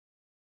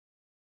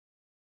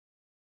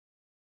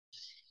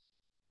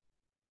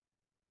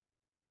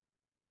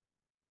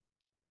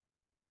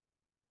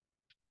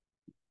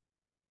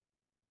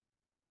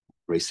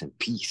Grace and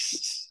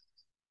peace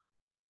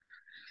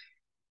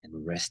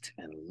and rest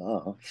and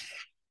love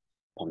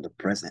on the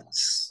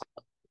presence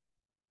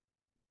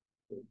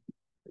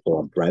of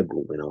our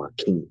bridegroom and our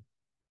king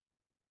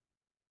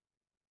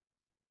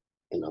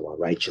and our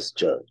righteous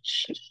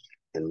judge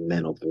and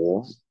man of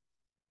war.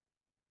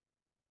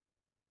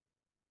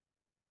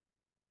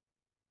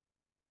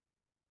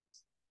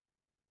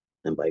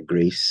 And by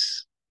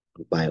grace,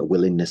 by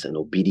willingness and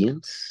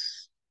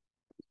obedience,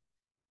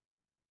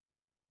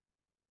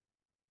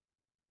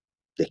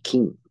 the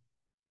King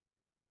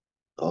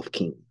of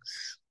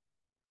Kings.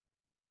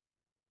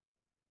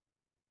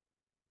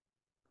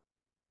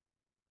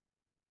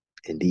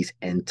 In these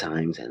end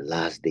times and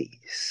last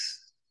days,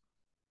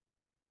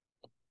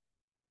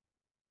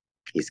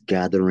 is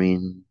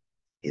gathering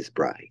his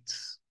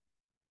brides,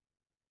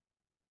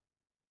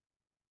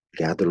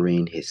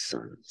 gathering his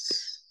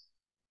sons,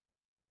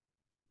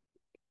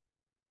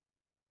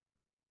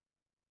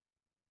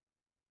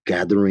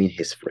 gathering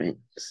his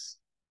friends,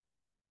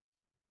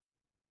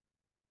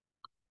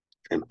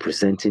 and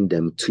presenting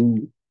them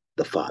to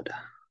the Father.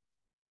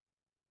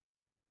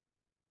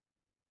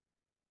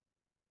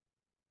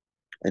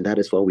 And that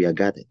is why we are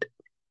gathered.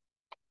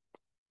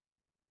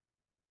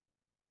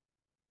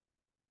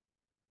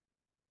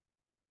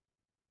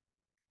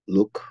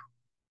 Look,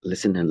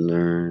 listen, and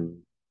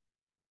learn,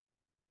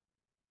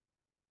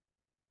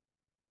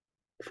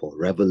 for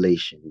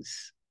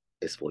revelations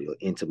is for your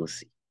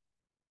intimacy.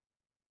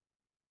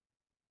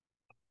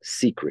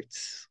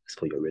 Secrets is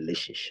for your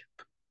relationship.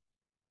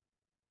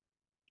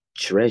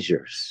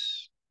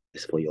 Treasures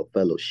is for your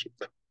fellowship.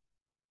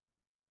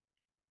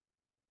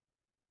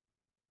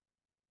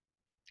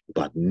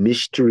 But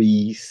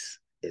mysteries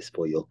is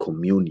for your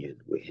communion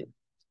with him.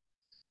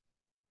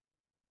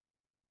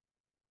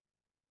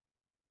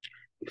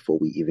 Before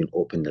we even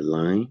open the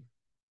line,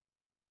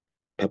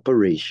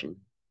 preparation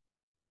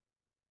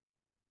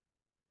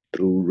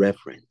through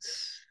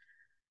reverence,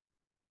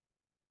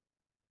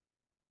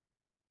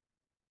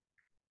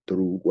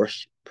 through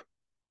worship,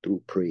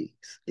 through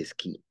praise is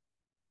key.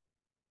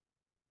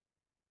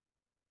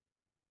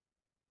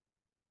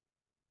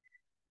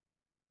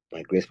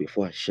 By grace,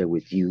 before I share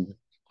with you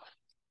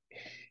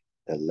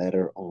the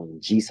letter on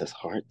Jesus'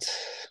 heart,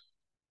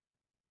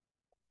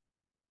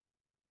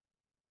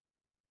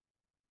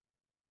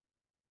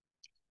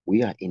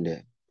 we are in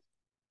the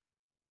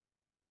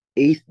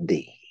 8th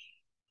day.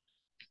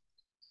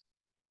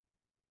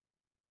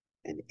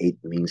 And 8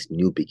 means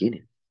new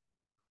beginning.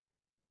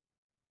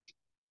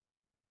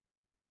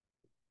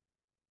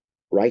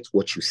 Write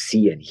what you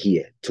see and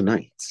hear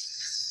tonight,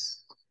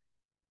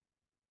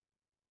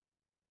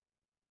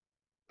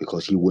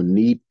 because you will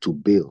need to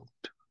build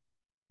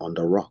on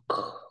the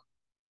rock.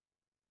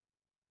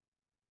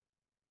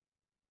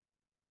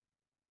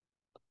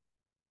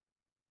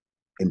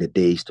 In the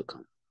days to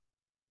come.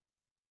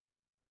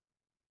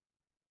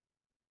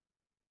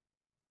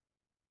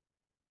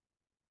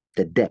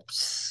 The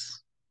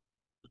depths,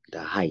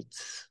 the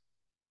heights,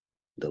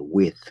 the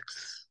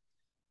widths,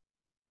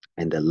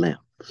 and the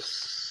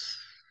lengths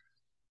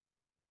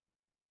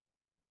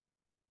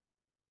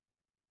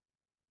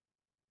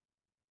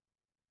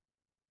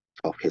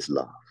of his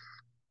love.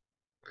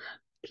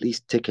 Please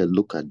take a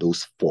look at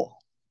those 4.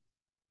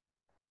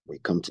 We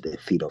come to the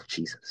feet of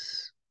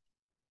Jesus.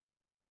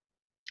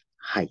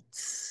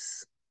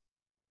 Heights.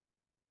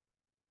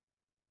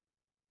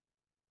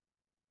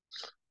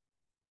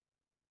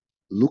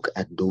 Look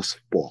at those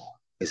 4.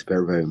 It's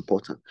very, very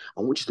important.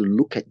 I want you to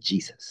look at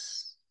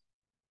Jesus.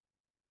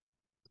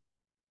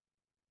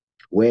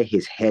 Where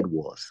his head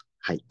was,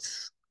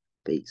 heights,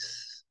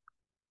 face.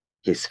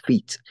 His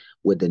feet,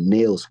 where the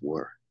nails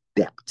were,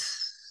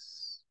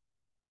 depths.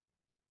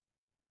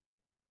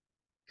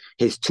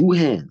 His 2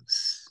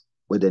 hands,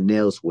 where the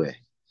nails were,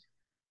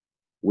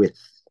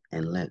 width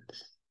and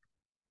length.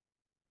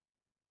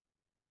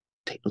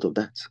 Take note of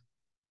that.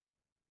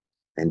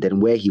 And then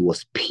where he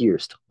was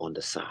pierced on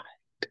the side.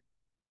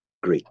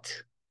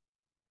 Great.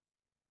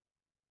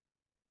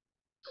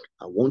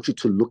 I want you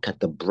to look at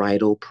the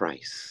bridal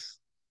price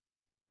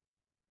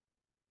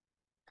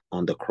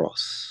on the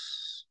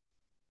cross.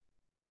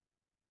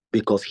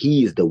 Because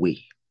he is the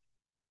way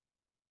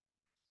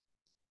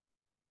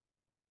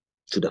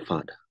to the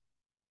Father.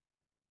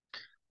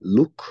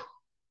 Look,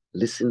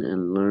 listen,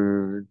 and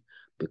learn,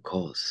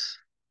 because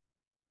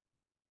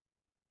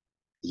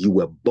you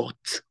were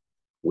bought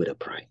with a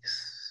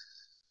price.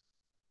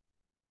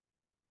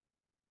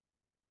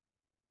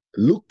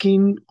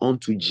 Looking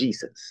unto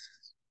Jesus,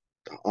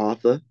 the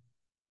author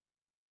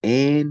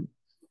and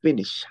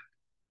finisher.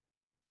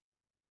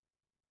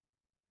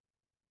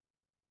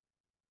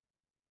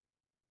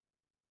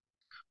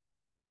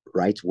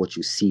 Write what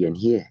you see and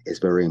hear is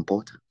very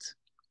important.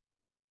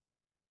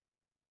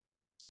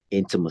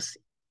 Intimacy,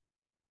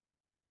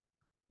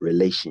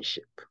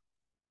 relationship,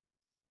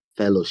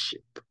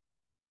 fellowship,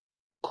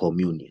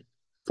 communion.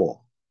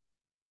 4.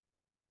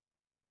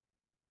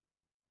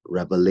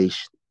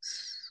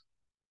 Revelations,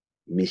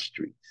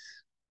 mysteries,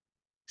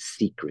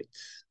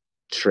 secrets,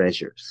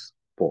 treasures.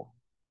 4.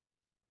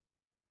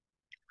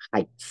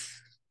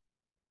 heights,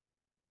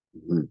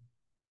 mhm,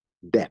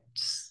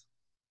 depths,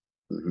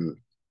 mhm,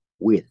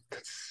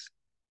 widths,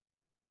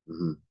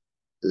 mhm,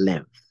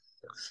 lengths.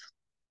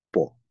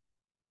 4,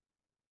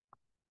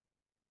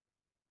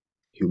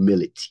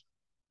 humility,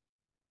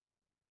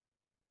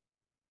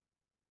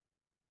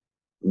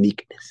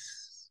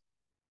 meekness,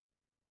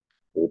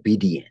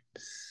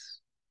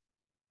 obedience,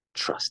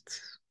 trust,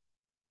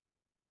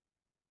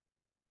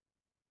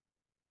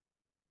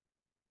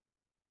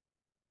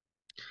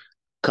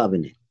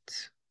 covenant,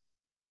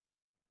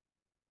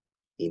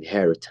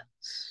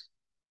 inheritance,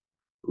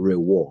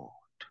 reward,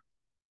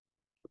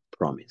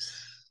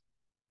 promise.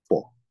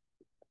 4,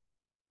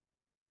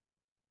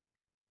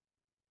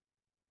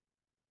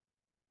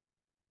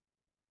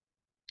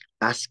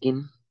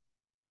 asking,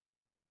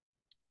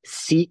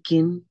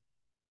 seeking,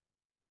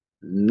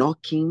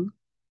 knocking,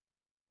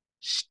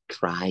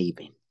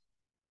 striving.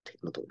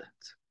 Take note of that.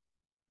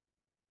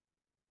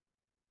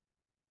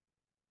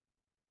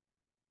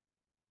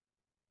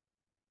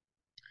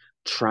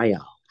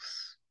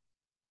 Trials,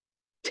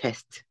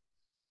 test,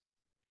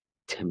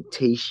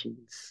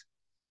 temptations,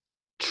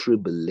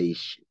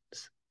 tribulations.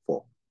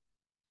 4,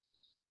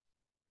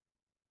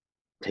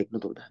 take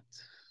note of that.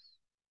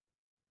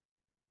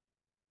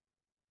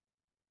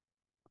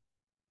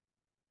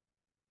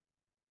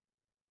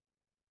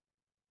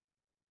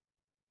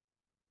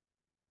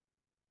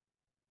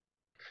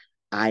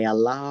 I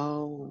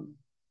allow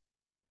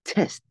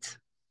tests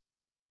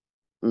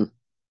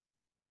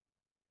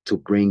to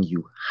bring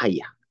you higher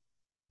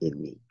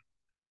in me.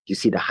 You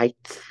see the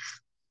height?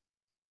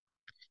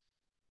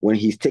 When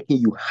he's taking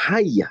you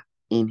higher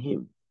in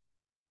him,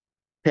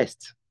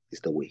 test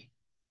is the way.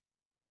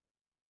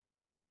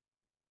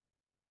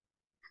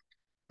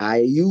 I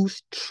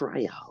use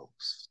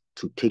trials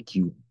to take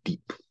you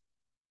deep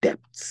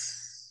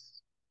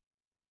depths.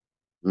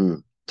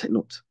 Take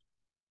note.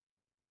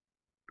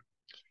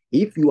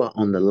 If you are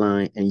on the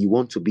line and you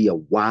want to be a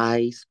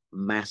wise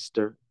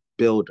master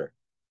builder,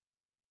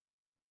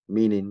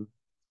 meaning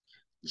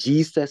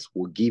Jesus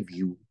will give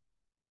you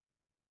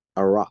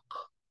a rock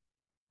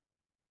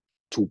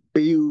to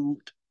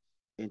build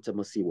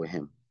intimacy with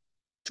him,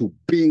 to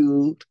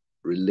build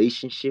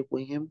relationship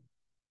with him.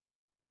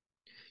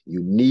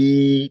 You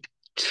need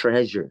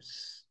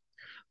treasures.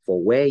 For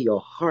where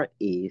your heart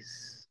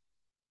is,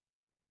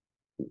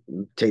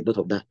 take note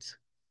of that.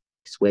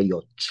 It's where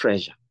your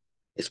treasure,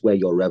 it's where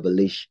your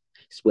revelation,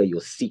 it's where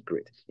your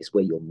secret, it's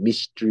where your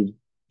mystery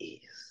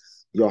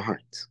is. Your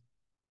heart.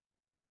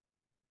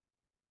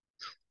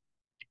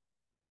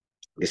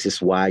 This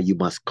is why you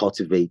must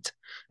cultivate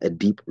a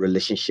deep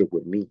relationship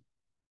with me.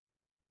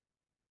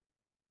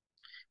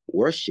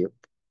 Worship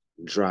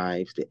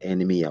drives the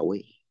enemy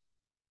away.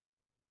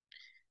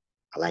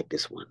 I like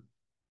this one.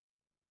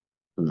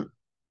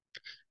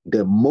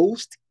 The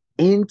most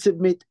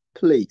intimate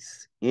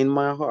place in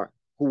my heart.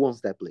 Who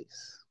wants that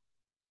place?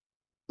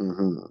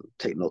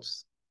 Take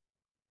notes.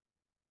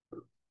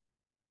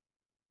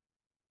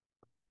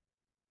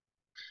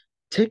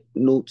 Take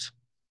notes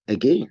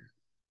again.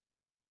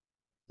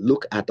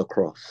 Look at the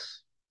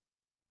cross.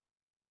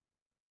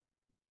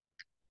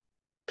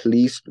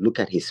 Please look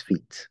at his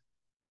feet.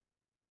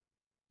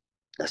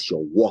 That's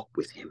your walk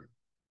with him.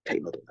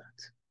 Take note of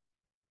that.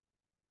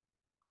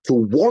 To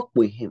walk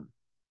with him,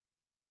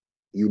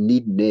 you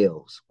need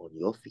nails on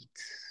your feet.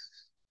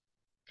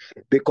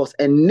 Because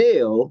a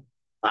nail,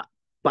 bah,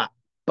 bah,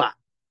 bah,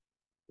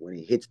 when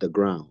it hits the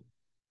ground,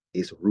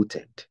 is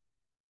rooted,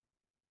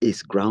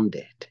 is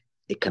grounded.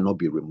 It cannot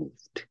be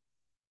removed.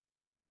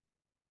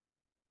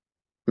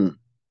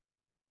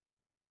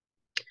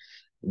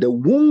 The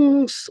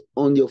wounds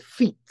on your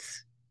feet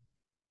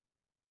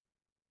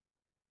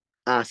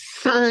are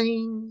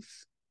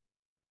signs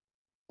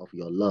of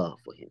your love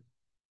for him.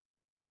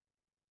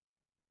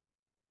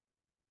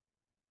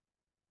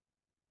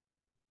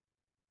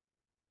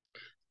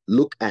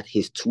 Look at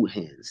his two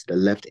hands, the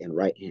left and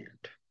right hand.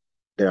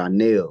 There are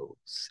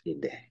nails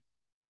in there.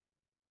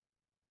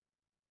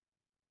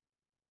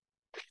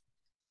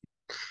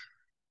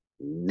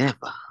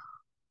 Never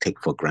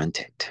take for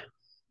granted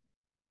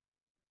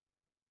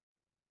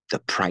the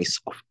price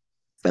of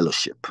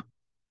fellowship,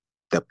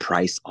 the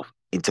price of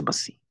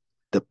intimacy,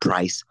 the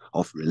price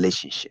of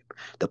relationship,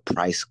 the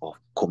price of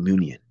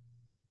communion.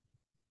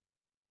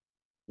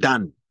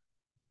 Done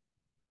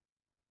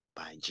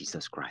by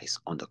Jesus Christ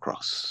on the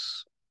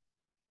cross.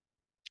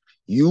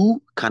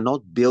 You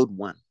cannot build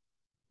one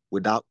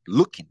without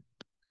looking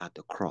at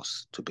the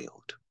cross to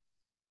build.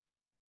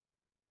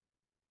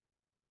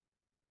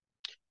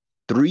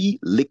 3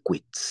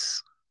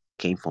 liquids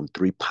came from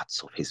 3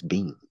 parts of his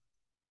being.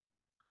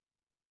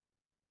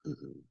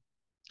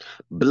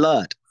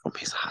 Blood from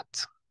his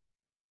heart,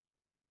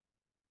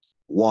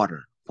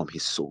 water from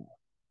his soul,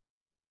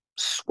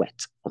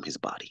 sweat from his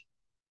body.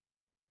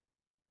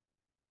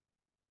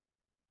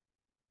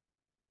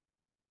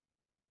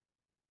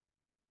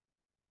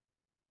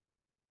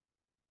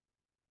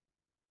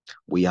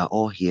 We are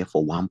all here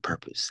for one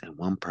purpose and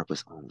one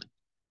purpose only.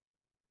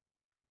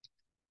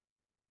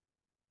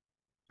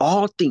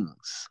 All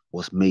things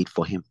was made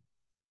for him.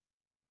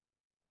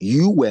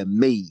 You were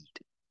made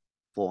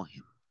for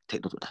him.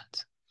 Take note of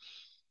that.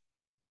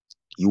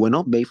 You were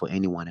not made for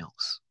anyone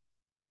else.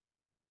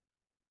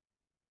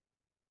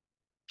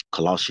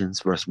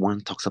 Colossians verse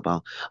 1 talks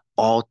about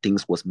all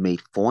things was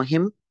made for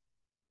him,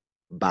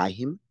 by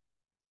him,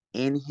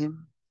 in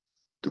him,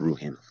 through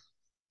him.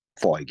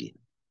 For again.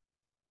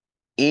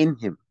 In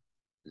him,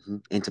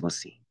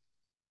 intimacy.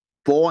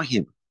 For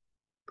him,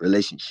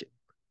 relationship.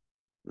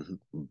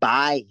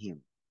 By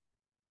him.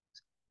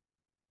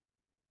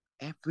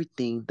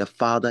 Everything the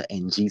Father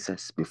and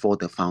Jesus before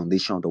the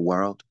foundation of the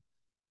world,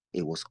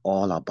 it was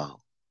all about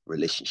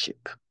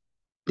relationship.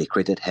 They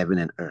created heaven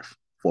and earth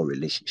for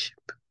relationship.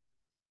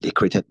 They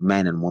created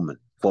man and woman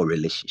for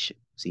relationship.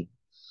 See?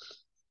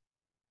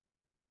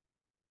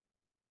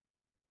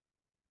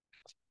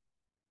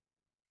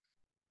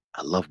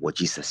 I love what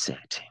Jesus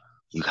said.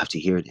 You have to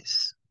hear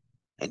this.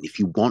 And if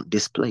you want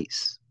this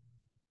place,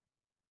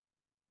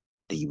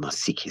 then you must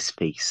seek his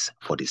face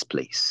for this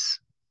place.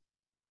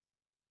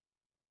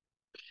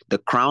 The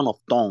crown of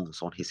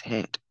thorns on his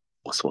head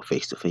was for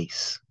face to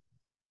face.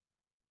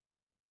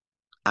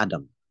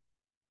 Adam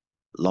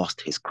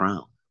lost his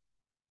crown.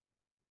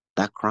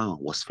 That crown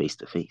was face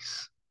to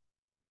face.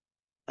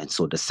 And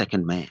so the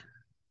second man,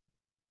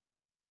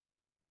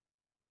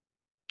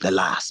 the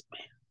last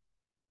man,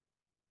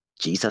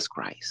 Jesus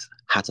Christ,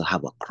 had to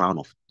have a crown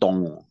of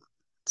thorns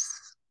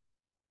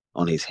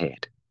on his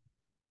head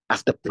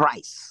as the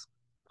price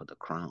for the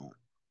crown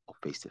of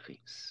face to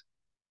face.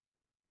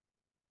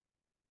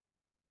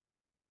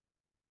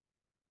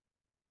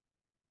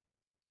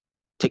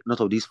 Take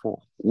note of these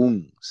four: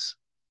 wounds,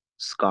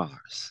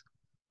 scars,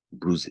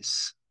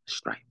 bruises,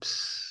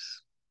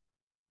 stripes.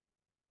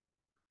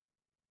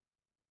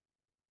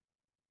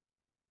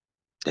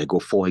 There go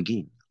four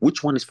again.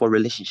 Which one is for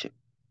relationship?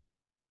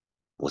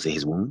 Was it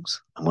his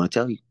wounds? I'm going to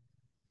tell you.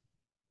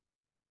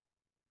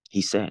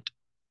 He said,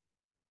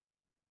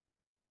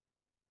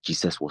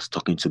 Jesus was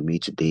talking to me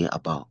today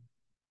about,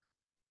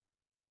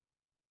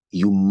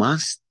 you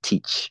must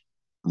teach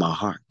my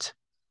heart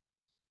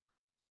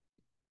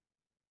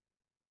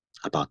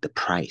about the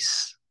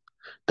price,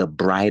 the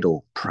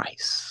bridal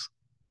price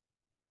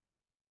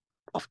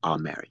of our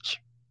marriage.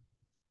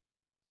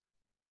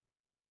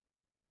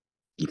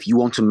 If you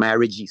want to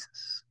marry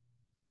Jesus,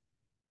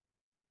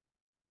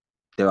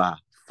 there are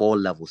four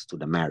levels to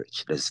the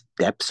marriage. There's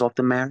depths of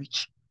the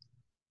marriage.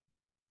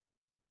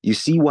 You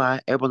see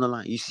why, everyone on the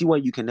line, you see why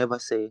you can never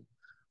say,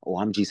 oh,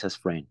 I'm Jesus'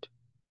 friend.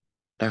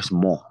 There's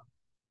more.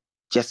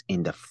 Just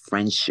in the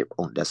friendship,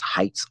 there's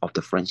heights of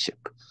the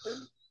friendship.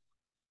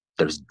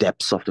 There's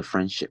depths of the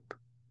friendship.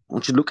 I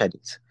want you to look at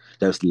it.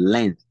 There's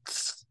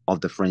lengths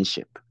of the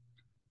friendship.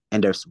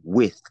 And there's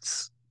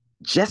widths.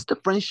 Just the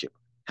friendship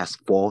has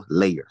four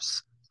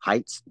layers: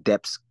 heights,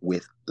 depths,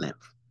 width,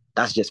 length.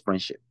 That's just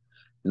friendship.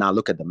 Now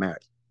look at the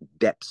marriage.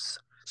 Depths.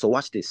 So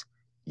watch this.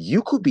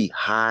 You could be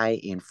high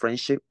in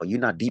friendship, but you're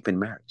not deep in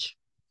marriage.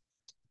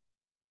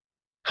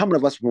 How many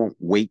of us want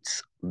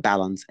weights,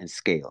 balance, and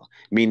scale?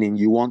 Meaning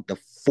you want the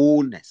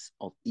fullness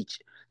of each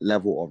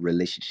level of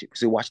relationship.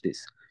 So watch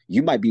this.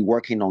 You might be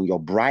working on your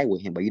bride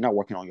with him, but you're not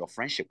working on your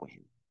friendship with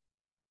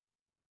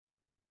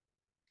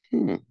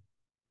him.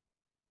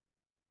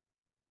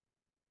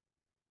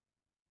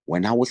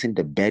 When I was in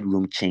the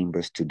bedroom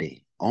chambers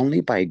today,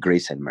 only by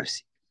grace and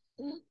mercy,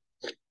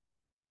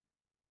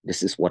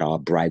 this is what our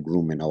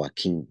bridegroom and our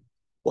king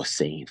was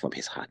saying from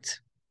his heart.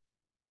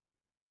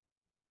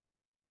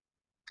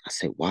 I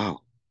said,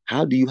 wow,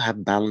 how do you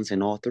have balance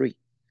in all three?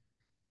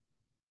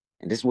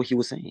 And this is what he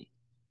was saying.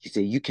 He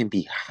said, you can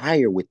be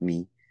higher with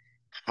me,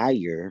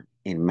 higher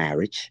in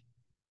marriage,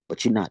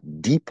 but you're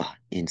not deeper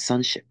in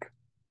sonship.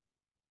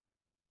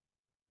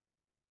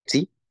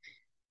 See?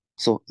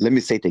 So let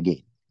me say it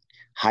again.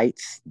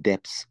 Heights,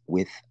 depths,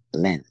 width,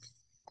 length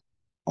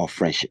of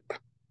friendship.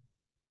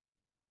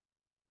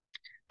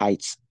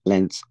 Heights,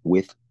 length,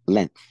 width,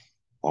 length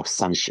of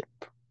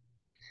sonship.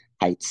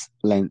 Heights,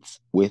 length,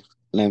 width,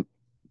 length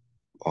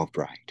of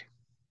bride.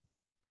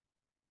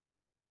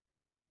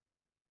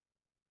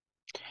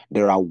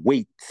 There are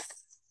weights.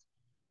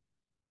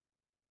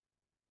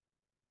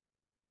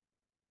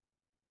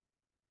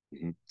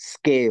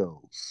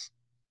 Scales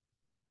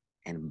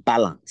and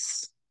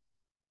balance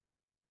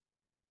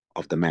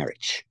of the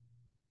marriage,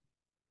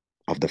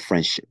 of the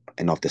friendship,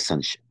 and of the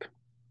sonship.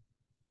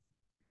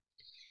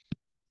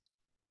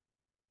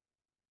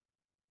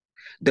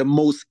 The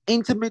most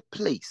intimate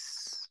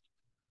place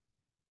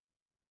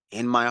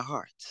in my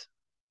heart.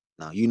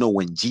 Now, you know,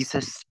 when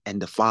Jesus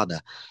and the Father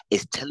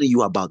is telling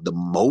you about the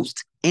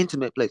most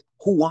intimate place,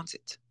 who wants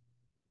it?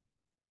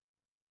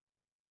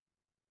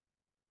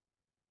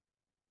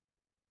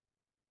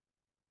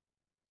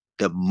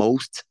 The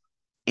most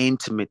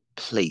intimate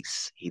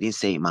place. He didn't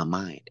say in my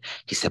mind.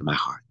 He said my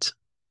heart.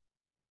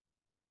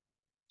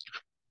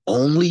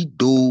 Only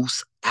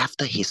those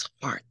after his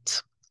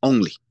heart,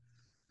 only,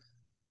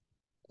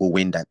 will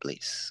win that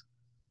place.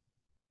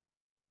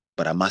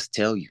 But I must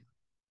tell you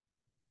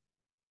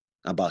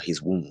about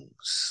his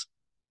wounds.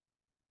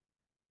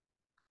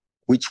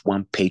 Which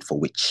one paid for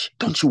which?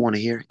 Don't you want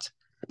to hear it?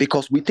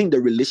 Because we think the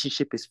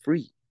relationship is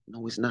free.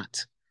 No, it's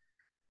not.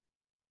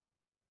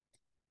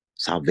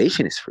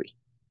 Salvation is free.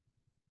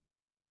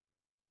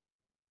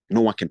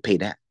 No one can pay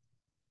that.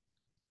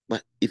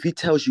 But if he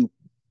tells you,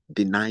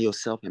 deny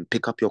yourself and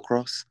pick up your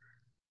cross,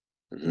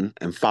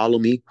 and follow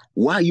me,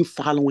 why are you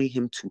following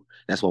him to?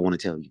 That's what I want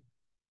to tell you.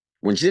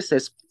 When Jesus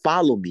says,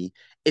 follow me,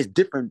 it's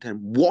different than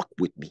walk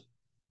with me.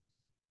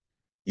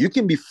 You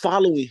can be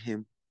following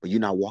him, but you're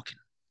not walking.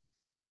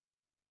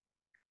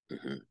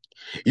 Mm-hmm.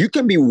 You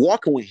can be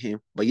walking with him,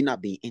 but you're not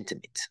being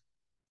intimate.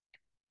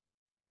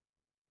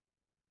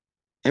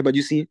 Everybody,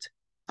 you see it?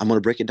 I'm going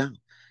to break it down.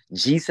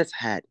 Jesus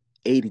had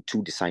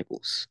 82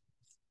 disciples.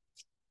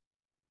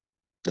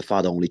 The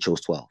Father only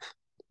chose 12.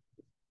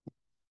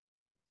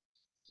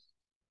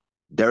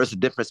 There is a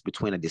difference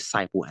between a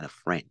disciple and a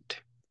friend.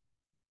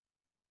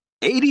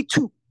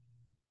 82.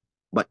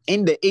 But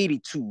in the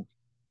 82,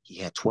 he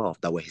had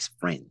 12 that were his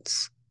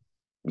friends.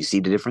 You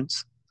see the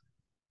difference?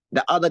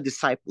 The other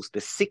disciples,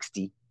 the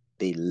 60,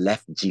 they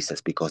left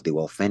Jesus because they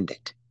were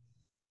offended.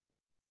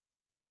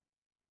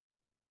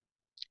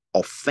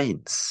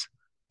 Offense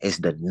is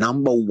the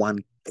number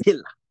one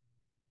killer.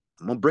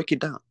 I'm going to break it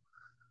down.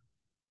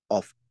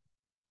 Of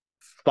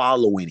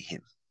following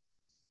him.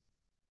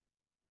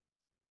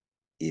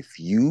 If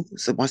you,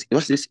 so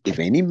what's this? If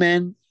any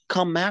man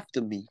come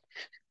after me,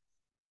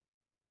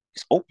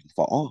 it's open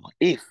for all.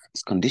 If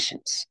it's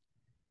conditions.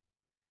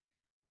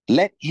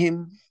 Let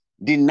him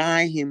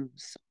deny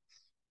himself.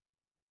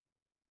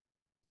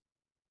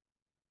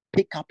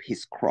 Pick up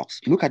his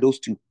cross. Look at those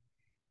two.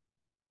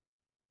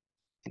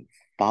 And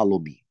follow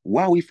me.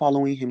 Why are we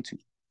following him to?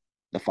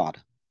 The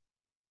Father.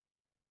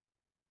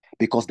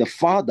 Because the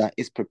Father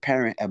is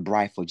preparing a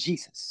bride for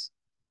Jesus.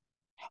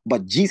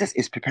 But Jesus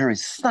is preparing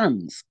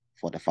sons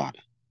for the Father.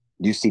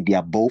 Do you see? They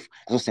are both.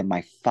 As I said,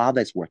 my Father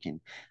is working.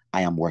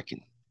 I am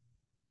working.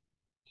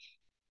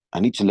 I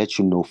need to let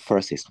you know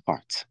first his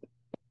heart.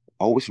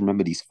 Always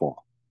remember these four.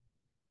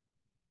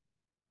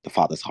 The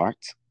Father's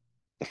heart,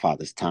 the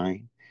Father's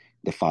time,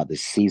 the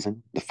Father's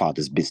season, the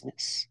Father's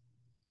business.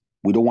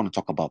 We don't want to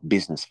talk about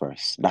business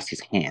first. That's his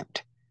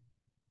hand.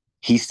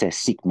 He says,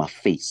 seek my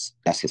face.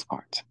 That's his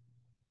heart.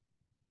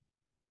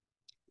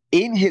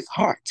 In his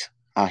heart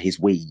are his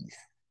ways,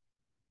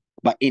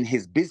 but in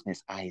his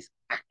business are his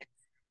acts.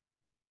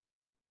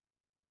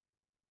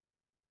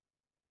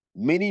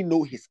 Many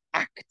know his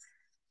acts.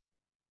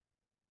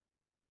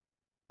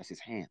 That's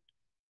his hand.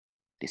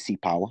 They see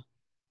power.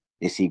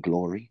 They see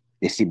glory.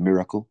 They see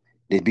miracle.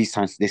 They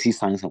see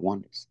signs and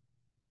wonders.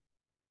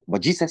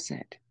 But Jesus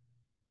said,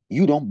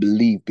 you don't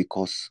believe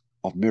because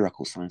of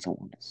miracle signs and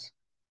wonders.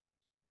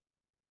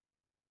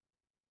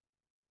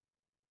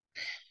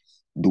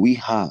 Do we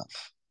have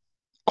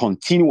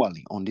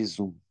continually on this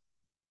Zoom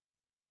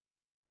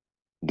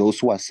those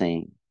who are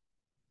saying,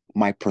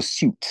 my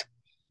pursuit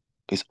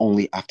is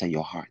only after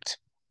your heart?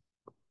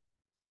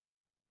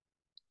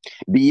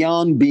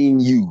 Beyond being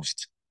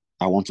used,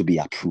 I want to be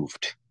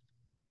approved.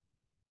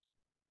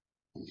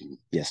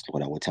 Yes,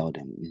 Lord, I will tell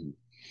them.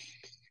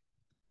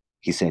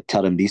 He said,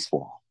 tell them these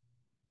four: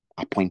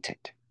 appointed,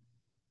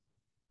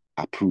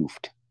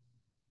 approved,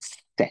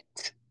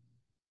 set,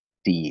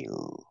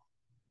 seal.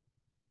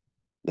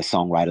 The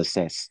songwriter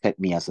says, set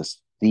me as a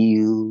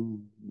seal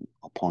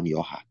upon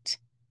your heart.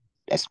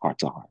 That's heart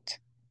to heart.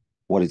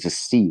 What is a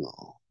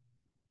seal?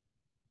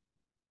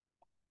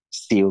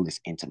 Seal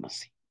is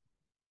intimacy.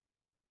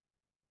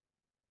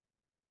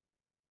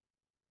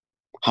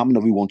 How many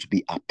of you want to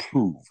be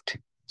approved?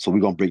 So we're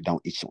going to break down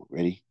each one.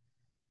 Ready?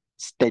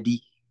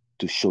 Steady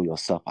to show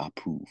yourself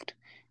approved.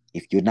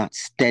 If you're not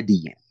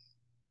studying,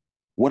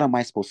 what am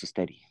I supposed to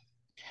study?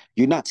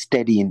 You're not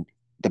studying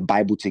the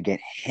Bible to get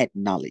head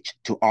knowledge,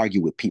 to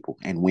argue with people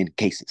and win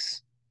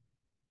cases.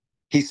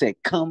 He said,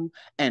 come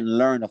and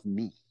learn of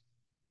me.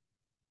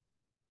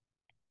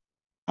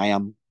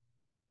 You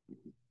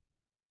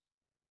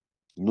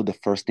know the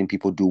first thing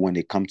people do when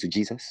they come to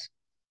Jesus?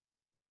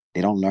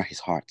 They don't learn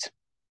his heart.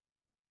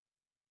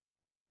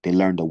 They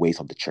learn the ways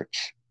of the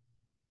church.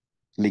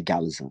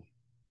 Legalism,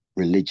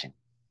 religion,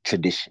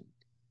 tradition,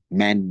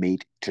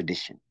 man-made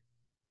tradition.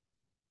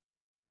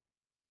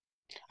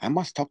 I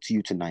must talk to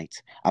you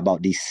tonight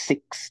about these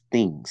 6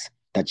 things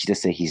that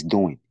Jesus said he's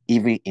doing,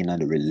 even in a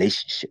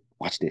relationship.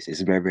 Watch this.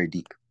 It's very, very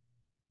deep.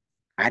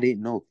 I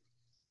didn't know.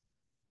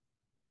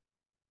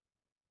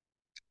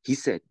 He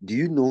said, do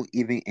you know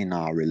even in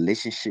our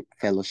relationship,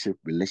 fellowship,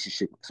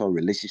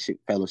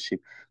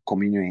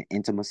 communion, and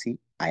intimacy,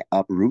 I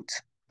uproot,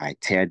 I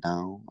tear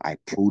down, I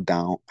pull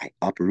down, I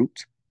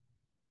uproot.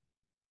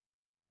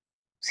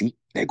 See,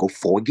 there go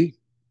 4 again.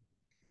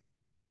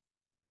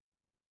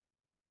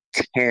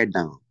 Tear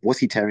down. What's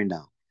he tearing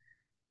down?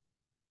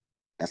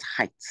 That's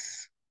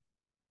heights.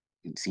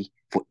 You see,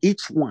 for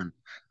each one,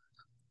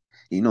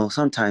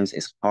 sometimes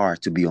it's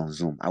hard to be on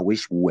Zoom. I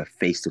wish we were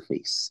face to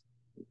face,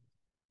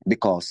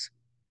 because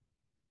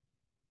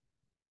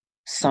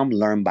some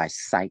learn by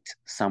sight,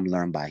 some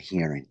learn by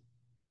hearing.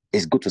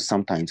 It's good to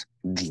sometimes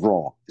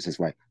draw. This is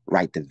right.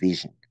 Write the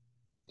vision.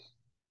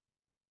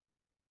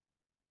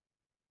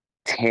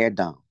 tear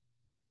down,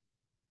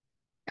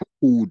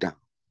 pull down,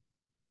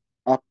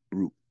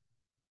 uproot,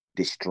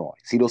 destroy.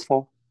 See those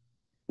four?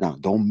 Now,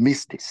 don't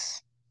miss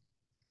this.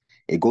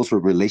 It goes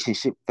with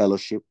relationship,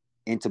 fellowship,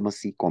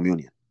 intimacy,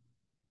 communion.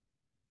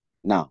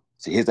 Now,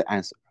 so here's the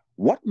answer.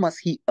 What must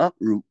he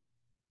uproot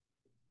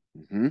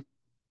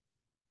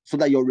so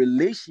that your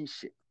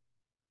relationship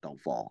don't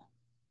fall?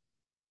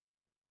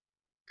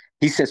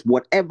 He says,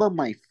 whatever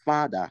my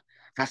father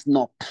has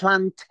not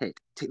planted,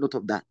 take note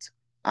of that.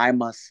 I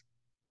must,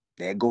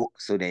 there you go.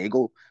 So there you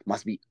go,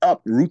 must be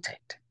uprooted.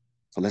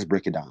 So let's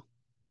break it down.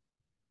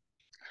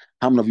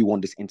 How many of you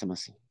want this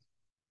intimacy,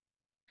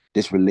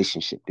 this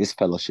relationship, this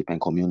fellowship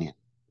and communion?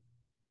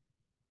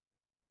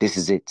 This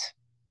is it.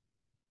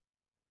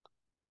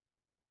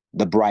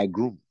 The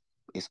bridegroom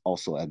is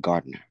also a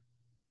gardener.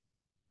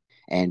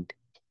 And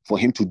for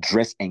him to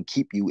dress and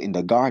keep you in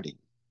the garden,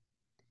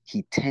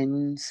 he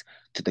tends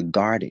to the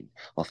garden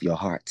of your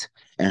heart.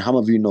 And how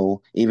many of you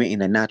know, even in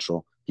the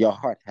natural, your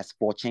heart has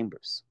four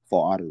chambers,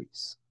 four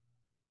arteries.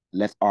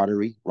 Left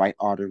artery, right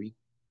artery.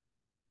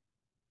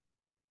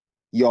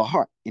 Your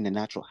heart in the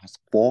natural has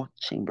four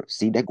chambers.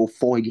 See, there go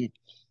four again.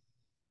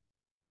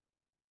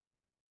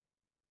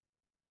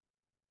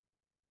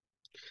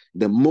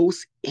 The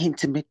most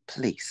intimate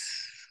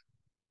place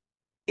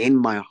in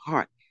my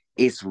heart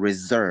is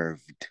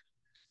reserved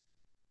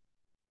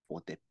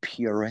for the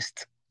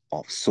purest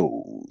of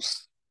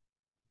souls.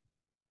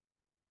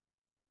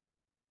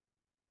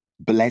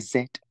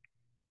 Blessed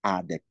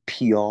are the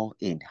pure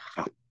in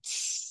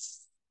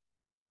hearts.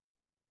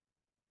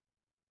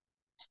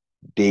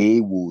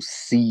 They will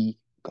see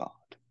God.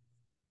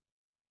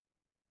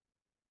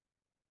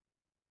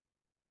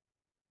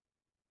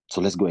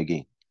 So let's go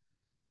again.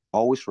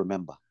 Always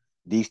remember,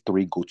 these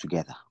three go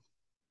together.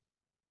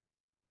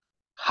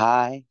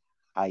 High,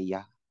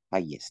 higher,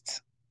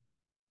 highest.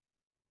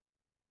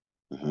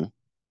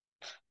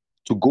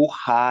 To go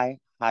high,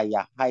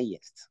 higher,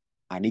 highest,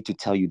 I need to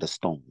tell you the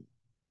stone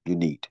you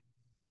need,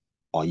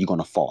 or you're going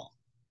to fall.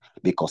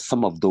 Because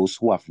some of those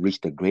who have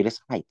reached the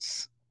greatest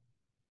heights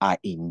are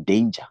in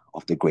danger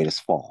of the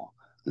greatest fall.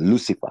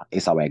 Lucifer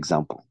is our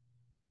example.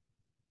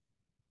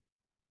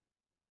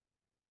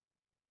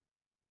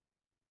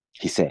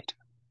 He said,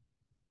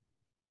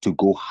 to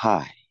go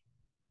high,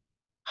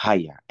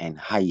 higher, and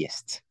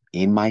highest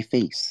in my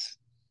face.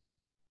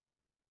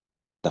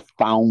 The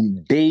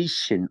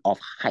foundation of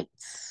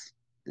heights.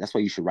 That's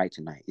what you should write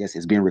tonight. Yes,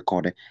 it's being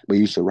recorded, but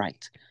you should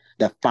write.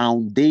 The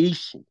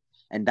foundation.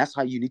 And that's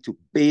how you need to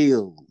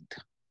build.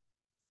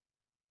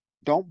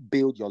 Don't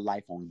build your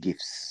life on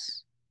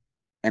gifts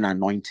and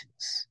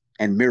anointings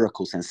and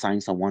miracles and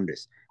signs and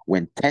wonders.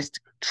 When test,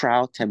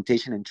 trial,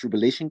 temptation, and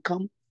tribulation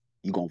come,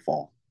 you're going to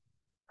fall.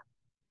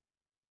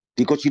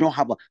 Because you don't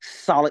have a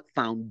solid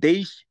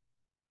foundation.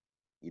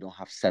 You don't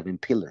have 7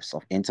 pillars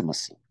of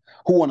intimacy.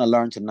 Who want to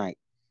learn tonight?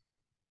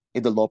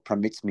 If the Lord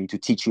permits me to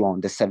teach you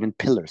on the 7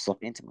 pillars of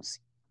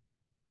intimacy.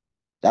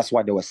 That's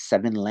why there were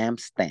 7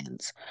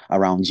 lampstands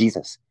around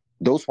Jesus.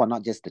 Those were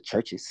not just the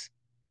churches.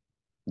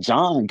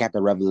 John got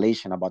the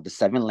revelation about the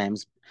 7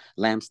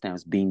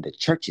 lampstands being the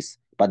churches,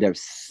 but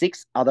there's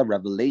 6 other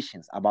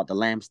revelations about the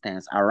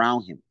lampstands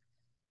around him.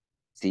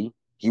 See,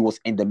 he was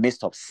in the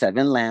midst of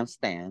 7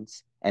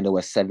 lampstands, and there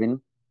were 7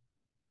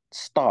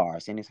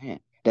 stars in his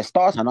hand. The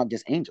stars are not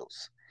just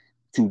angels.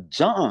 To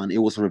John, it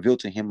was revealed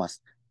to him as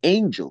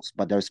angels,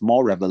 but there's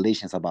more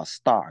revelations about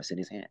stars in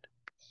his hand.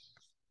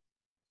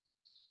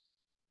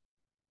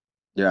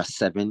 There are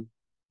 7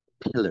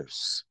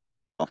 pillars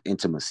of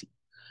intimacy.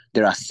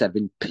 There are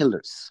 7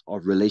 pillars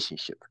of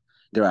relationship.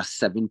 There are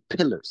 7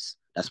 pillars.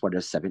 That's why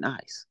there's 7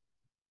 eyes,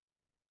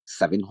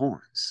 7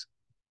 horns.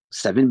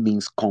 7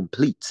 means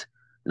complete.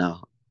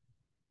 Now,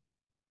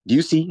 do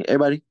you see,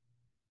 everybody?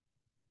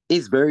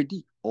 It's very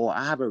deep. Or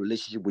I have a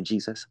relationship with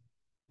Jesus.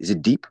 Is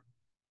it deep?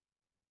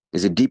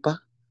 Is it deeper?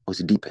 Or is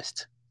it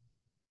deepest?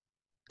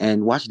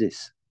 And watch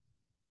this.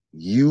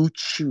 You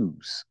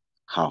choose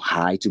how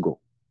high to go.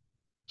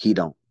 He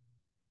don't.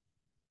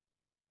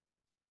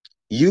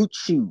 You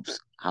choose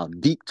how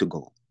deep to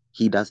go.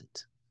 He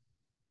doesn't.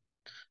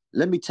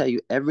 Let me tell you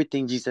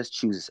everything Jesus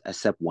chooses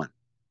except one.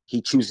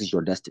 He chooses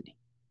your destiny.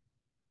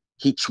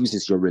 He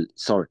chooses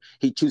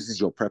he chooses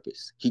your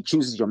purpose. He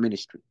chooses your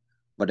ministry.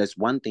 But there's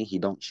one thing he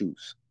don't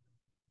choose.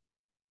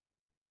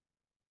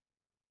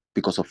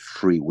 Because of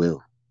free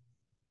will.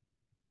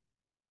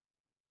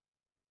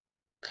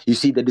 You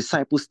see, the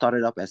disciples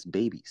started up as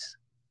babies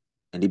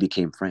and they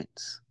became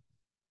friends.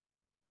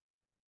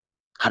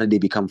 How did they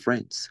become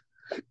friends?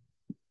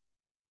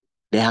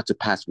 They had to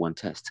pass one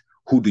test.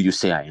 Who do you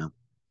say I am?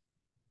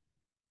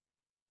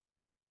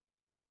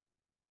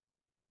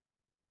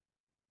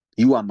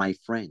 You are my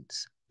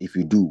friends if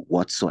you do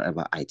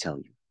whatsoever I tell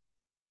you.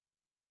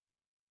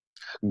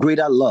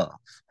 Greater love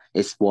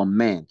is for a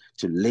man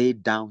to lay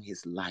down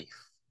his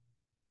life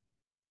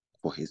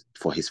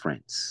for his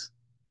friends.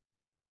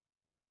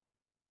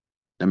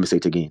 Let me say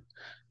it again.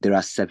 There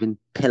are 7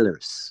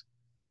 pillars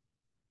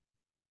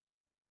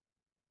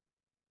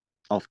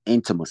of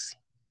intimacy.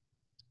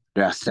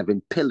 There are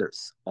 7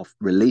 pillars of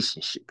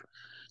relationship.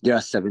 There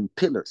are 7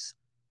 pillars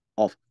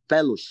of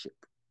fellowship.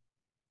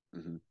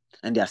 Mm-hmm.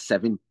 And there are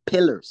 7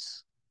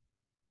 pillars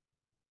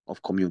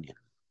of communion.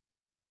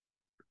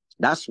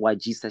 That's why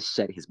Jesus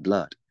shed his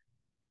blood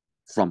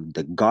from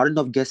the Garden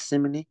of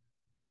Gethsemane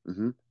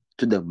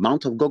to the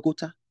Mount of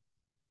Golgotha.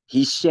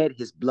 He shed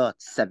his blood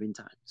 7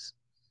 times.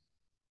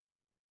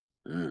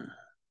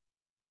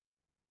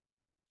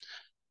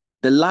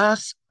 The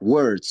last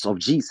words of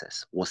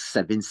Jesus was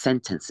 7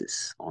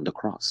 sentences on the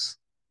cross.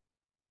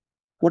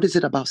 What is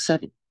it about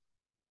 7?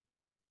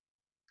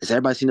 Has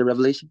everybody seen the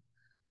Revelation?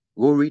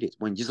 Go read it.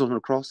 When Jesus was on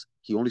the cross,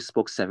 he only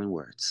spoke 7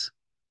 words.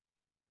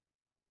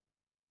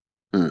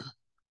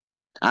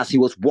 As he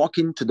was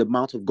walking to the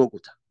Mount of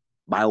Golgotha,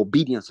 by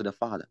obedience to the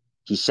Father,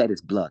 he shed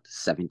his blood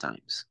 7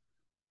 times.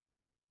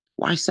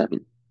 Why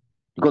 7?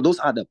 Because those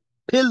are the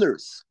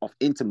pillars of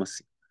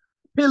intimacy,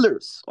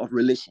 pillars of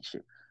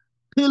relationship,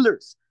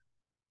 pillars.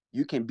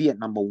 You can be at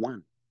number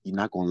 1. You're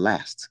not going to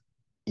last.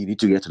 You need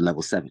to get to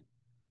level 7.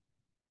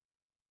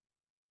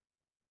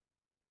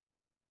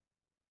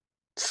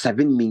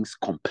 7 means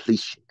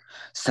completion.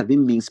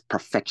 7 means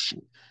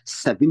perfection.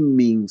 7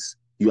 means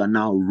you are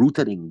now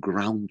rooted and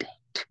grounded.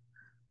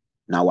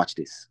 Now watch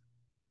this.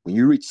 When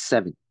you reach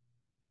 7,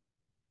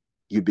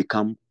 you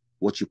become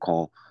what you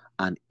call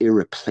an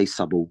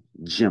irreplaceable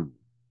gem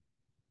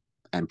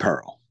and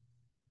pearl.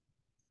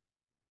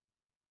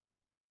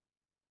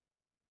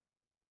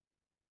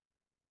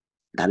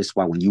 That is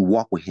why when you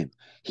walk with him,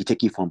 he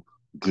takes you from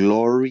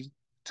glory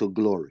to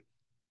glory.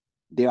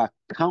 There are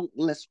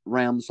countless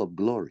realms of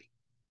glory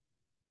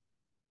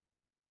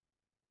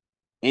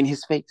in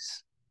his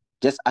face.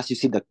 Just as you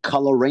see the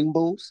color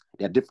rainbows,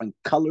 there are different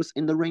colors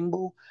in the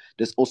rainbow.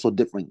 There's also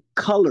different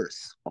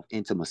colors of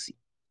intimacy,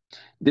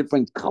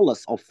 different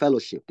colors of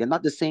fellowship. They're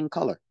not the same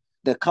color.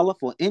 The color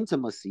for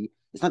intimacy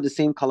is not the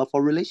same color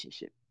for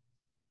relationship.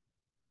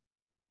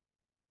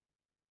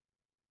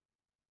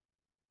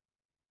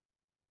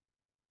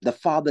 The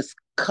Father's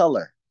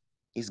color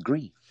is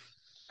green.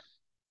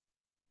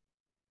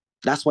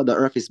 That's why the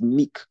earth is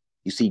meek.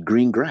 You see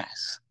green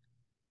grass.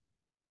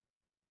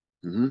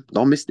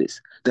 Don't miss this.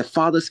 The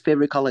Father's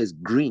favorite color is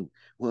green.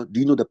 Well,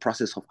 do you know the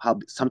process of how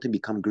something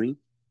become green?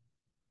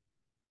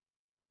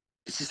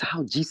 This is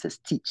how Jesus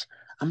teach.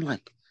 I'm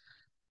like,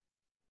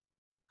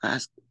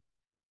 I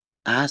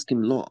ask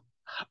him, Lord,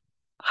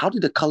 how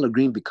did the color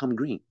green become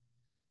green?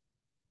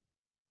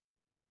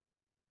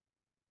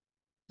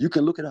 You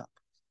can look it up.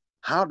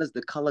 How does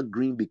the color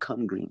green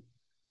become green?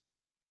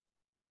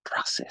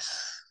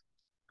 Process.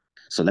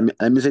 So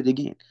let me say it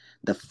again.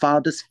 The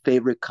Father's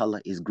favorite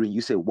color is green.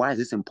 You say, why is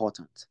this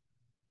important?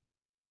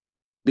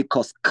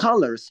 Because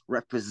colors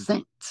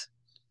represent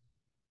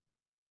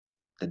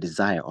the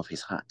desire of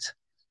his heart.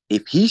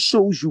 If he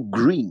shows you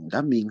green,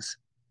 that means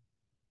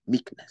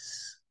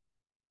meekness.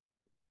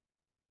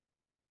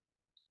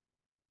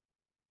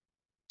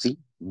 See,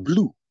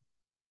 blue.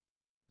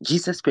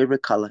 Jesus'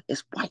 favorite color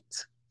is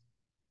white.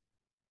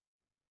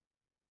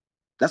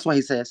 That's why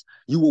he says,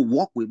 you will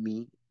walk with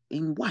me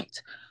in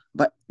white.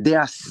 But there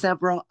are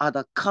several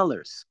other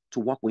colors to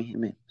walk with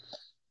him in.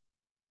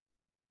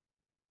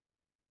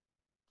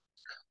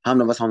 How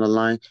many of us on the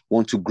line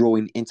want to grow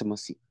in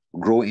intimacy,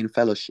 grow in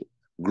fellowship,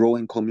 grow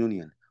in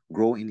communion,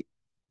 grow in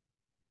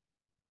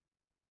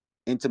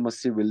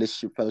intimacy,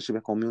 relationship, fellowship,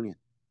 and communion?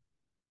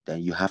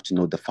 Then you have to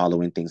know the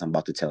following things I'm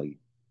about to tell you.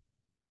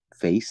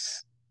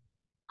 Face,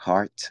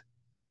 heart,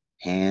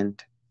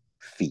 hand,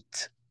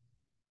 feet.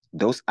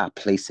 Those are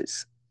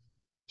places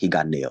he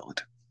got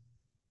nailed.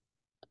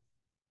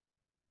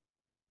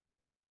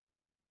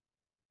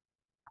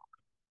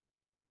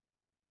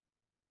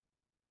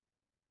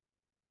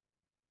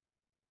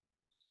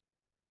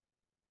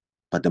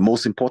 But the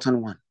most important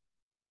one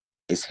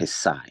is his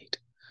side.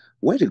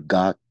 Where did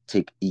God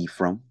take Eve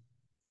from?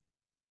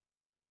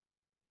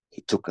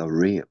 He took a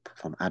rib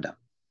from Adam.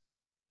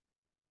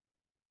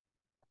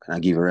 Can I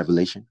give a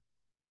revelation?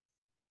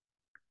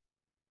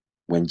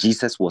 When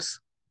Jesus was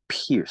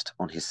pierced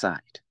on his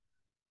side,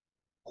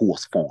 who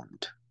was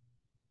formed?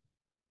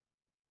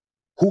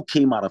 Who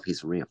came out of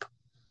his rib?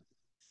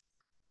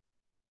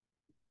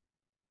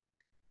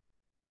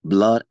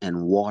 Blood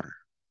and water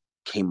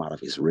came out of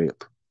his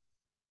rib.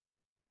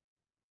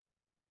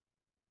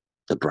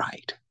 The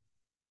bride.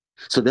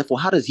 So therefore,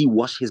 how does he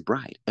wash his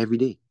bride every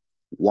day?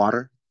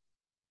 Water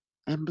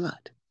and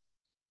blood.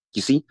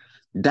 You see,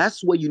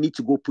 that's where you need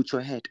to go put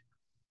your head.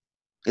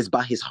 It's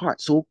by his heart.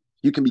 So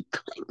you can be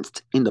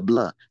cleansed in the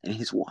blood and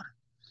his water.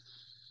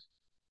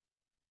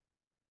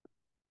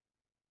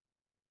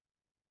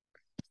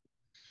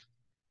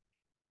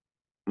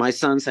 My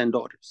sons and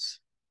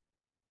daughters,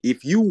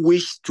 if you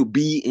wish to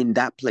be in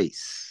that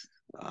place,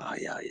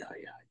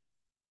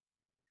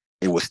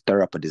 it will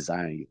stir up a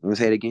desire in you. Let me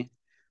say it again.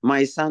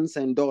 My sons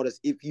and daughters,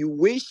 if you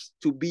wish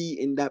to be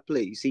in that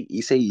place, see,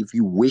 he say if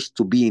you wish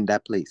to be in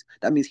that place,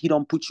 that means he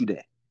don't put you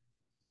there.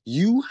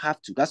 You have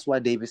to. That's why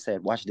David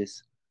said, watch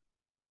this.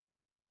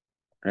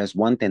 There's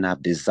one thing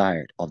I've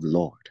desired of the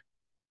Lord,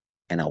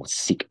 and I will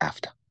seek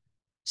after.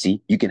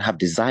 See, you can have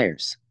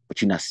desires,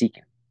 but you're not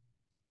seeking.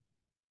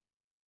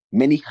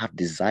 Many have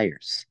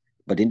desires,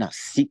 but they're not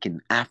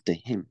seeking after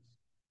him.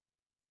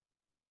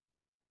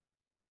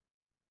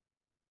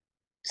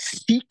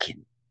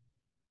 Seeking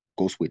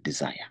goes with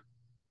desire.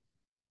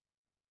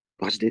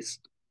 Watch this.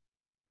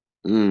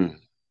 Mm.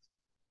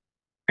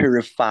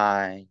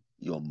 Purify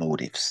your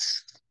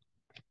motives.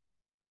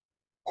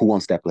 Who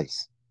wants that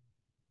place?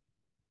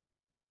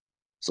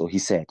 So he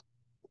said,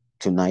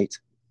 tonight,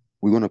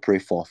 we're going to pray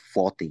for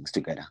four things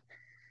together.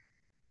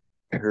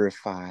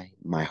 Purify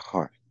my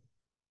heart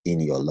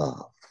in your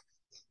love.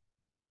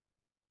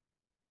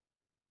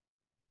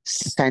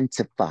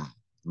 Sanctify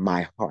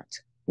my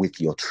heart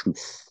with your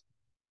truth.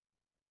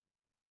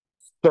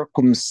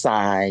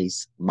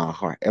 Circumcise my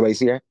heart. Everybody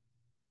see that?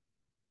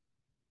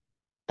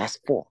 That's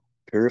four.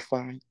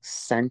 Purify,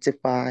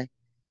 sanctify,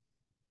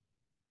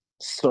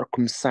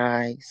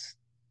 circumcise.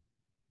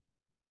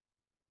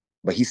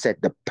 But he said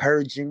the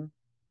purge and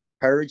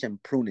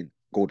pruning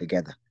go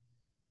together.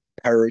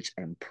 Purge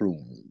and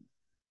prune.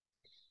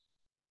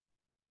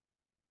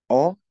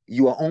 Or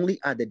you are only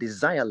at the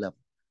desire level.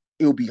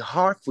 It will be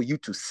hard for you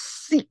to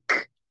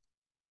seek.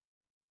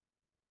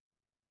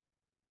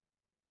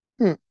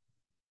 Hmm.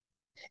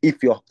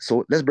 If you're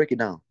so, let's break it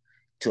down.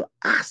 To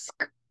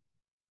ask,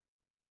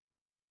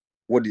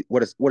 what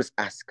is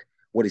ask?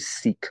 What is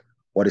seek?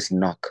 What is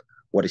knock?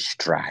 What is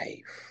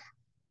strive?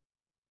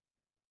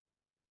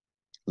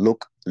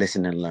 Look,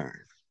 listen, and learn.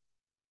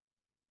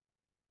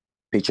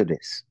 Picture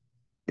this.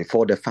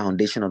 Before the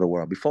foundation of the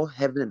world, before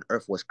heaven and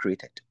earth was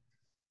created,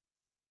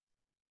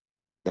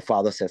 the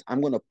Father says,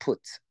 I'm going to put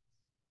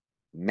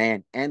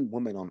man and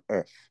woman on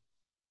earth.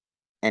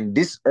 And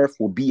this earth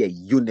will be a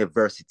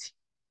university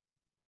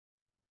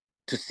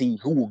to see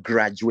who will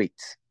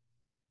graduate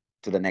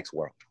to the next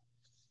world.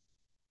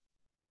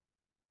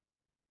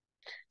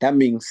 That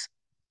means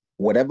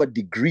whatever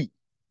degree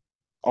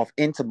of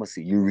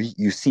intimacy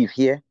you see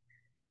here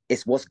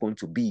is what's going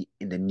to be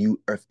in the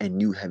new earth and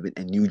new heaven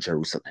and new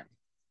Jerusalem.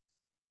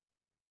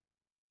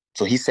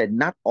 So he said,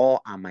 not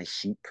all are my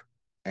sheep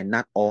and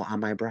not all are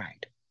my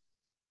bride.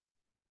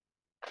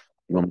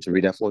 You want me to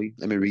read that for you?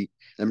 Let me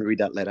read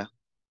that letter.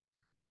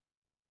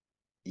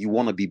 You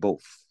want to be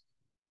both.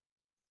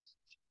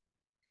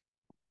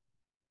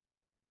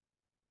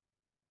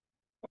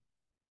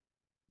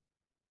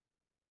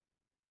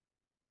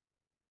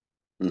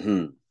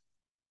 Mm-hmm.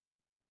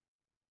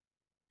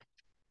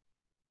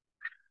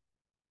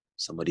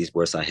 Some of these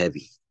words are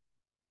heavy.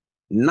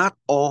 Not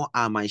all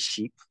are my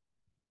sheep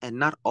and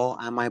not all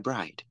are my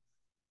bride.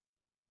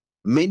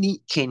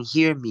 Many can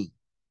hear me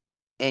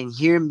and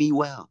hear me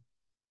well,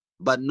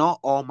 but not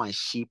all my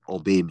sheep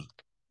obey me.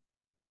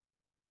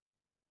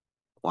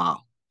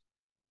 Wow.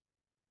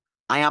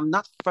 I am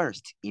not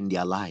first in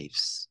their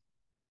lives.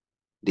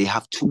 They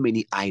have too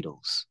many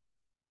idols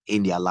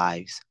in their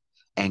lives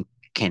and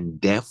can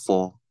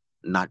therefore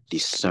not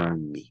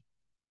discern me.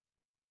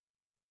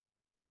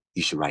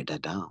 You should write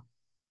that down.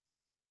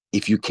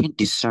 If you can't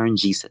discern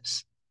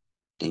Jesus,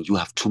 then you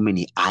have too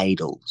many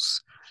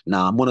idols.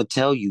 Now, I'm going to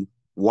tell you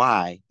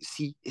why.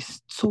 See,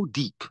 it's so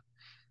deep.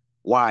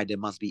 Why there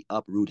must be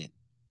uprooting,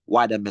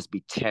 why there must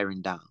be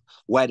tearing down,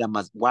 why there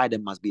must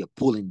be a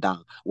pulling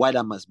down, why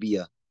there must be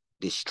a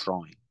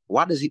destroying.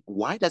 Why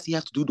does he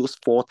have to do those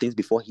four things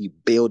before he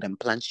build and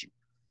plants you?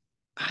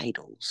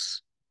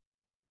 Idols.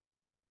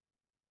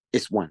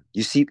 It's one.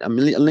 You see, I'm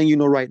letting you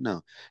know right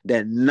now.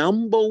 The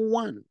number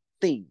one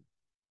thing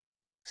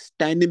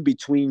standing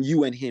between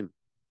you and him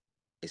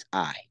is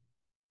I.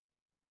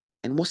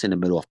 And what's in the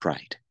middle of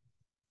pride?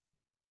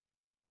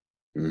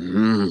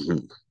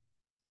 Mm-hmm.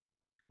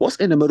 What's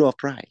in the middle of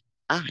pride?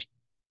 I.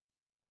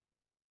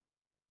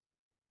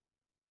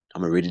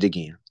 I'm gonna read it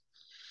again.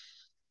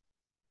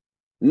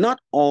 Not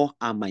all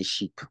are my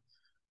sheep.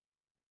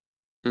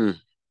 Mm.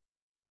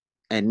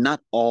 And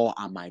not all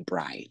are my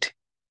bride.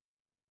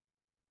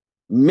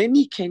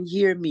 Many can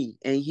hear me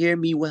and hear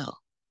me well,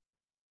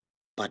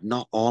 but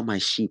not all my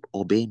sheep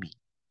obey me.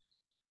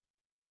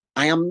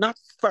 I am not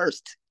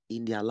first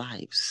in their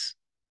lives.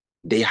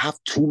 They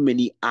have too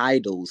many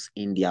idols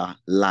in their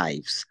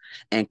lives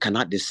and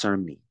cannot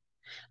discern me.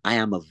 I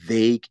am a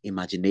vague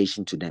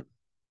imagination to them.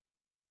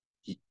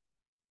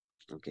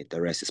 Okay,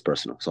 the rest is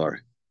personal. Sorry.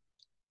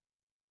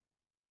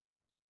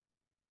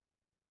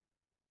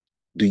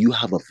 Do you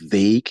have a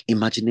vague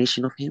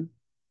imagination of him?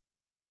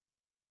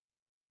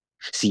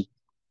 See,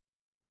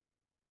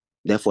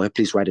 therefore,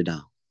 please write it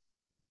down.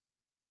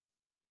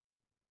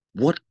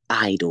 What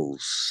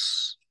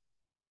idols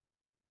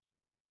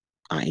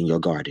are in your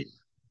garden?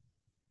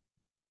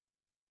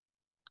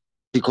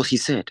 Because he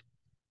said,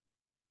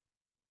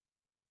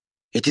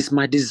 it is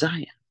my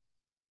desire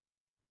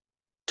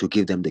to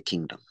give them the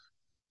kingdom,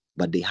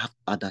 but they have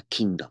other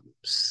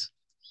kingdoms.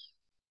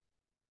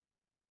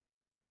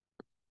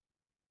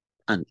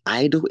 An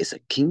idol is a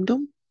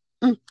kingdom?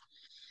 Mm.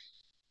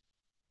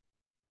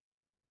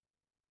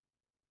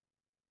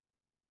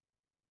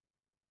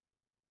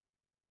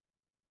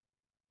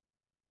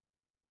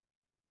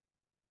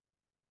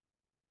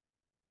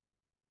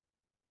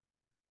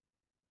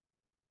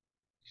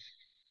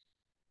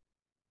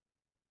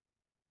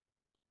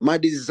 My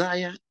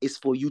desire is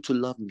for you to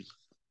love me.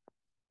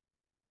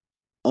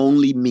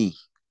 Only me.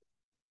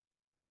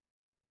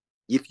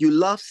 If you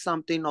love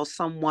something or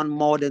someone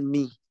more than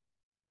me,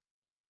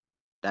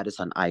 that is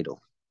an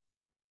idol.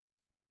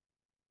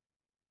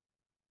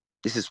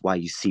 This is why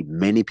you see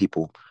many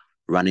people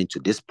run into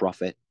this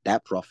prophet,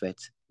 that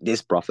prophet,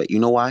 this prophet. You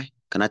know why?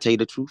 Can I tell you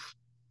the truth?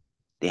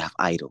 They have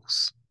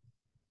idols.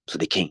 So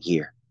they can't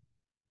hear.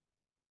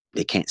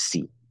 They can't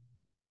see.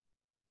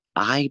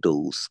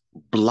 Idols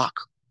block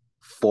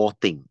four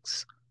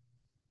things: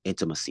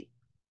 intimacy,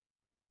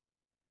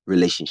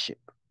 relationship,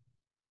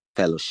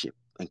 fellowship,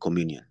 and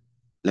communion.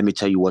 Let me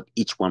tell you what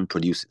each one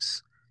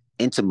produces.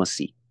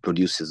 Intimacy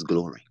produces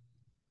glory.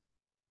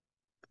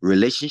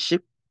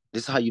 Relationship,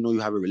 this is how you know you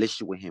have a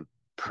relationship with him.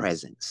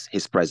 Presence,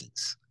 his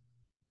presence.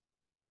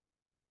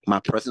 My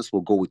presence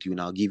will go with you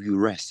and I'll give you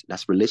rest.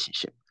 That's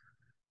relationship.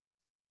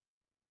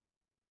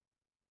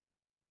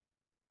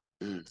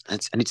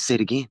 I need to say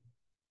it again.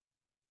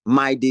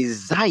 My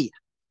desire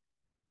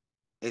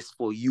is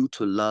for you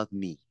to love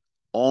me.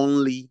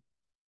 Only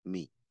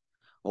me.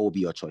 What will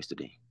be your choice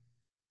today?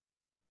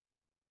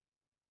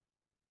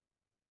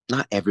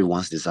 Not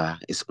everyone's desire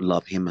is to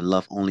love him and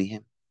love only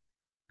him.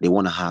 They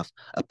want to have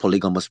a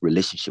polygamous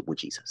relationship with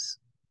Jesus.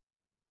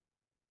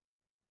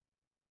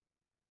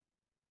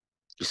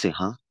 You say,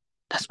 huh?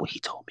 That's what he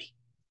told me.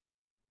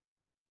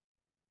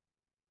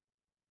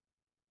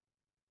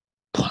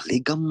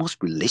 Polygamous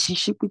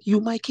relationship with you,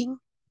 my king?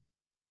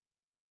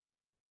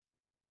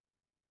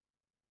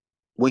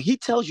 When he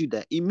tells you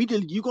that,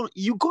 immediately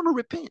you're gonna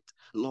repent.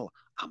 Lord,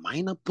 am I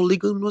in a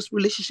polygamous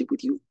relationship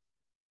with you?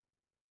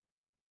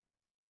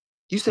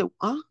 You say,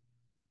 huh?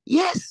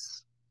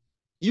 Yes.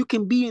 You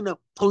can be in a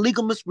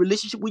polygamous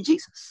relationship with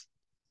Jesus.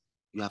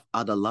 You have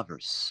other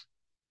lovers,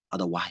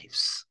 other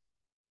wives.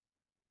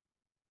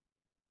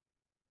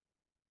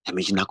 That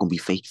means you're not gonna be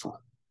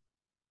faithful.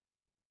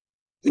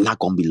 You're not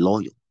gonna be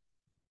loyal.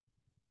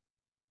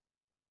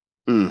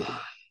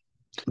 Mm.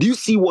 Do you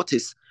see what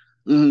is?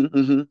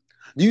 Do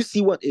you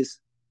see what is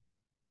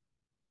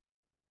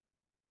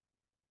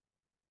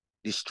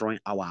destroying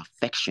our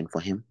affection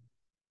for him?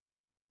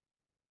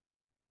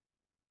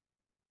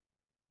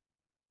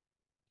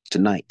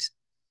 Tonight,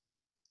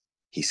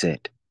 he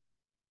said,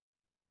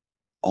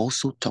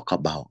 also talk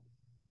about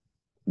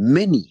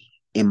many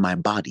in my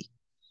body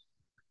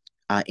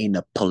are in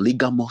a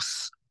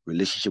polygamous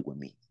relationship with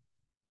me.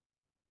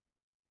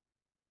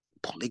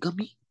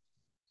 Polygamy?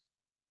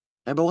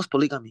 Remember what's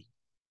polygamy?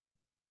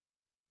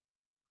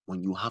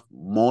 When you have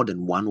more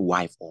than one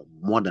wife or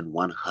more than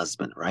one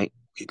husband, right?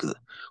 Okay, good.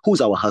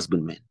 Who's our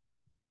husbandman?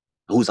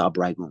 Who's our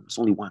bridegroom? It's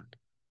only one.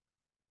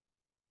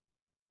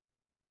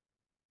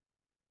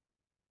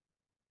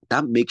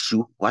 That makes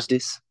you, watch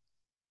this.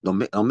 Don't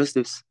miss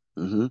this.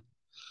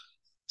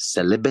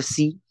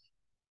 Celibacy,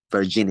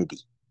 virginity.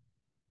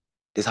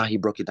 This is how he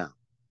broke it down.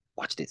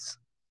 Watch this.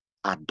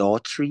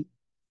 Adultery,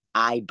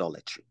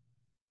 idolatry.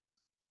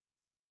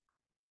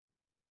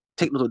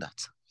 Take note of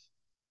that.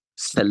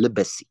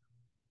 Celibacy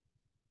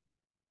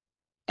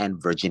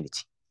and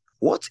virginity.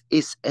 What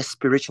is a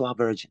spiritual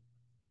virgin?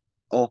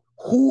 Or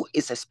who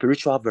is a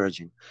spiritual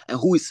virgin and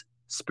who is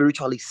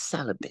spiritually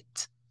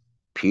celibate,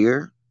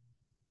 pure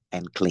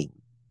and clean?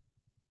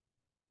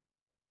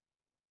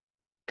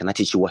 Can I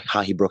teach you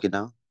how he broke it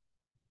down?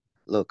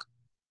 Look,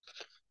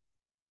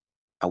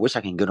 I wish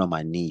I can get on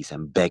my knees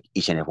and beg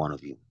each and every one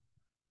of you.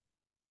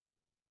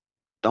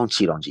 Don't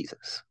cheat on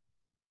Jesus.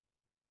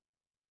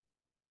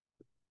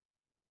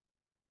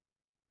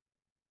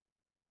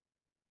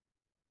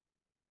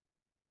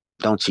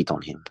 Don't cheat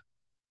on him.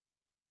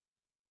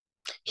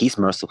 He's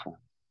merciful.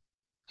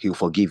 He'll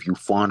forgive you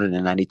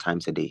 490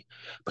 times a day,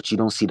 but you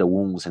don't see the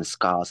wounds and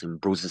scars and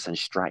bruises and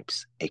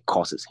stripes it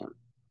causes him.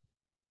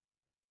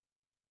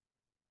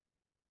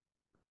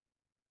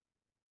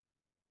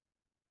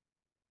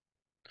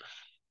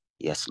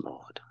 Yes,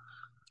 Lord.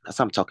 As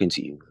I'm talking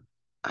to you,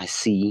 I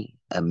see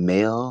a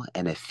male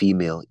and a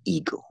female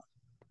eagle.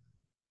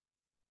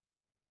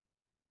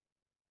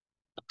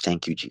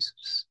 Thank you,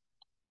 Jesus.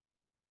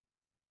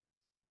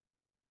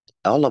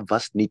 All of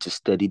us need to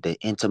study the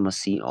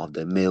intimacy of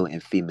the male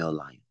and female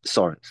lion.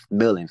 Sorry,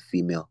 male and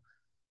female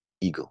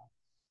eagle.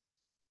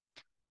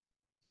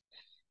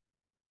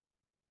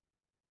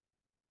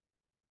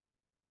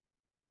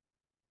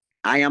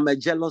 I am a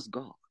jealous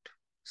God.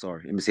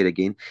 Sorry, let me say it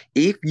again.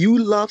 If you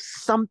love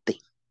something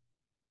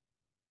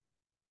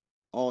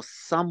or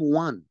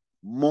someone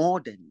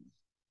more than me,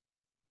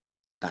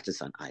 that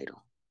is an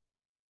idol.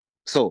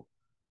 So,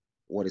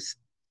 what is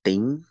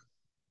thing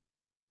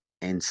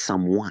and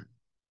someone?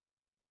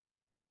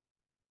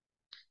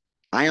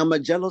 I am a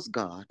jealous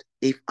God.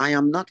 If I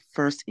am not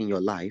first in your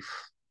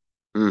life,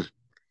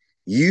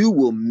 you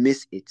will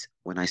miss it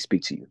when I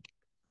speak to you.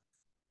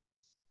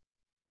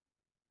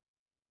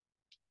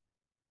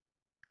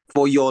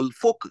 For your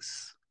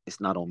focus is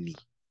not on me.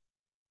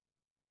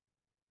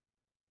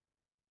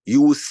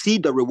 You will see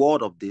the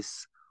reward of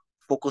this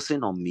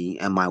focusing on me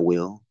and my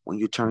will when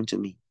you turn to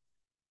me.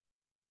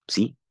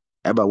 See?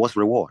 Everybody, what's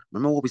reward?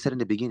 Remember what we said in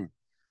the beginning?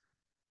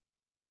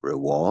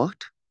 Reward,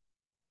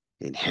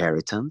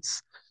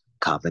 inheritance,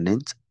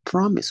 covenant,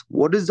 promise.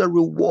 What is the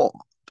reward?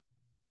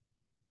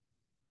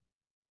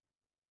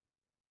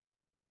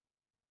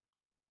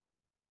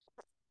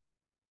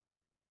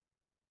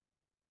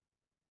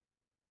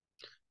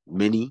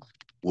 Many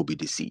will be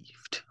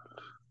deceived.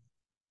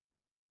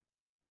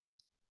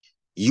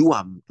 You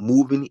are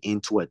moving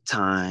into a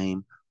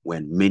time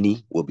when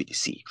many will be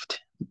deceived.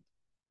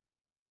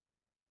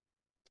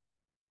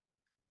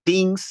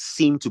 Things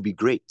seem to be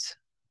great,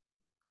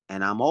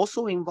 and I'm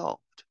also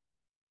involved,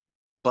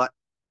 but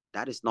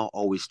that is not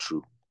always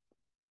true.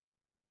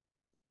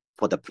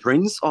 For the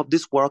prince of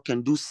this world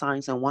can do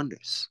signs and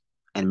wonders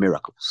and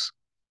miracles.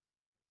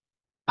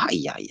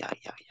 Ay, ay, ay,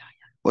 ay, ay.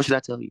 What should I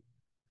tell you?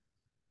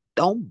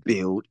 Don't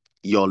build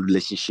your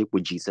relationship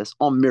with Jesus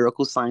on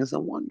miracle signs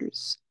and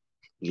wonders.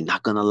 You're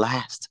not going to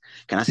last.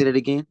 Can I say that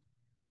again?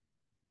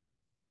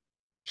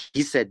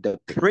 He said, the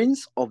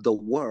prince of the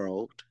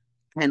world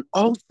can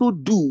also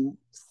do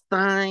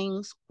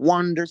signs,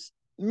 wonders,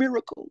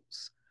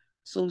 miracles.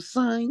 So,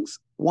 signs,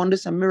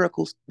 wonders, and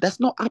miracles does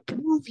not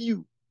approve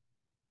you.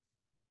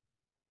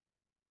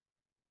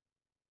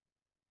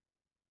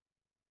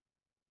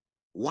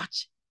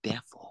 Watch,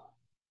 therefore,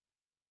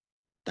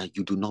 that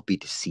you do not be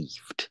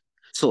deceived.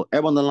 So,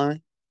 everyone on the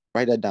line,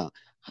 write that down.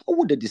 How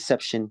would the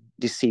deception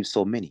deceive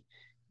so many?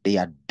 They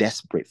are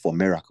desperate for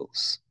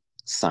miracles,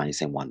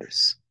 signs, and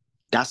wonders.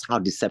 That's how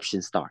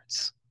deception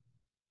starts.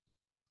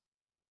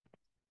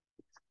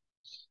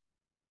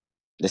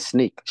 The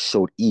snake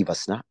showed Eve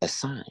a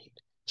sign.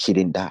 She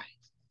didn't die.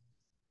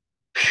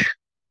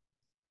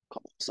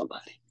 Come on,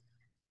 somebody.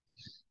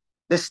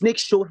 The snake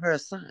showed her a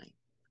sign.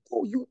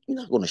 Oh, you're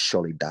not going to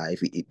surely die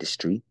if you eat this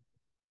tree.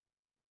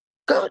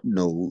 God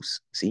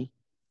knows, see,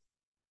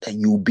 that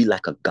you'll be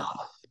like a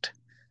God.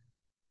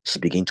 She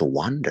began to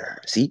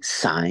wonder. See,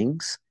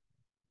 signs,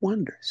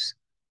 wonders.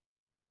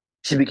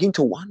 She began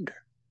to wonder.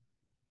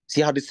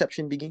 See how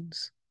deception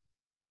begins?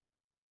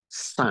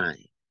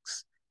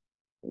 Signs,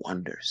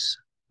 wonders.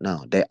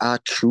 Now, there are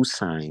true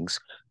signs,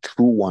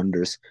 true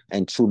wonders,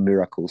 and true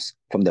miracles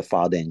from the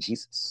Father and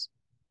Jesus.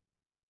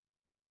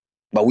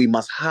 But we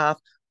must have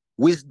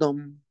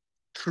wisdom,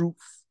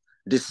 truth,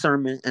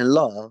 discernment, and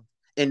love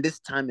in this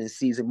time and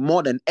season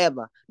more than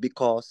ever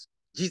because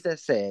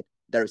Jesus said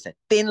there is a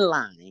thin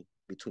line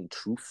between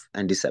truth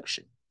and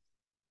deception.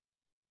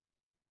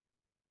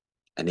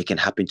 And it can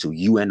happen to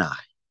you and I.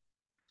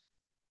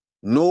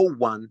 No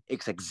one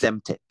is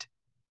exempted.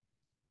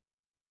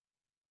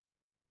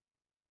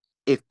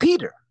 If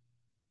Peter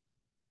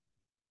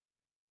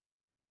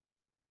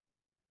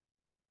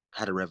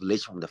had a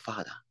revelation from the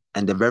Father,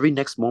 and the very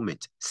next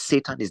moment,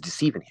 Satan is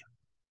deceiving him.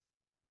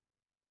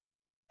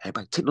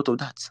 Everybody, take note of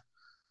that.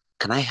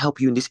 Can I help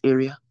you in this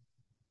area?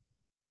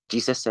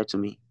 Jesus said to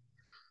me,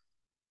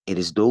 it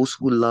is those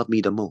who love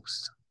me the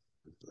most,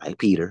 like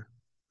Peter,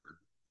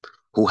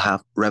 who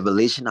have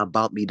revelation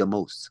about me the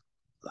most,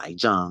 like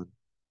John,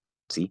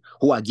 see,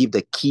 who I give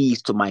the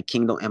keys to my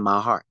kingdom and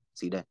my heart,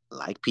 see that,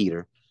 like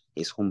Peter,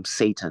 is whom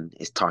Satan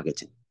is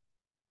targeting.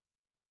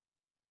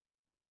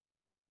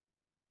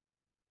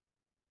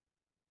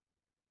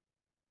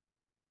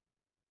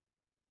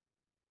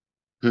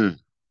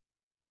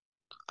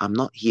 I'm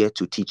not here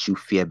to teach you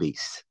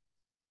fear-based,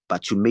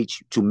 but to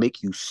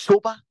make you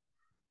sober,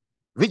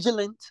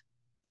 vigilant,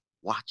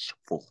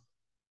 watchful.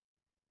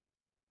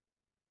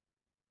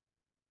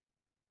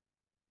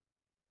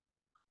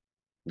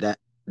 That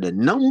the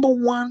number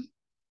one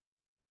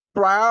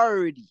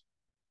priority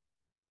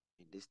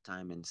in this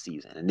time and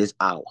season, in this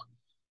hour,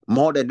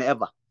 more than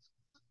ever,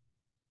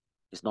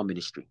 is not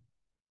ministry.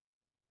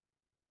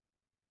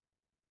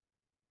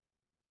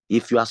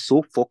 If you are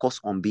so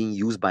focused on being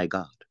used by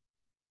God,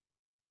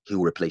 He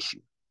will replace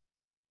you.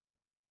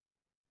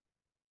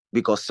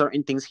 Because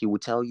certain things He will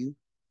tell you,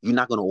 you're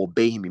not going to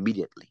obey Him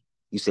immediately.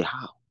 You say,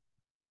 how?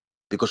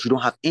 Because you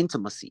don't have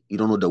intimacy. You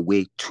don't know the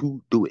way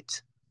to do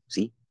it.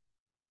 See?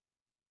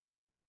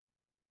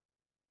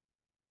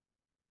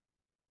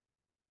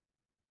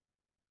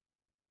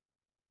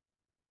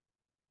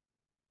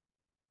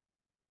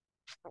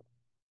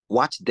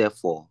 Watch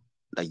therefore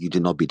that you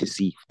do not be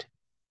deceived.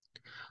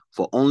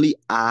 For only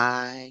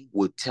I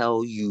will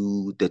tell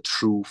you the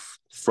truth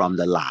from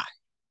the lie.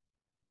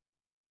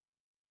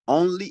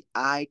 Only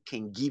I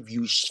can give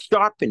you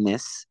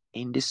sharpness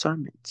in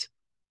discernment.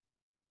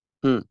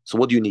 So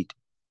what do you need?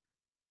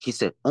 He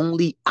said,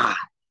 only I.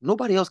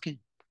 Nobody else can.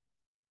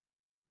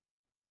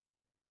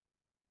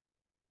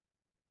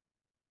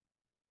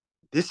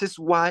 This is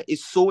why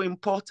it's so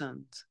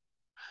important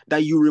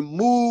that you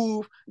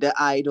remove the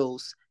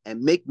idols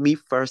and make me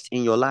first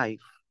in your life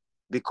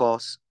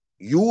because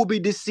you will be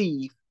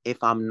deceived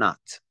if I'm not.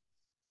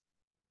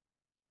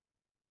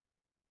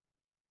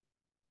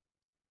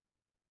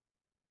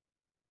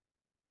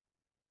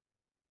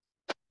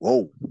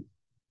 Whoa.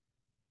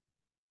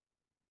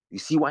 You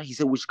see why he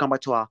said we should come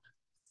back to our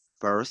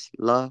first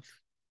love?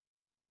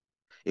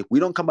 If we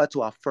don't come back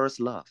to our first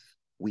love,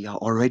 we are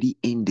already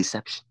in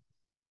deception.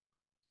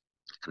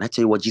 Can I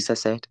tell you what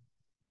Jesus said?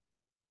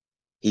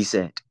 He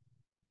said,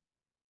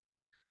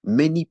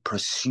 Many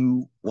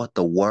pursue what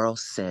the world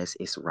says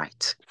is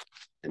right.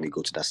 Let me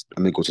go to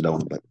that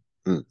one, but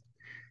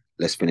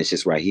let's finish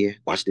this right here.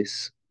 Watch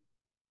this.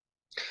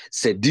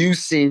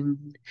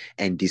 Seducing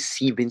and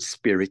deceiving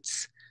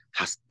spirits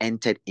has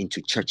entered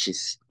into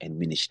churches and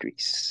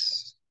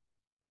ministries.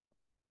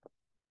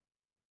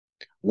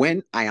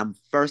 When I am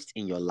first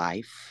in your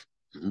life,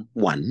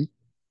 one,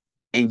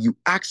 and you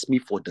ask me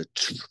for the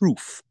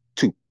truth,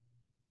 two,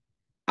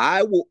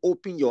 I will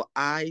open your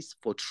eyes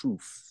for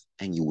truth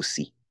and you will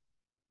see.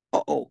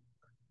 Uh-oh.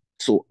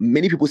 So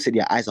many people say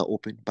their eyes are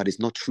open, but it's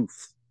not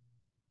truth.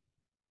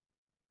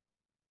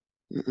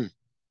 Mm-mm.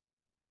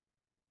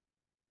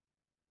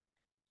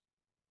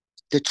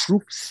 The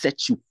truth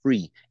sets you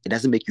free. It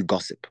doesn't make you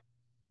gossip.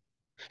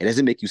 It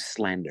doesn't make you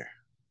slander.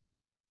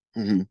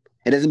 Mm-hmm.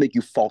 It doesn't make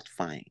you fault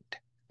find.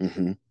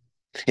 Mm-hmm.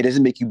 It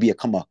doesn't make you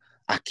become a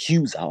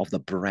accuser of the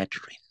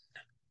brethren.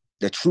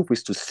 The truth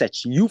is to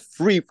set you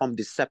free from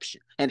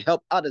deception and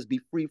help others be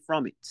free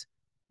from it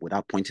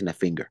without pointing a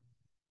finger.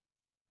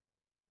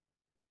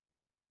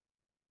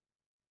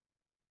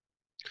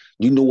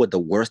 You know what the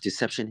worst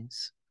deception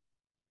is?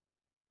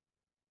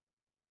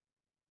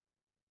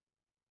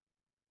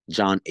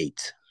 John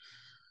 8.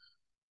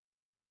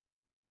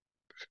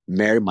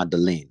 Mary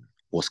Magdalene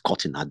was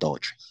caught in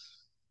adultery.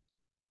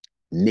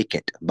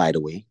 Naked, by the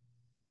way.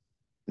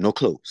 No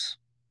clothes.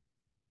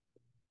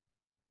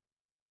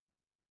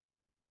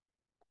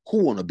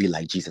 Who want to be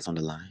like Jesus on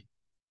the line?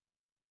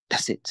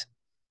 That's it.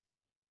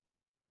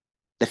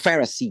 The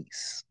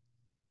Pharisees,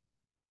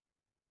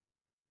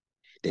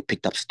 they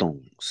picked up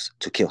stones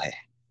to kill her.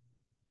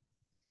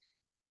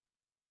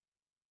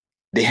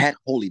 They had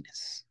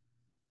holiness.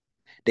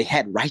 They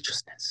had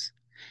righteousness.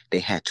 They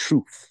had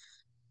truth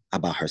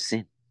about her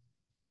sin.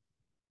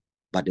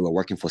 But they were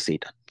working for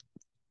Satan.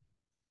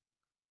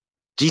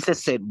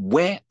 Jesus said,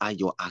 where are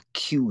your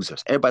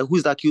accusers? Everybody,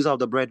 who's the accuser of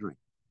the brethren?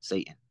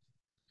 Satan.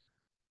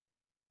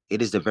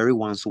 It is the very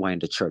ones who are in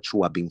the church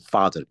who are being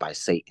fathered by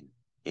Satan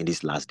in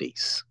these last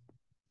days.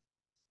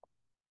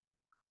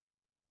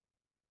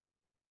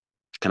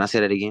 Can I say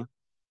that again?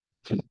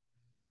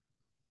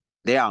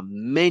 There are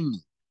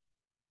many,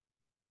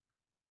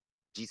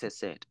 Jesus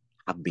said,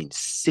 have been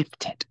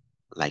sifted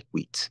like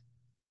wheat.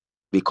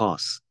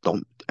 Because,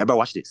 don't ever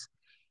watch this,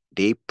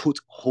 they put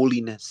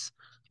holiness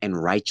and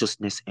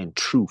righteousness and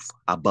truth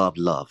above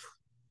love,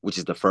 which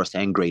is the first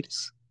and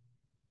greatest.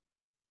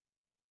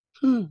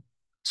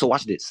 So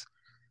watch this.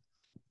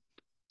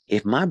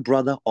 If my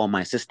brother or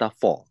my sister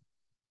fall,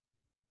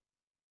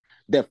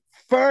 the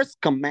first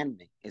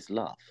commandment is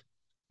love.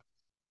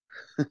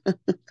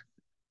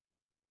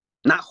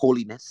 Not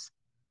holiness,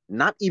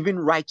 not even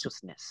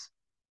righteousness,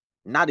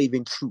 not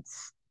even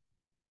truth.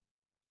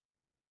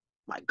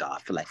 My God,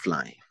 I feel like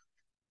flying.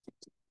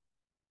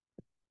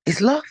 It's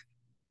love.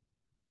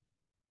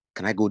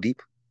 Can I go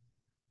deep?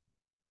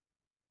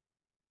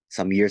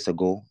 Some years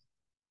ago,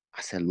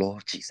 I said,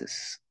 Lord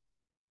Jesus,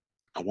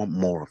 I want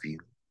more of you,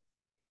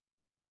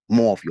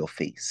 more of your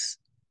face,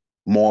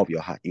 more of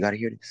your heart. You got to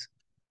hear this.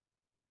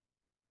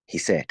 He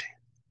said,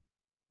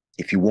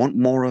 if you want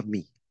more of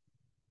me,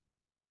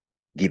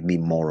 give me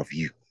more of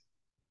you.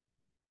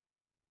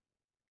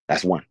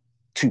 That's one.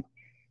 Two,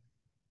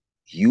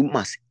 you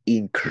must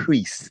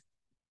increase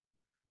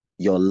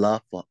your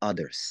love for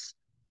others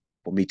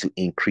for me to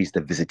increase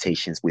the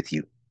visitations with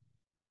you.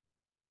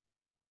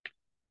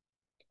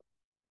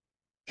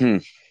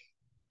 He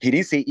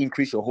didn't say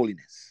increase your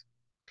holiness.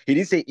 He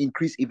didn't say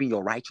increase even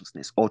your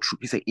righteousness or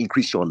truth. He said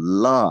increase your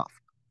love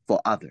for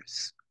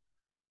others.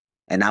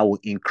 And I will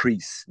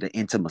increase the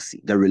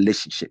intimacy, the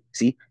relationship.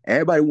 See,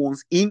 everybody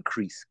wants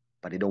increase,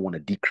 but they don't want to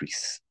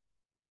decrease.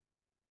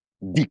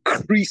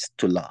 Decrease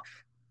to love.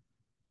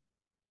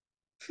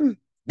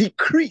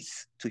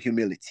 Decrease to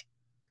humility.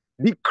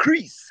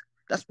 Decrease.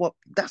 That's what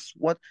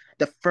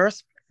the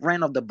first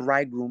friend of the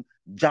bridegroom,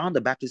 John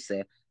the Baptist,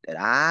 said, that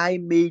I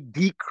may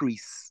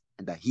decrease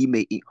and that he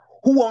may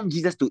Who wants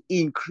Jesus to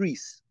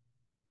increase?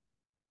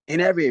 In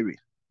every area,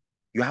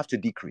 you have to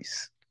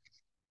decrease.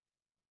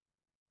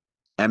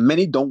 And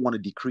many don't want to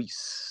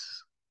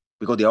decrease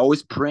because they're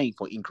always praying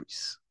for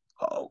increase.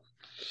 The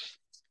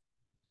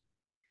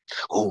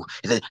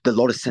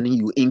Lord is sending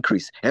you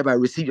increase. Everybody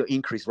receive your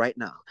increase right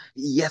now.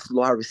 Yes,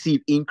 Lord, I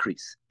receive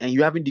increase. And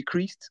you haven't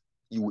decreased,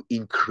 you will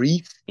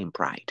increase in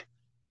pride.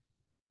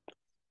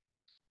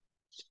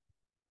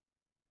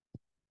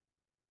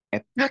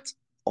 A part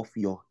of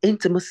your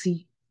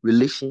intimacy,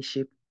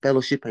 relationship,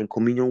 fellowship, and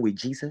communion with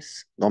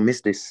Jesus, don't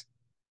miss this.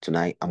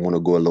 Tonight, I'm going to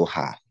go a little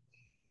high.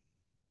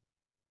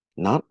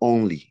 Not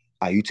only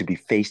are you to be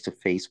face to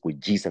face with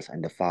Jesus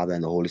and the Father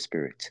and the Holy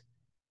Spirit,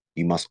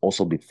 you must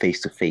also be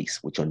face to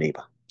face with your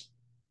neighbor.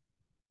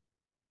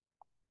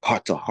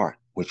 Heart to heart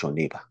with your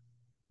neighbor.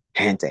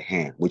 Hand to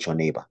hand with your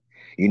neighbor.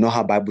 You know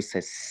how Bible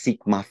says,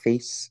 seek my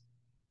face?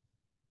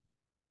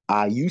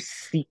 Are you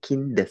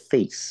seeking the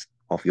face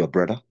of your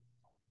brother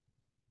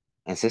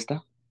and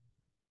sister?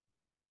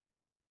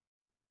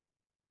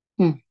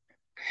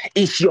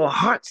 Is your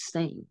heart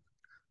saying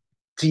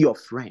to your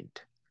friend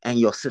and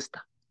your sister,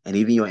 and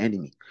even your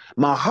enemy.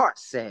 My heart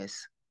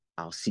says,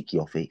 I'll seek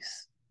your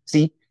face.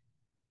 See,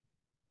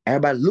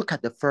 everybody look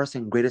at the first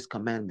and greatest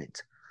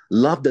commandment.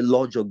 Love the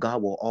Lord your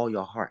God with all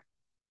your heart,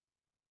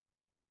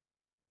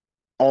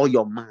 all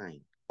your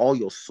mind, all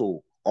your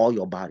soul, all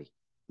your body.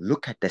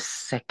 Look at the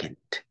second.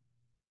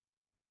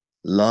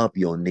 Love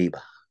your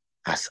neighbor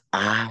as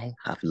I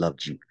have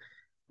loved you.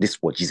 This is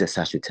what Jesus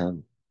has to tell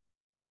me.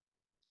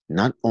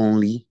 Not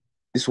only,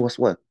 this was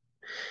what?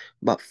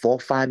 About 4 or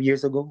 5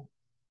 years ago,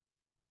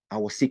 I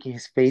was seeking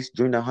his face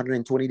during the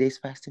 120 days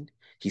fasting.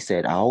 He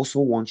said, I also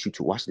want you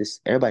to watch this.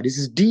 Everybody, this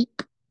is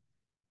deep.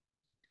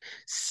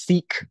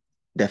 Seek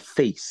the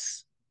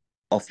face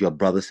of your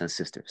brothers and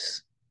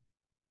sisters.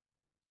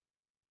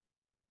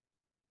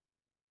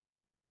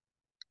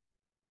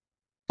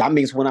 That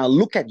means when I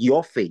look at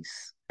your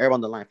face, everyone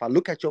on the line, if I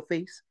look at your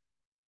face,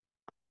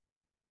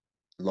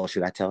 Lord,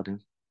 should I tell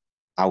them?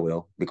 I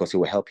will, because it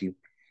will help you.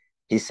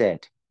 He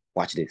said,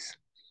 watch this.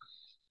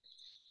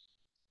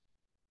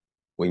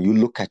 When you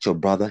look at your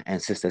brother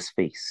and sister's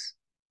face,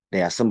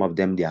 there are some of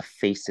them, their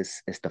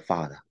faces is the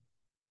Father.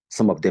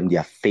 Some of them,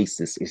 their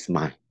faces is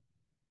mine.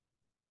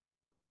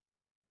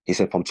 He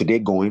said, from today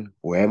going,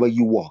 wherever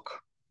you walk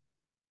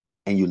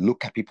and you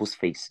look at people's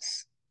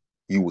faces,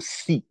 you will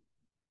see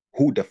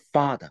who the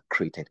Father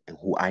created and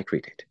who I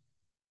created.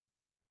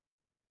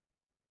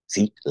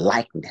 See,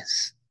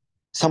 likeness.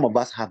 Some of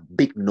us have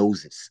big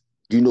noses.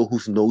 Do you know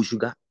whose nose you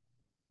got?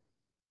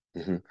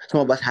 Mm-hmm.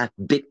 Some of us have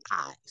big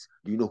eyes.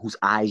 Do you know whose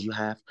eyes you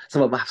have?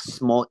 Some of us have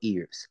small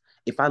ears.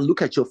 If I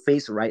look at your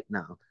face right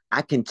now,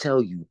 I can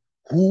tell you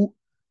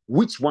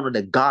which one of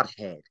the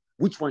Godhead,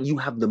 which one you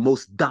have the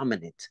most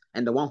dominant,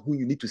 and the one who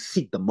you need to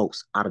seek the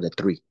most out of the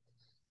three.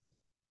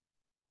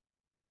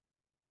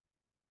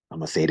 I'm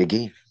gonna say it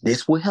again.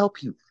 This will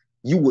help you.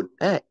 You would,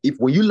 if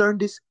when you learn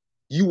this,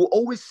 you will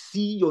always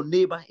see your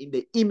neighbor in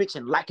the image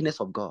and likeness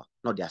of God,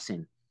 not their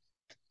sin.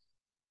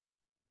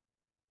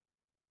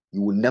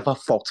 You will never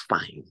fault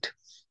find.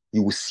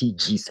 You will see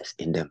Jesus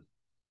in them.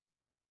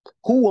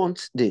 Who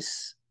wants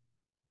this?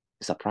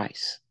 It's a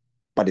price,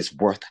 but it's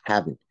worth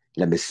having.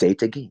 Let me say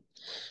it again.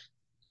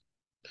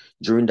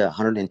 During the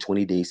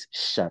 120 days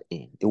shut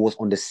in, it was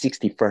on the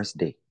 61st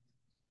day.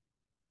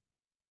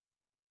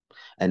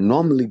 And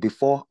normally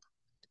before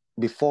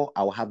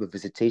I will have a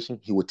visitation,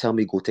 he would tell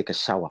me, go take a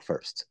shower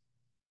first.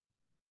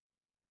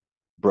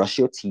 Brush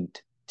your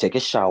teeth, take a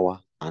shower,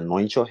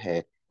 anoint your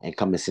head, and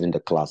come and sit in the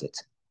closet.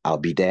 I'll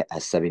be there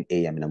at 7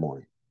 a.m. in the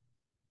morning.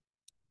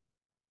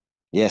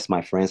 Yes,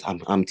 my friends,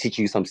 I'm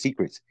teaching you some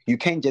secrets. You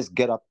can't just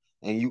get up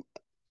and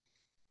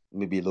let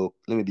me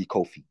be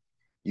Kofi.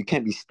 You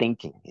can't be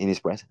stinking in his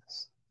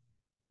presence.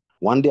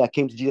 One day I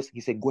came to Jesus,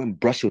 he said, go and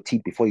brush your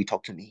teeth before you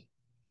talk to me.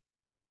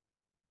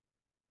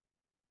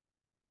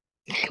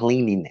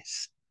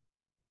 Cleanliness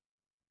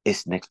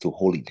is next to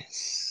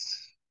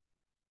holiness.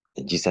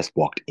 And Jesus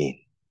walked in.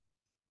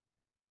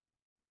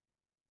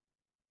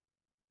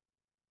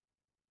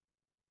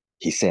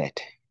 He said,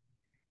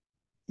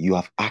 you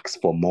have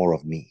asked for more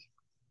of me,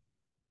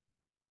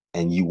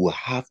 and you will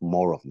have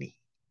more of me.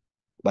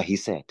 But he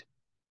said,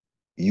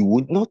 you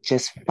would not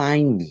just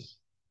find me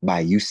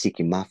by you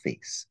seeking my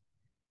face.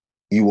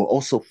 You will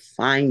also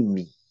find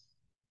me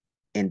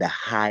in the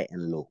high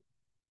and low,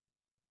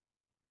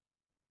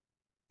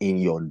 in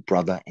your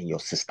brother and your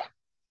sister.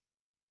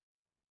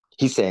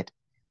 He said,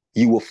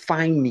 you will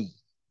find me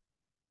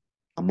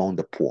among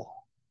the poor.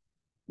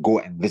 Go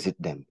and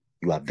visit them.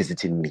 You are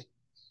visiting me.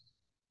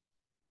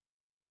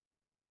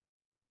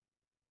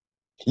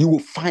 You will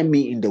find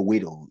me in the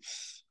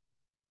widows.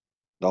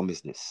 Don't miss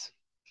this.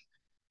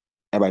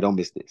 Everybody, don't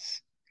miss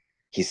this.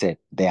 He said,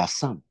 there are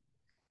some.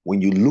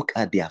 When you look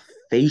at their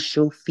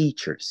facial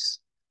features,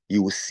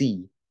 you will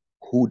see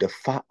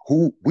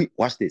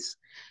watch this.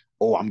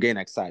 Oh, I'm getting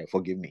excited.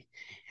 Forgive me.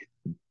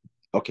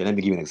 Okay, let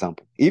me give you an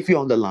example. If you're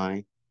on the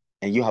line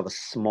and you have a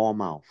small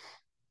mouth,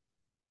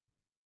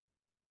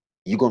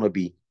 you're going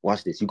to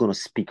watch this, you're going to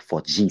speak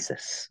for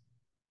Jesus.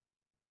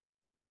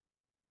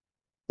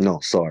 No,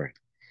 sorry.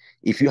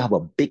 If you have a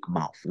big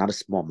mouth, not a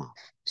small mouth,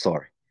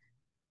 sorry.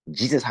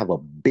 Jesus have a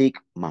big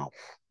mouth.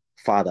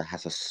 Father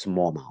has a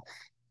small mouth.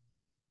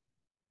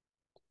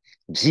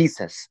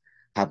 Jesus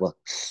have a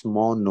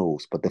small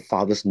nose, but the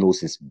Father's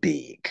nose is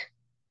big.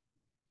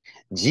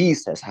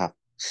 Jesus have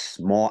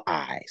small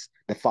eyes.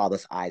 The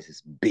Father's eyes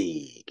is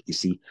big, you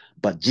see.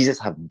 But Jesus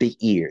have big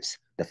ears.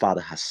 The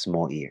Father has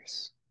small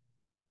ears.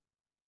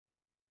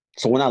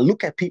 So when I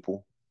look at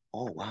people,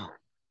 oh, wow.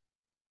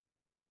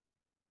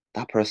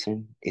 That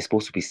person is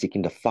supposed to be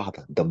seeking the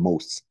Father the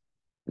most,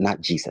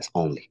 not Jesus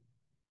only.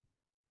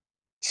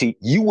 See,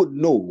 you would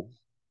know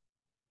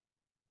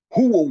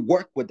who will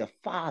work with the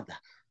Father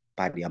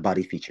by their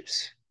body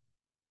features.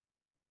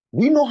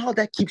 Do you know how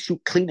that keeps you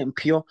clean and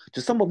pure?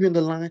 To some of you on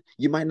the line,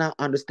 you might not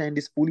understand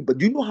this fully, but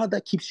do you know how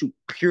that keeps you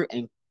pure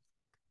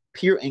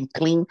and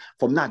clean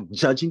from not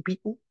judging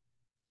people?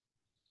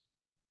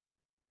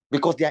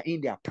 Because they are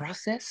in their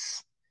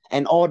process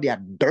and all their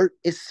dirt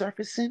is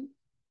surfacing.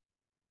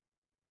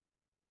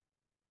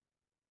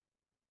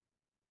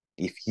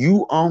 If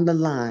you on the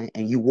line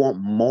and you want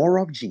more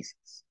of Jesus,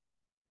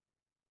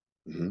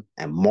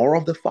 and more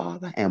of the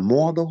Father and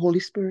more of the Holy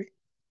Spirit,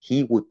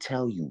 he will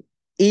tell you,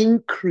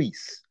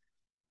 increase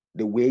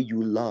the way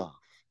you love.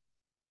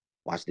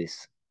 Watch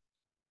this.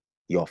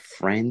 Your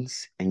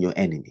friends and your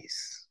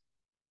enemies.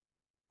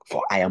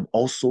 For I am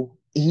also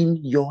in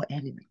your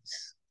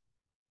enemies.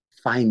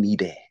 Find me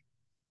there.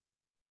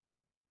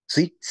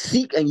 See,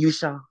 seek and you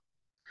shall.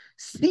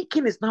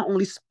 Seeking is not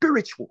only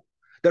spiritual,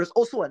 there's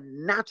also a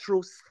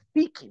natural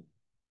seeking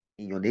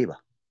in your neighbor.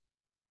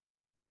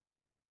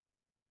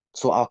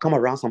 So I'll come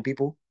around some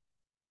people.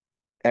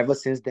 Ever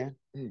since then,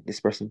 this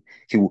person,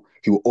 he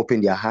will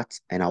open their heart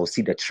and I will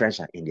see the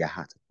treasure in their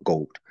heart,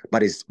 gold.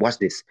 But it's watch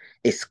this,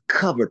 it's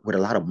covered with a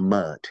lot of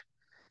mud.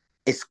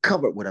 It's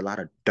covered with a lot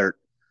of dirt.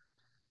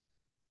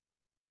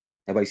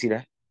 Everybody see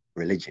that?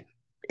 Religion.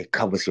 It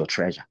covers your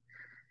treasure.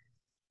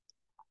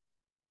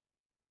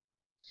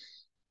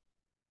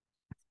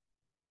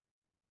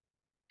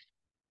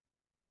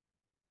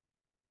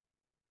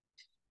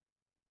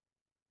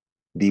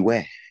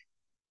 Beware.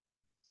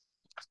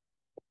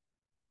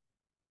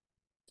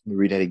 Let me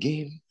read that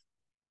again.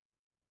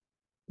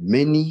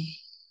 Many,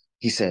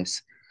 he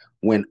says,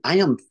 when I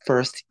am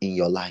first in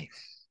your life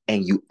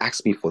and you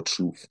ask me for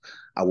truth,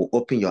 I will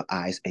open your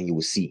eyes and you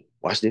will see.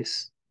 Watch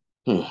this.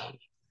 Hmm.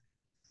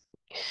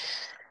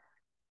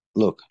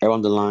 Look,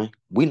 around the line,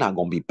 we're not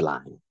going to be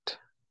blind.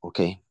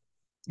 Okay?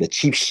 The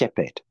chief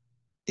shepherd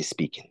is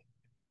speaking.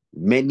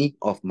 Many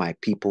of my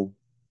people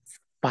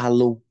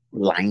follow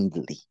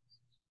blindly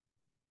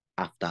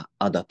after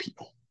other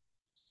people,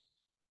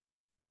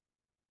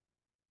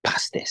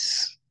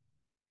 pastors,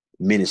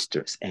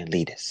 ministers, and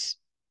leaders.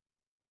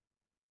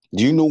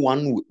 Do you know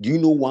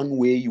one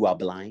way you are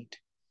blind?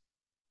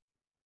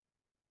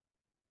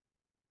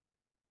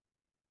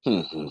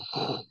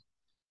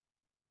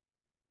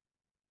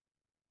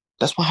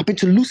 That's what happened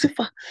to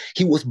Lucifer.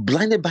 He was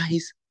blinded by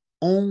his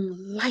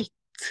own light.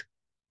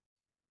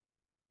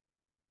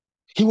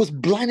 He was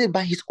blinded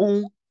by his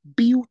own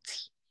beauty.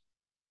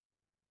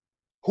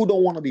 Who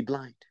don't want to be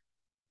blind?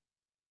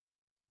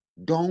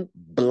 Don't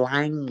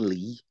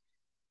blindly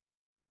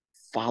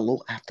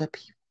follow after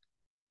people.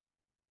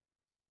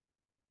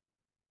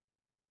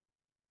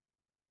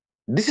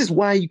 This is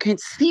why you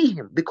can't see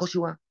him because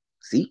you are,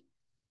 see,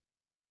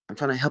 I'm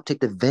trying to help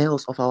take the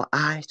veils off our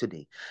eyes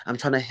today. I'm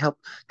trying to help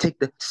take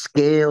the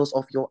scales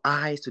off your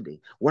eyes today.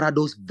 What are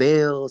those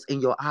veils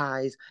in your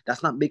eyes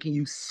that's not making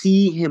you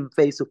see him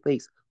face to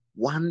face?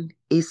 One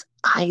is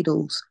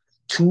idols,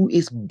 two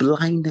is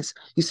blindness.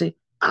 You say,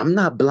 I'm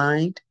not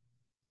blind.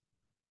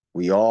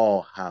 We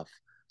all have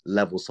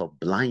levels of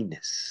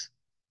blindness.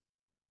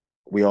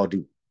 We all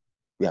do.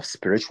 We have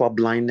spiritual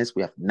blindness,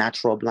 we have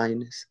natural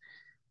blindness.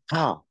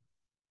 How?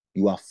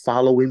 You are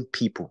following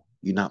people,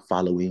 you're not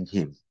following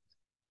him.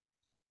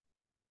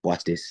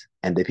 Watch this.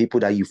 And the people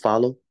that you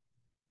follow,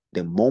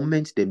 the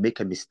moment they make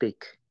a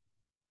mistake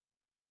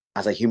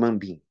as a human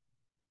being,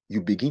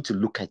 you begin to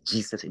look at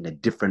Jesus in a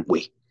different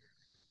way.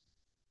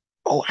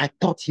 Oh, I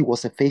thought he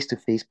was a face to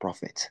face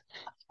prophet.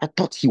 I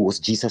thought he was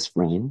Jesus'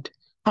 friend.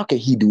 How can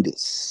he do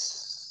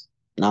this?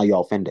 Now you're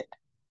offended.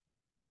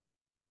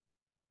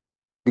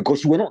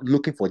 Because you were not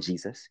looking for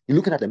Jesus, you're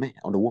looking at the man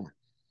or the woman.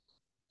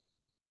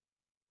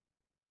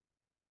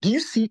 Do you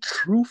see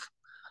truth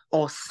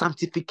or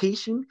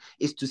sanctification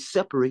is to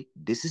separate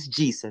this is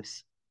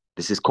Jesus,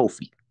 this is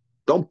Kofi.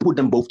 Don't put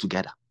them both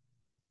together.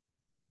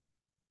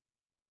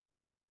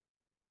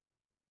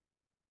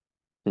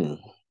 Hmm.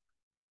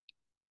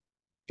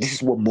 This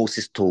is what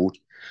Moses told.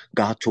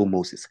 God told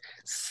Moses,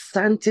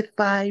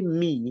 sanctify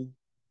me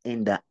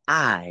in the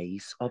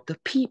eyes of the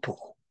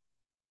people.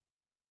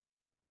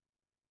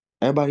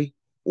 Everybody,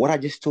 what I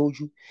just told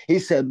you,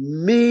 it's a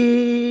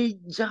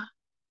major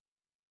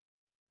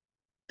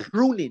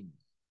pruning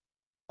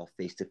of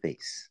face to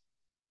face.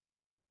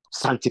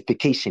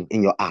 Sanctification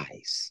in your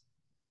eyes.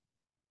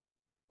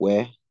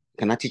 Where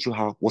can I teach you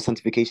how what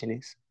sanctification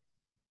is?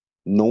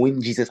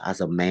 Knowing Jesus as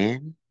a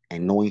man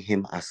and knowing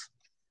him as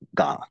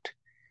God.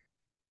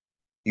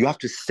 You have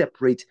to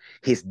separate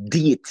his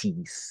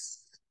deities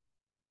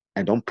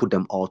and don't put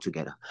them all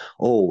together.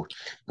 Oh,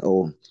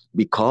 oh,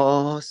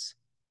 because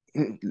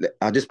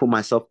I just put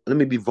myself, let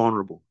me be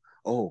vulnerable.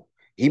 Oh,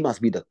 he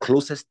must be the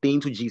closest thing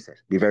to Jesus.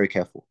 Be very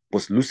careful.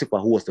 Was Lucifer,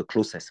 who was the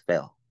closest,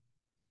 fell.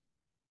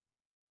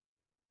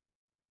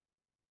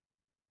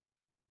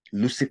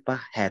 Lucifer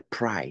had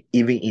pride,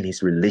 even in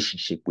his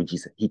relationship with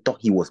Jesus. He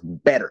thought he was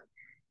better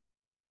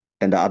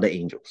than the other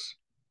angels.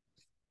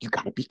 You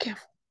got to be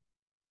careful.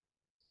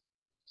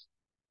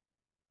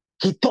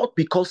 He thought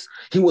because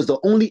he was the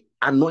only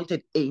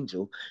anointed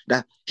angel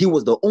that he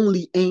was the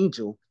only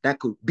angel that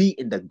could be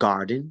in the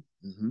garden.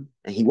 And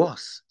he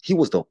was. He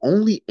was the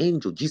only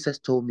angel, Jesus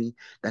told me,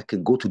 that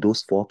could go to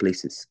those four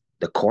places: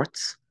 the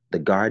courts, the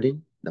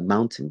garden, the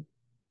mountain.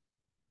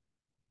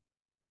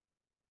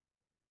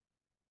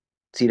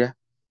 See that?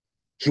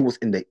 He was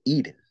in the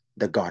Eden,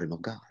 the garden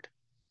of God.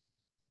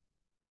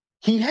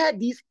 He had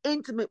these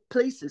intimate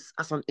places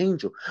as an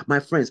angel.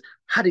 My friends,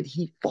 how did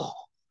he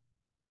fall?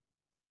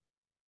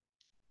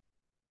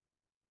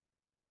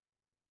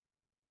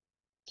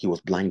 He was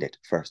blinded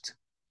first.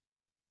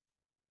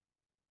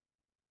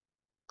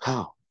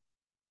 How?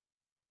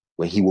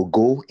 When he will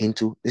go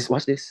into this,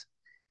 watch this.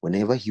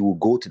 Whenever he will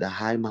go to the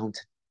high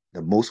mountain,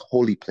 the most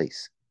holy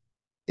place,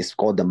 it's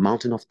called the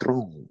Mountain of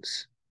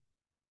Thrones.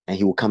 And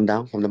he will come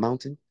down from the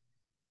mountain.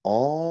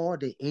 All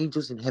the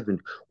angels in heaven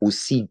will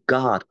see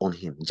God on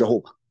him,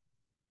 Jehovah.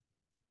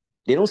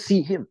 They don't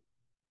see him,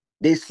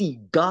 they see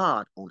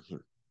God on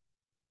him.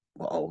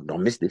 Oh,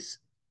 don't miss this.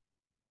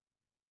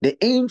 The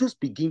angels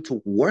begin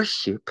to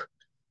worship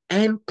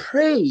and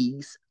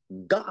praise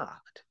God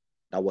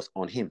that was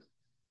on him.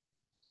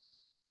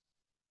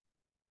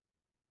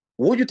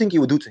 What do you think he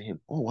would do to him?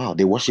 Oh, wow,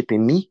 they're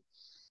worshiping me.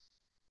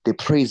 They're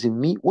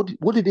praising me.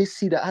 What did they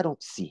see that I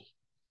don't see?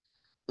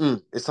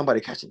 Is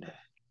somebody catching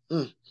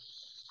that?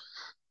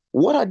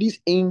 What are these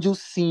angels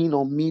seeing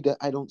on me that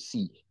I don't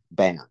see?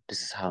 Bam.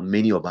 This is how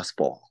many of us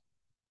fall.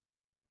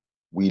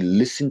 We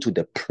listen to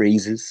the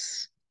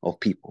praises of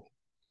people,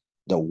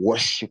 the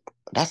worship.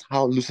 That's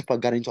how Lucifer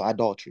got into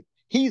idolatry.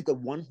 He's the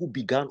one who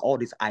began all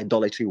this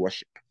idolatry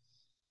worship.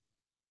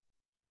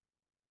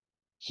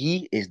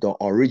 He is the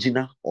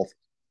originator of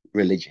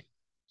religion.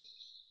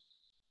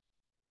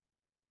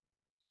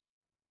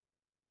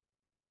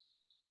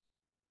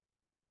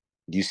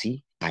 Do you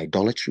see?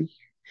 Idolatry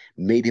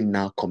made him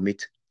now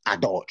commit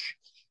adultery.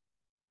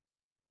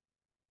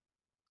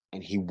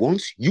 And he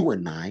wants you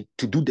and I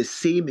to do the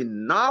same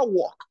in our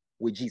walk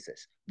with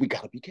Jesus. We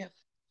got to be careful.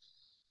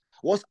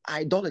 What's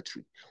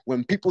idolatry?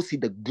 When people see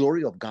the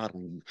glory of God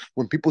on you,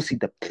 when people see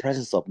the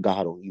presence of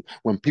God on you,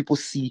 when people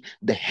see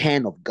the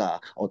hand of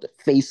God or the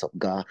face of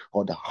God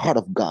or the heart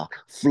of God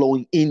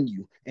flowing in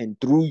you and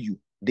through you,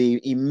 they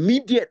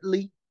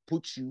immediately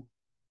put you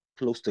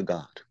close to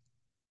God.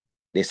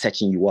 They're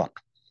setting you up.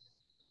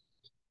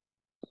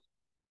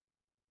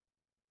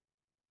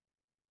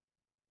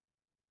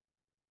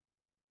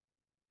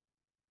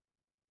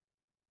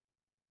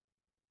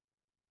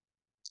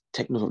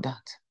 Take note of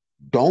that.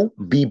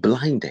 Don't be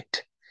blinded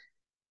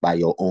by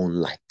your own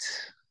light.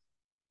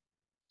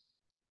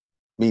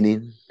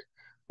 Meaning,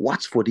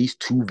 watch for these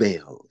two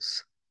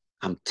veils.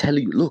 I'm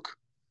telling you, look,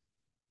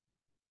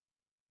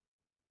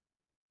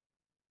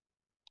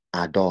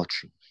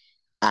 adultery,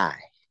 I,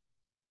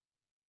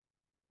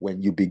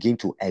 when you begin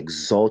to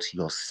exalt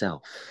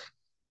yourself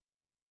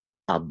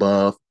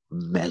above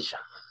measure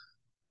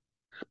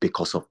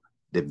because of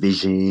the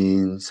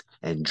visions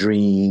and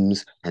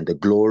dreams and the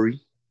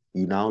glory,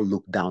 you now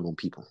look down on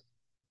people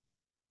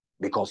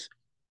because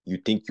you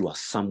think you are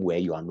somewhere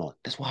you are not.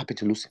 That's what happened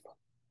to Lucifer.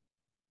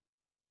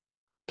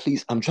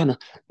 Please, I'm trying to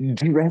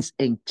dress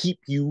and keep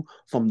you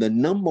from the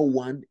number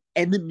one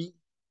enemy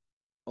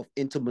of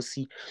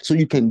intimacy so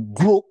you can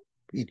grow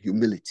in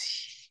humility.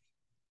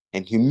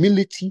 And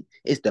humility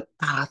is the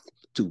path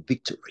to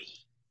victory.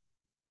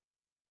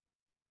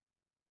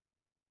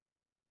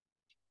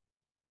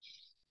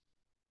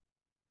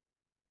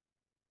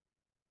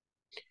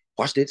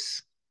 Watch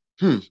this.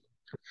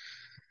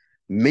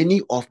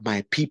 Many of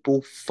my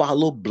people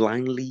follow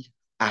blindly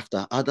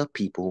after other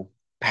people,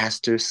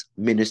 pastors,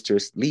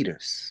 ministers,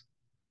 leaders.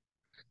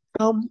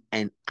 Come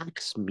and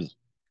ask me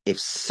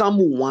if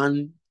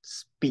someone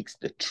speaks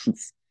the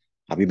truth.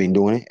 Have you been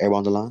doing it? Everyone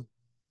on the line?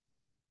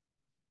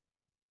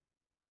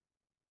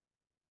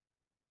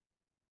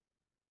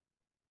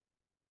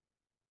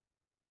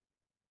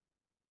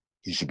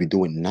 You should be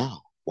doing it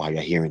now while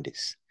you're hearing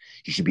this.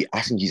 You should be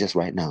asking Jesus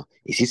right now,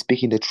 is he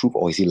speaking the truth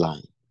or is he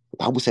lying? The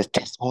Bible says,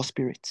 test all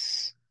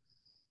spirits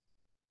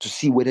to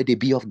see whether they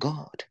be of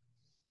God.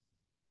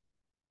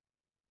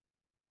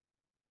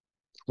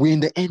 We're in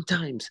the end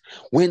times.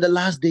 We're in the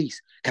last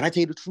days. Can I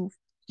tell you the truth?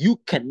 You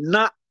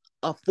cannot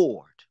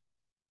afford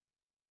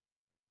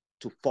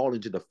to fall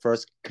into the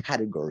first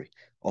category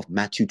of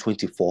Matthew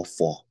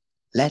 24:4.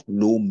 Let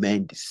no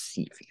man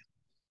deceive you.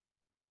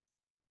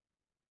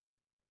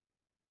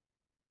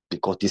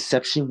 Because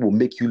deception will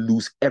make you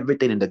lose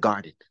everything in the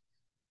garden,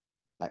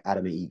 like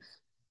Adam and Eve.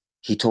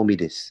 He told me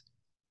this.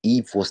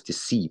 Eve was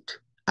deceived.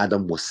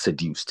 Adam was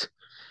seduced.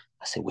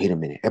 I said, wait a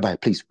minute. Everybody,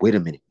 please, wait a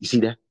minute. You see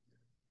that?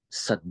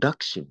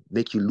 Seduction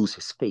make you lose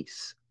his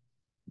face,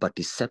 but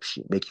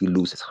deception make you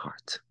lose his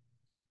heart.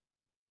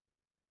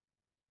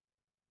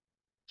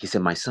 He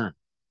said, my son,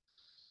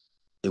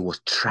 it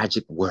was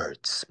tragic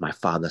words my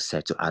father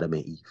said to Adam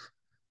and Eve.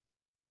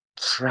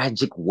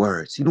 Tragic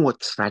words. You know what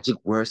tragic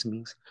words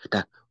means?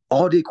 That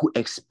all they could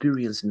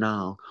experience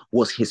now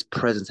was his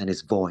presence and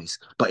his voice.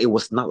 But it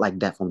was not like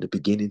that from the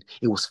beginning.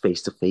 It was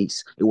face to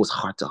face. It was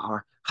heart to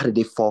heart. How did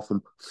they fall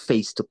from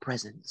face to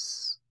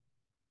presence?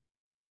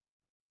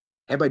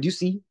 Everybody, do you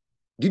see?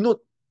 Do you know?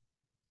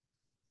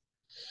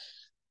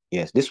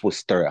 Yes, this will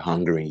stir a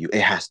hunger in you.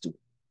 It has to.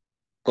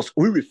 Because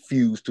we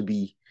refuse to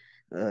be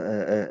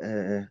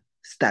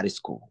status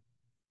quo.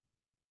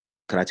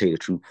 Can I tell you the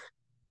truth?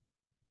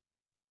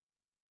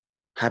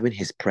 Having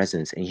his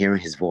presence and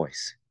hearing his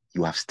voice,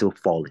 you have still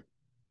fallen.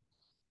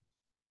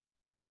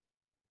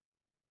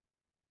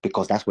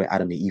 Because that's where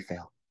Adam and Eve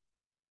fell.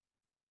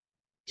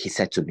 He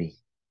said to me,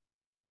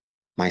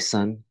 my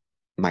son,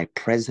 my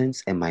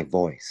presence and my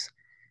voice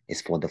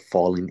is for the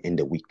fallen and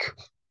the weak.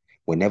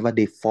 Whenever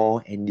they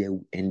fall and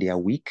they are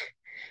weak,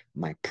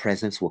 my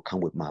presence will come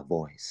with my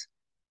voice.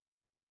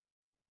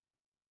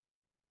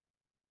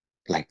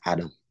 Like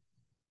Adam.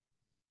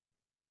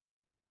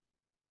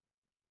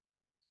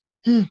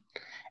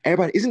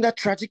 Everybody, isn't that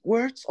tragic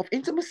words of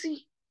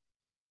intimacy?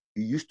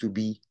 You used to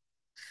be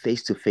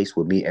face to face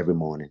with me every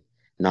morning.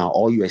 Now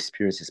all you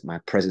experience is my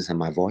presence and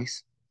my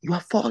voice. You are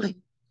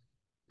falling.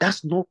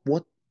 That's not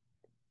what.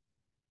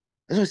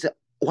 That's what I said.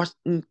 What?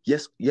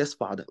 Yes, yes,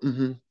 Father.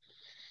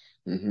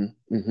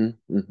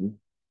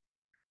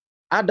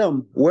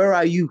 Adam, where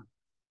are you?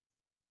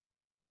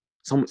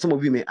 Some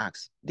of you may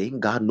ask, didn't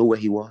God know where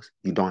he was?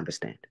 You don't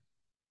understand.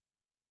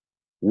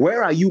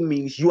 Where are you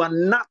means you are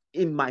not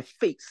in my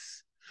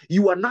face.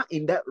 You are not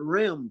in that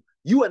realm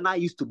you and I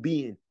used to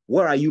be in.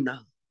 Where are you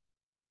now?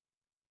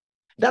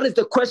 That is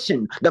the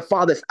question the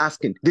Father is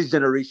asking this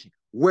generation.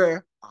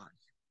 Where are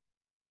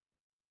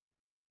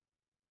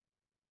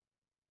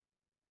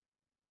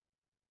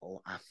you?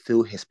 Oh, I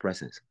feel his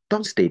presence.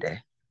 Don't stay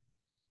there.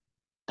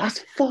 That's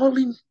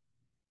falling.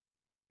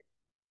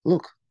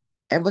 Look,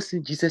 ever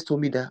since Jesus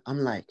told me that, I'm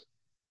like,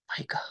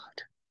 my God.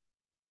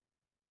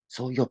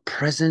 So your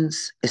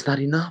presence is not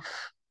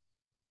enough.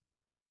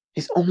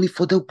 It's only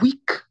for the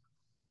weak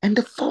and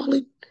the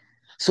fallen.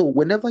 So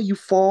whenever you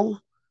fall,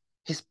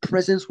 his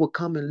presence will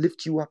come and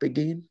lift you up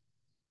again,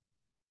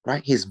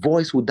 right? His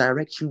voice will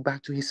direct you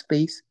back to his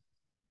face.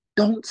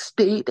 Don't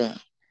stay there.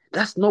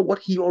 That's not what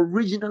he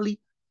originally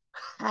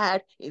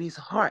had in his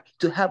heart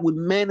to have with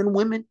men and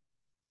women.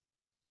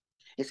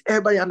 Is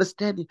everybody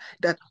understanding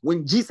that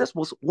when Jesus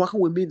was walking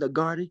with me in the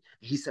garden,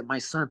 he said, my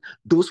son,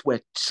 those were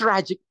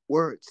tragic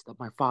words that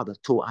my father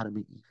told Adam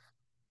and Eve.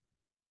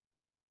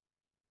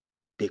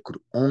 They could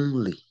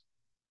only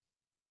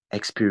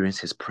experience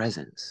his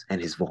presence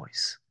and his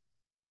voice.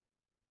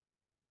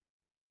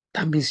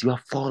 That means you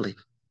are falling.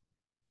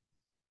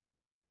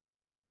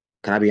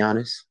 Can I be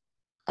honest?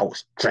 I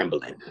was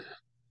trembling.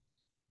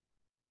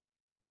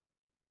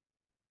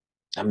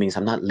 That means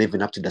I'm not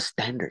living up to the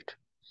standard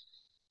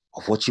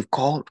of what you've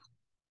called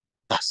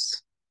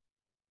us.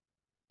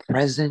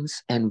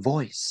 Presence and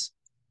voice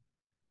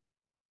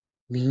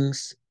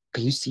means,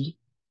 can you see?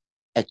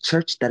 A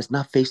church that is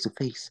not face to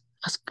face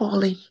has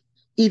fallen,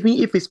 even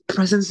if his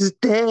presence is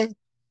there.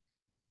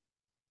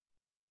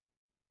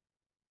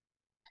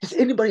 Is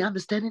anybody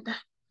understanding that?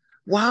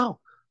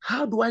 Wow,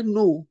 how do I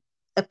know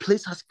a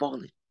place has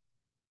fallen?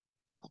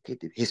 Okay,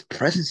 his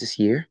presence is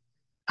here.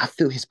 I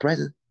feel his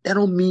presence. That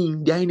don't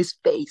mean they're in his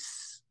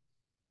face.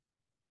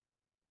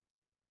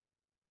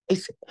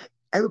 It's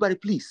everybody,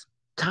 please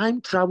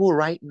time travel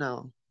right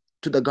now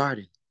to the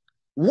garden.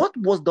 What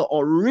was the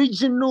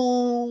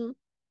original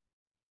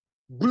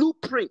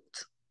blueprint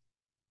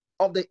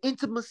of the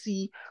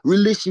intimacy,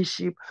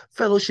 relationship,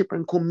 fellowship,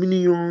 and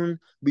communion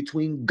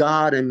between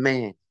God and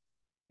man?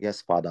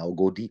 Yes, Father, I'll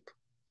go deep.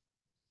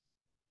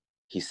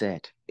 He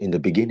said, in the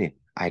beginning,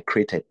 I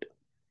created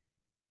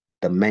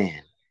the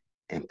man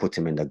and put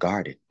him in the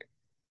garden.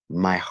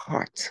 My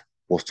heart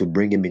was to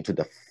bring him into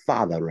the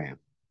father realm.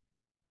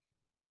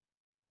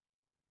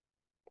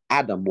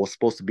 Adam was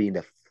supposed to be in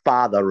the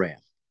father realm,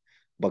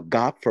 but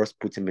God first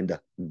put him in the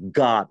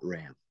God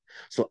realm.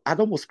 So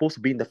Adam was supposed to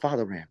be in the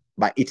father realm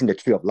by eating the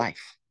tree of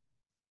life.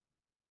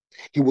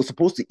 He was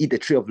supposed to eat the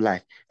tree of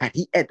life. Had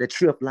he ate the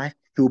tree of life,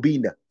 he will be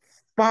in the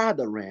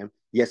father realm.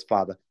 Yes,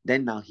 Father.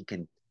 Then now he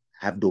can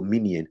have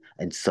dominion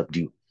and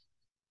subdue.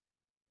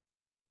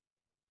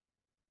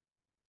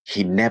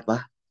 He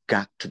never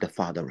got to the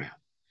father realm.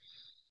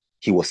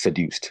 He was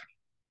seduced.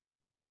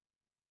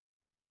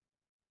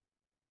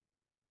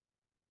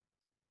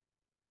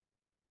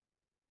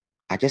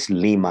 I just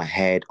lay my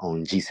head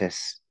on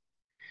Jesus.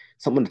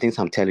 Some of the things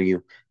I'm telling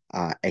you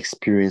are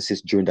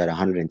experiences during that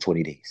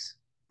 120 days.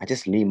 I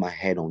just lay my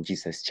head on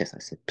Jesus' chest. I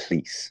said,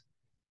 please,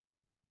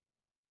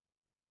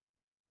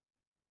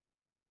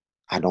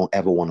 I don't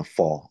ever want to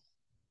fall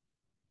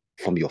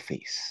from your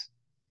face.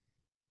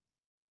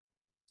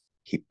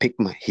 He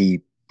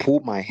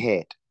pulled my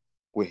head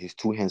with his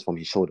two hands from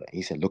his shoulder. And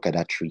he said, look at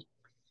that tree.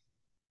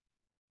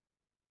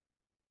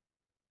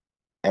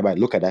 Everybody,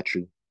 look at that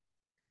tree.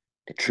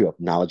 The tree of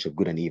knowledge of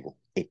good and evil.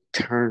 It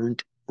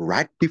turned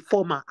right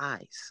before my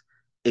eyes.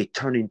 It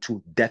turned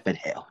into death and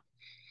hell.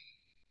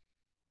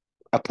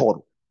 A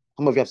portal.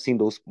 Some of you have seen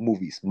those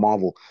movies,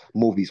 Marvel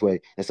movies, where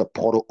there's a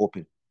portal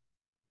open.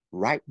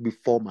 Right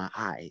before my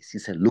eyes, he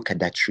said, look at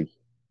that tree.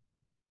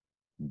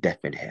 Death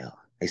and hell.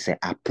 He said,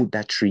 I put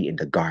that tree in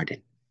the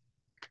garden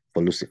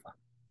for Lucifer,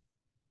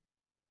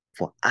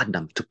 for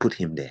Adam to put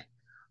him there.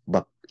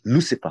 But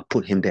Lucifer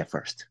put him there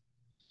first.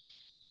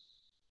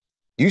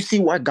 Do you see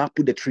why God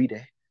put the tree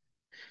there?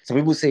 Some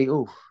people say,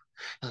 oh,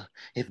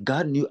 if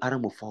God knew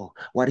Adam would fall,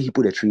 why did he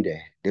put a tree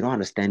there? They don't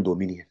understand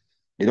dominion.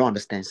 They don't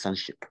understand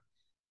sonship.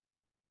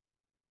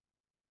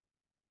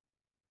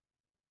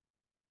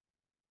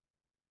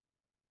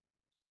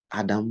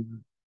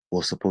 Adam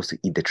was supposed to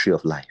eat the tree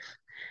of life.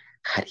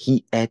 Had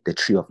he ate the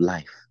tree of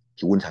life,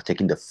 he wouldn't have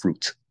taken the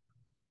fruit.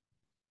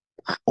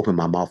 I opened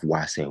my mouth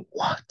wide, I said,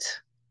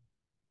 what?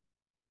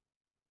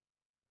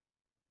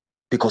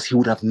 because he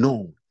would have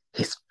known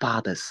his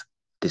father's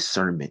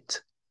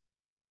discernment.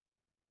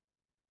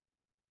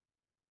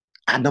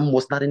 Adam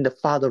was not in the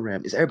father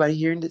realm. Is everybody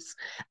hearing this?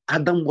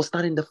 Adam was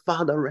not in the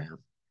father realm.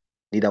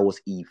 Neither was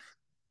Eve.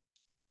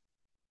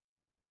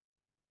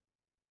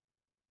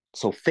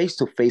 So face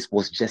to face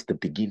was just the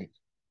beginning.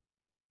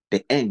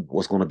 The end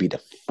was going to be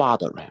the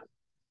father realm.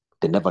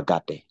 They never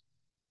got there.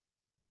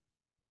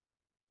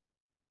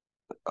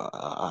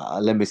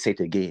 Let me say it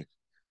again.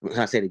 Can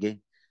I say it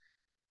again?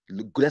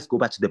 Let's go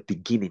back to the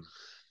beginning.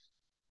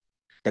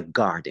 The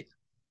garden.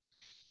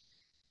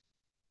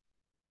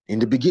 In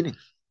the beginning,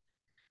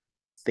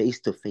 face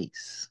to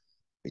face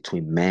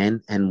between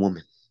man and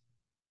woman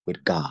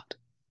with God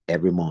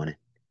every morning.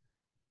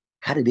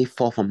 How did they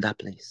fall from that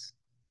place?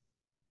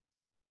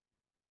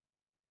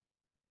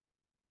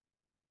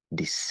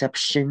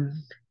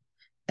 Deception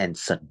and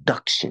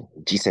seduction.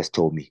 Jesus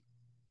told me.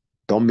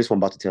 Don't miss what I'm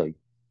about to tell you.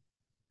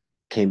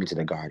 Came into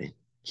the garden.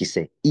 He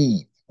said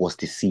Eve was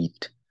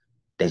deceived.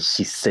 Then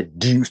she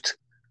seduced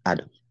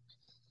Adam.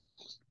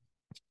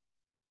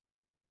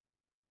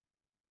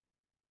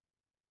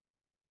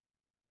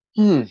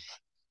 Hmm.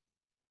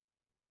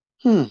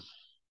 Hmm.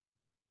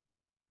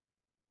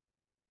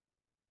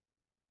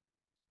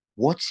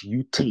 What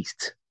you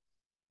taste,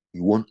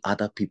 you want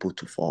other people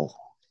to fall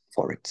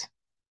for it.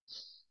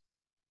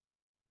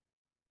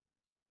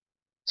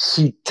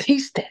 She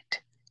tasted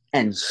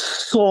and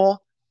saw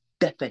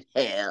death and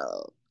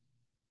hell.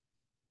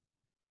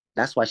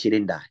 That's why she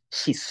didn't die.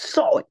 She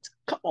saw it.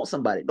 Come on,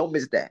 somebody. Don't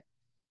miss that.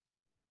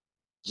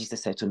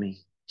 Jesus said to me,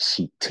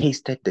 she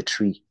tasted the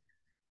tree.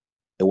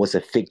 It was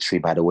a fig tree,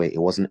 by the way. It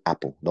wasn't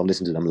apple. Don't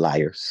listen to them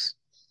liars.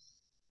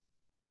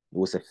 It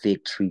was a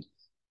fig tree.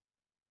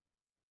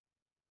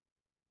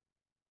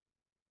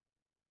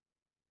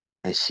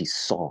 And she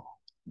saw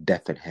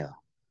death and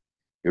hell.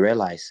 You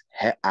realize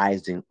her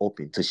eyes didn't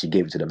open till she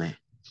gave it to the man.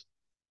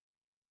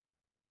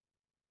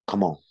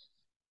 Come on.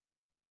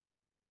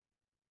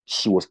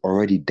 She was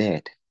already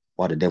dead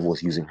while the devil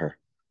was using her.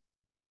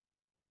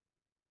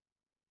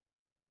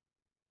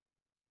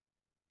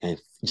 And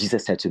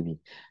Jesus said to me,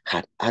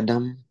 had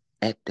Adam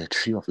ate the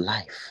tree of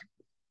life,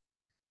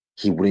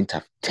 he wouldn't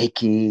have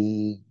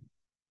taken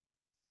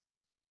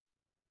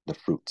the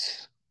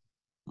fruit.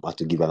 I'm about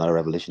to give another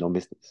revelation on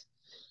business.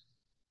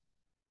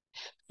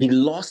 He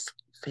lost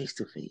face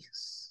to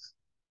face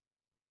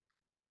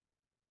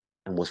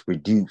and was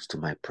reduced to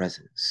my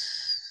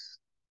presence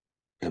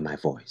and my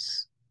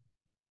voice.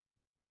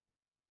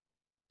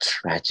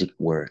 Tragic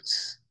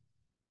words.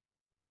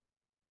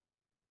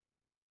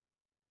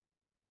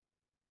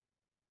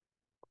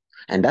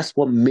 And that's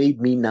what made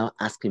me now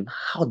ask him,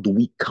 how do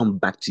we come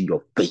back to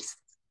your face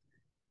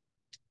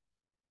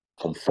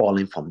from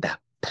falling from that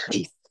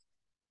place?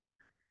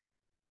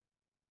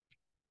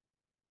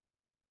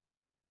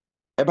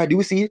 Everybody, do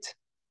we see it?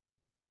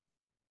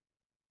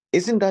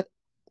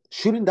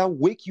 Shouldn't that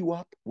wake you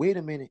up? Wait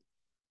a minute.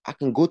 I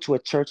can go to a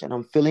church and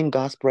I'm feeling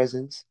God's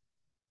presence,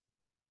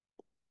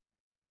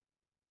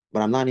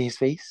 but I'm not in his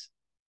face.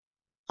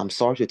 I'm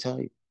sorry to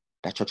tell you,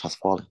 that church has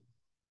fallen.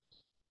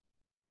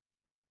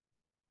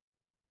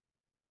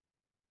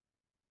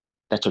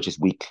 That church is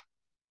weak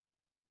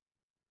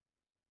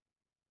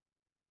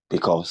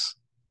because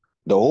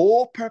the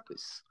whole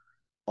purpose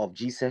of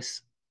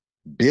Jesus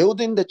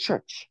building the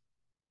church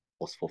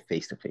was for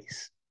face to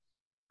face,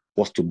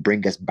 was to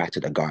bring us back to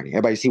the garden.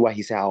 Everybody see why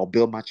he said, I'll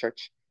build my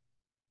church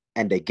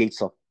and the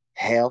gates of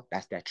hell,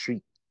 that's that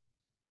tree,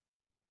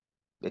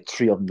 the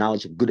tree of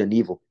knowledge of good and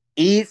evil,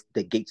 is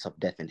the gates of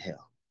death and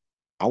hell.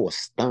 I was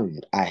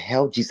stunned. I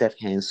held Jesus'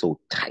 hand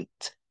so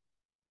tight.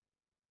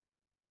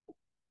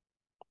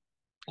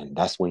 And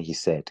that's when he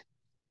said,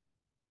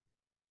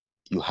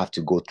 you have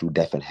to go through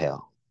death and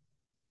hell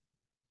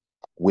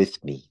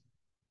with me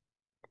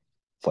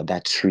for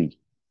that tree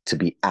to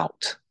be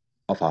out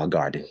of our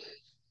garden.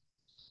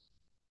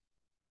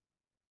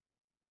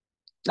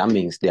 That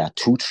means there are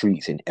two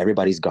trees in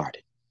everybody's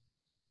garden.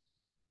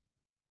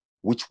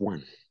 Which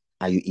one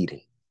are you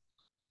eating?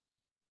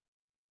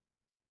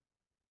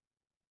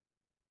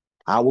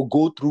 I will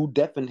go through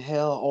death and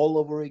hell all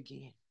over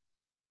again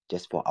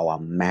just for our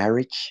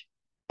marriage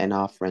and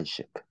our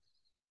friendship.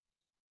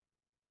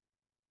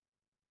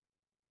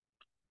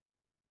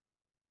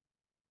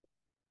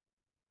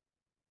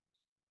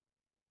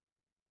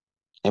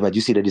 Everybody,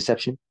 you see the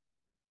deception?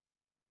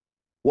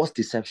 What's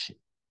deception?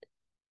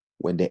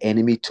 When the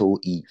enemy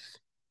told Eve,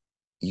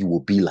 you will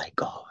be like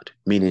God,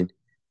 meaning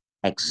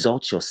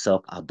exalt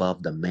yourself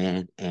above the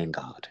man and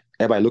God.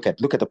 Everybody,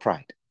 look at the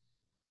pride.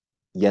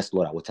 Yes,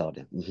 Lord, I will tell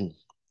them.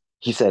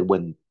 He said,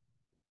 when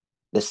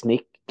the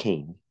snake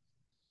came,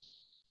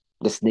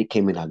 the snake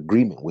came in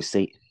agreement with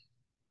Satan.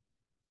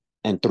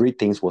 And three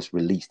things was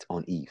released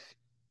on Eve: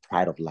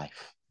 pride of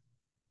life,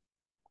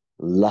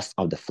 lust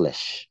of the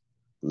flesh,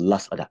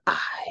 lust of the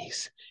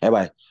eyes.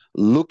 Everybody,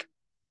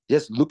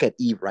 just look at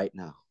Eve right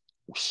now.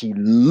 She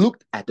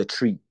looked at the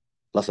tree,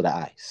 lust of the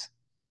eyes.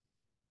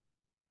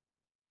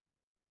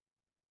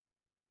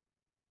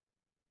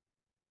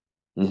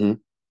 Mm-hmm.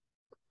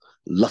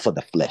 lust of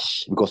the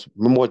flesh. Because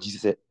remember what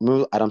Jesus said?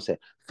 Remember Adam said,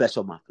 flesh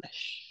of my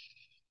flesh.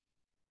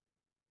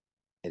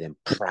 And then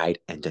pride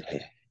entered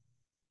her.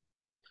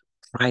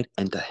 Pride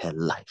entered her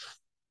life.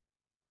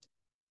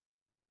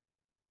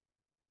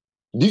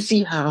 Do you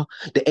see how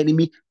the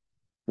enemy,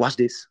 watch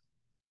this,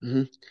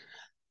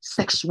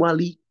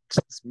 sexually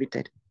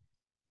transmitted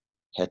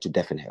her to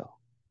death and hell?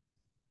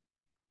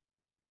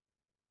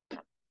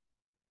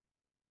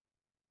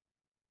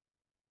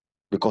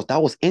 Because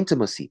that was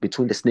intimacy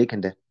between the snake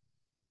and the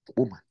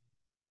woman.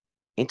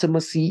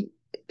 Intimacy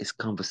is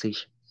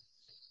conversation.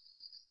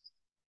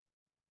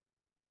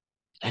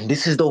 And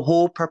this is the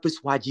whole purpose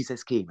why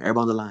Jesus came.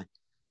 Everybody on the line.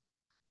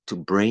 To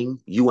bring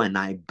you and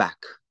I back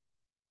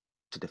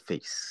to the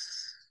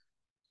face.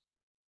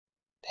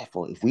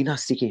 Therefore, if we're not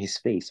seeking his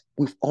face,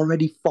 we've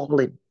already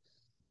fallen.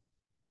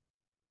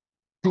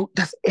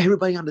 Does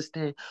everybody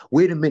understand?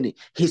 Wait a minute.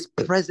 His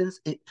presence,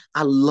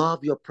 I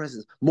love your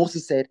presence.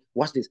 Moses said,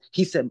 watch this.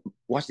 He said,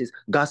 watch this.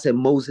 God said,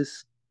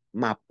 Moses,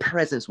 my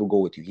presence will go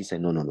with you. He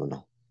said, no, no, no,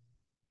 no.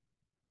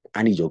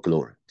 I need your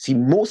glory. See,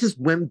 Moses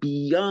went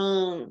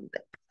beyond the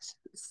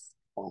presence.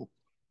 Oh,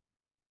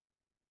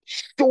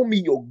 show me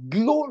your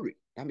glory.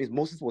 That means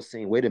Moses was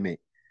saying, wait a minute.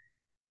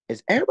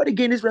 Is everybody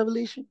getting this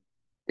revelation?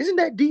 Isn't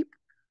that deep?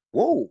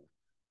 Whoa,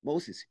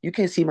 Moses, you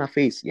can't see my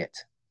face yet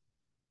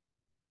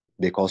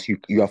because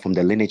you are from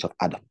the lineage of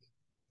Adam.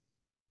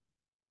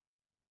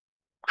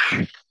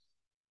 Come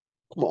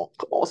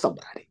on,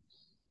 somebody.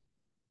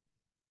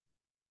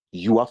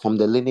 You are from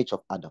the lineage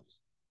of Adam.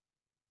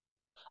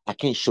 I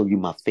can't show you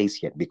my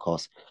face yet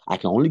because I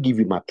can only give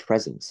you my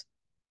presence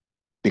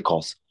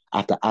because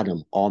after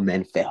Adam, all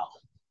men fell.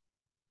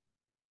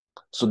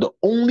 So the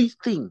only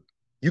thing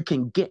you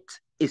can get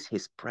is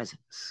his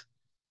presence.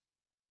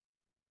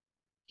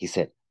 He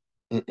said,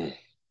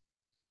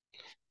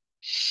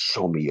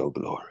 show me your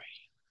glory.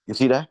 You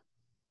see that?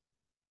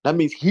 That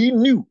means he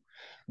knew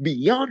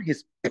beyond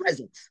his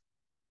presence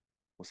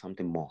was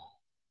something more.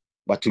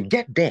 But to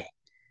get there,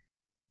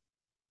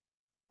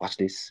 watch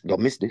this,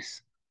 don't miss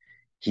this.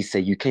 He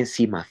said, you can't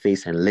see my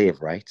face and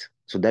live, right?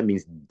 So that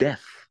means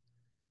death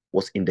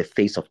was in the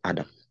face of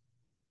Adam.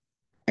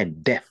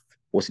 And death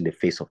was in the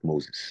face of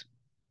Moses.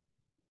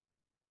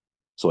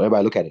 So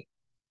everybody look at it.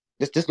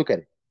 Just look at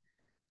it.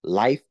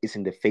 Life is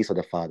in the face of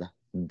the Father.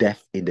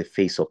 Death in the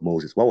face of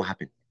Moses. What will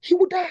happen? He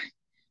will die.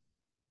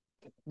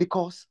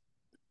 Because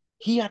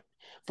he had,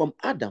 from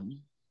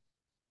Adam,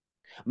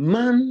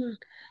 man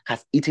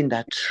has eaten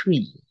that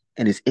tree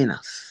and is in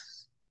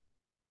us.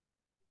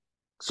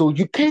 So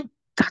you can't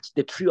touch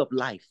the tree of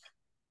life.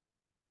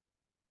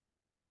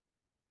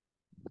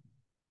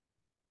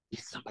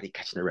 Is somebody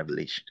catching the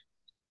revelation?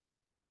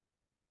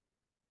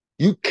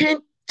 You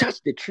can't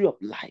touch the tree of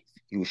life.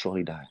 You will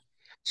surely die.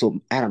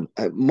 So Adam,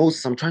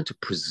 Moses, I'm trying to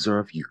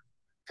preserve you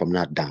from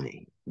not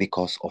dying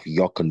because of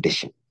your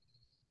condition.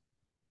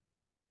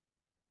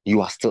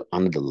 You are still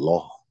under the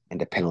law and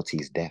the penalty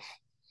is death.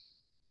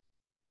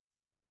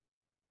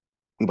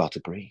 We're about to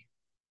pray.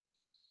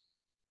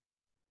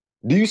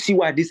 Do you see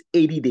why these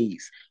 80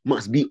 days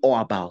must be all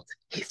about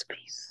his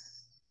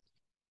face?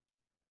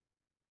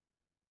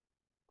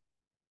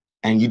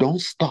 And you don't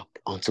stop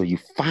until you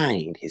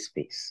find his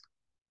face.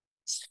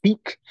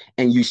 Speak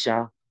and you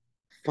shall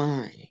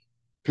find.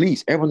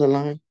 Please, everyone on the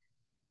line,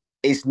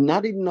 it's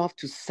not enough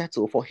to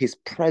settle for his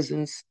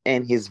presence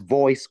and his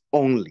voice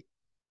only.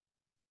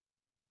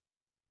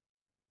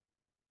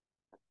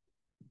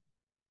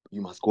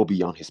 You must go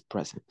beyond his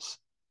presence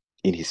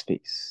in his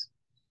face.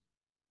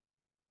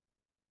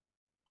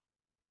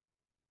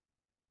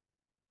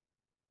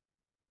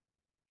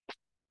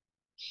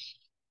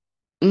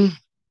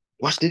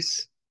 Watch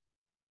this.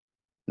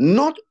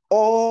 Not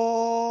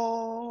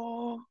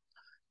all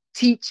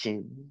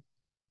teaching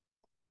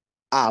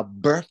are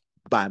birthed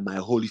by my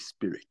Holy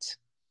Spirit.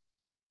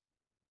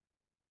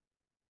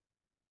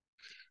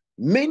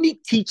 Many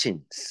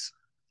teachings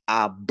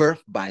are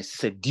birthed by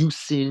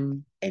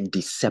seducing and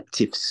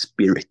deceptive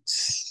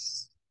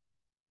spirits.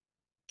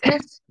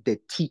 Test the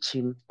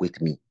teaching with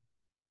me.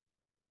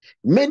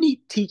 Many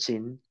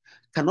teaching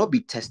cannot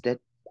be tested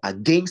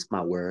against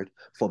my word,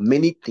 for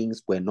many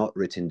things were not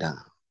written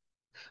down.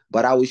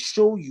 But I will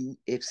show you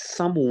if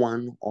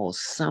someone or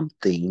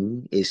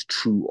something is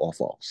true or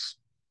false.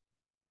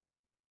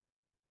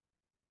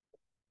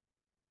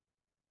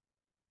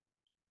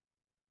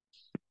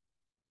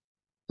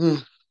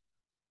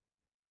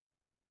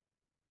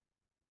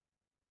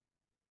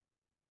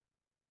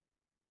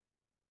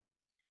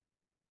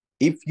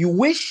 If you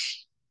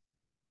wish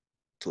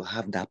to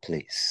have that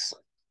place,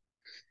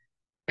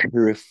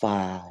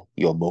 purify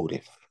your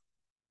motive.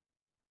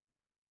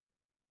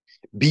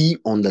 Be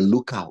on the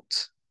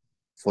lookout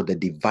for the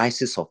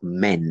devices of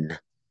men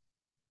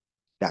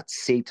that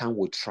Satan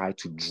will try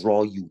to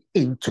draw you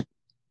into.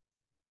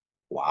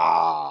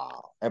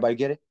 Wow. Everybody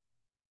get it?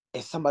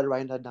 Is somebody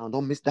writing that down?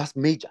 Don't miss, that's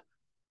major.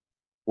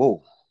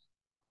 Whoa.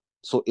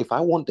 So if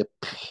I want the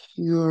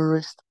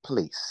purest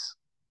place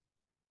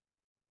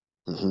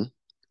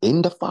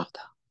in the Father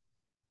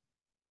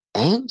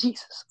and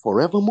Jesus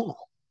forevermore,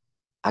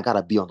 I got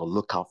to be on the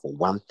lookout for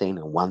one thing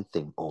and one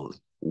thing only.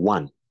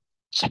 One,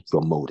 check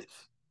your motive.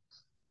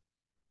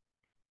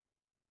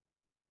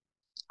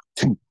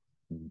 Two,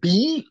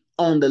 be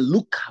on the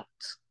lookout.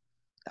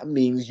 That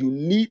means you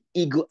need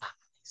eagle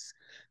eyes.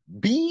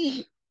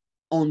 Be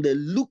on the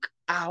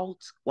lookout.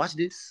 Watch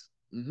this.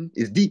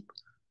 It's deep.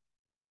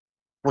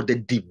 For the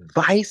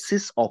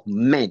devices of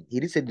men. He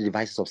didn't say the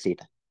devices of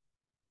Satan.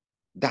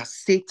 That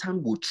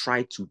Satan will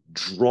try to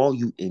draw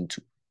you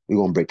into. We're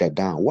going to break that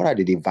down. What are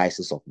the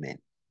devices of men?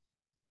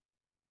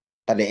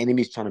 That the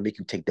enemy is trying to make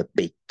you take the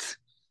bait.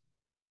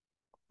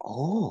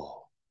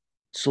 Oh,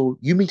 so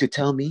you mean to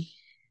tell me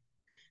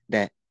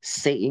that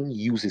Satan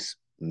uses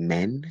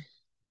men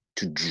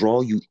to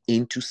draw you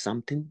into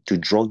something, to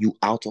draw you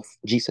out of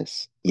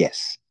Jesus?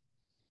 Yes.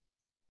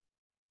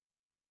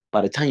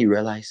 By the time you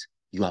realize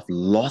you have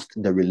lost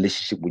the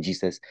relationship with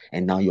Jesus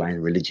and now you are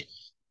in religion.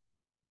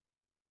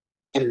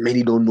 And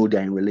many don't know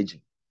they're in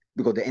religion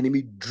because the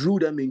enemy drew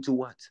them into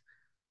what?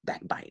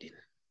 Backbiting,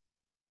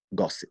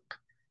 gossip,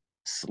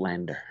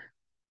 slander,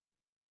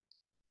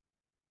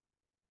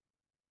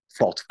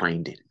 fault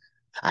finding,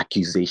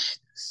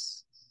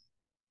 accusations.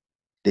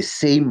 The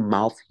same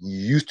mouth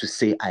used to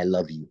say, I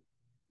love you,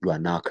 you are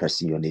now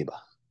cursing your neighbor.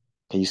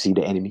 Can you see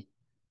the enemy?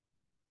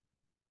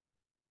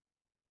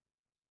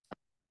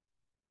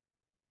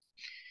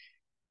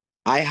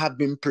 I have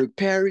been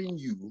preparing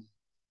you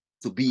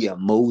to be a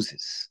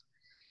Moses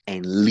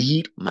and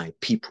lead my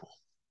people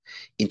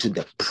into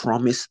the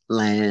promised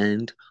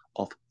land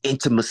of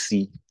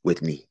intimacy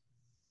with me.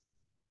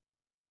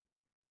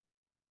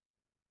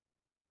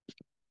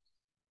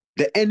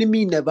 The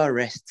enemy never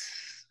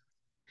rests.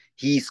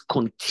 He is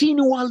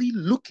continually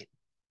looking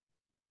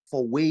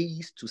for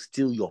ways to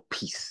steal your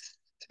peace.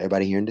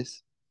 Everybody hearing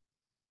this?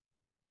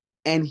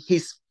 And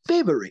his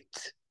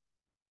favorite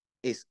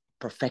is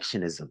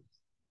perfectionism,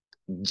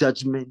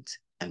 judgment,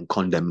 and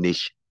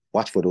condemnation.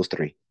 Watch for those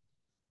three.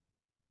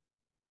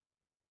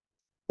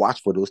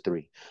 Watch for those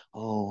three.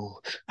 Oh,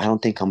 I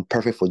don't think I'm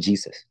perfect for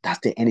Jesus. That's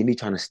the enemy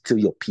trying to steal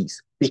your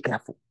peace. Be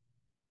careful.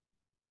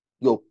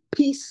 Your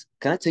peace,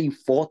 can I tell you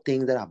four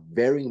things that are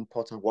very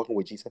important working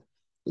with Jesus?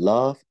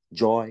 Love,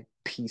 joy,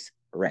 peace,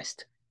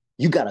 rest.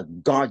 You got to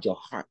guard your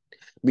heart,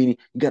 meaning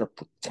you got to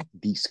protect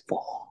these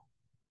four,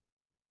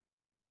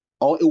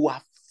 or it will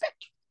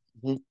affect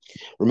you.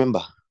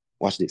 Remember,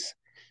 watch this.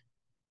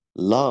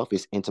 Love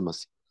is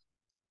intimacy.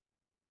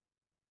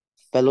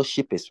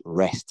 Fellowship is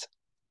rest.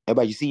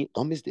 Everybody, you see it?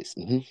 Don't miss this.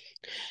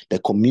 The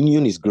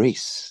communion is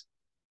grace.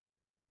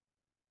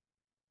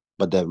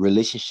 But the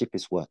relationship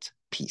is what?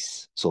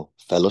 Peace. So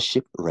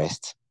fellowship,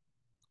 rest.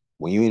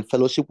 When you're in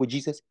fellowship with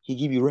Jesus, he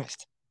give you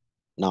rest.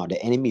 Now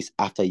the enemy is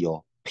after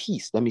your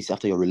peace. That means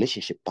after your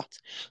relationship part.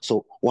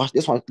 So watch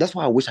this one. That's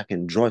why I wish I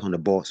can draw it on the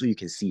board so you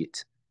can see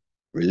it.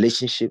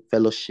 Relationship,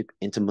 fellowship,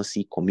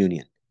 intimacy,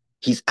 communion.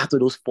 He's after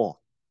those four.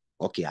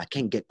 Okay, I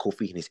can't get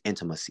Kofi in his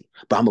intimacy,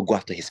 but I'm gonna go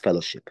after his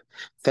fellowship.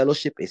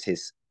 Fellowship is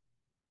his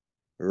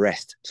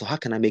rest. So how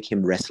can I make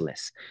him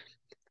restless?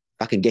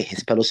 If I can get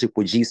his fellowship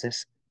with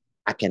Jesus,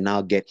 I can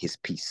now get his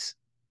peace.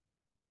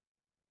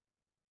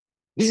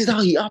 This is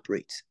how he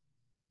operates.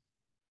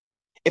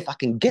 If I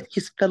can get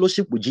his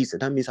fellowship with Jesus,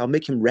 that means I'll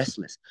make him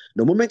restless.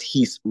 The moment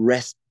he's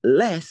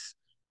restless,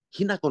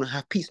 he's not going to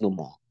have peace no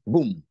more.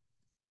 Boom.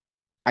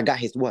 I got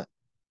his what?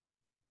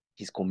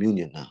 His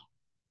communion now.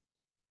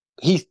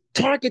 He's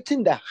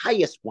targeting the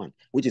highest one,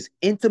 which is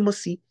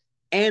intimacy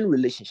and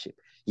relationship.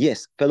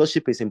 Yes,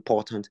 fellowship is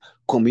important,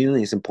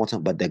 communion is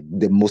important, but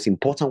the most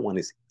important one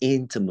is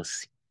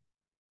intimacy.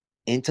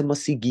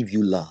 Intimacy gives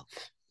you love.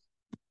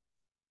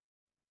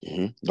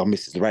 Don't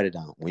miss it. Write it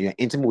down. When you're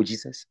intimate with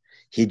Jesus,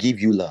 he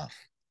gives you love.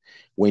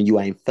 When you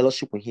are in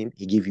fellowship with him,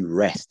 he gives you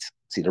rest.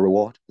 See the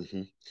reward?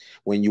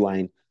 When you are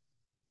in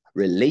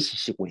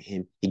relationship with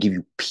him, he gives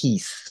you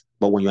peace.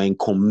 But when you're in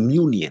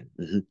communion,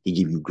 he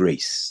gives you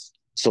grace.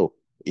 So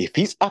if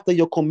he's after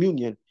your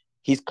communion,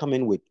 he's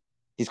coming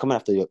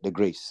after the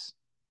grace.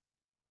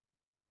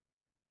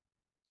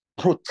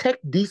 Protect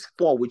these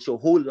four with your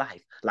whole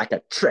life like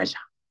a treasure.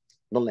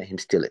 Don't let him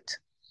steal it.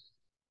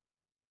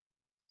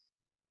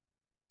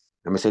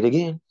 Let me say it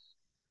again.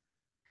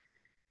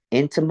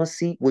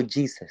 Intimacy with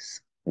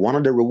Jesus. One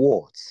of the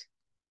rewards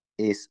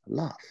is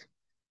love.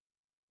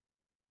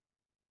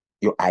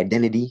 Your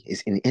identity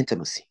is in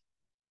intimacy.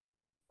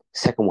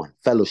 Second one,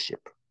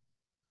 fellowship.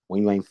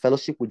 When you are in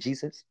fellowship with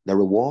Jesus, the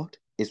reward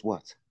is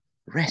what?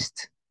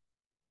 Rest.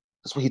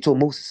 That's what he told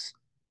Moses.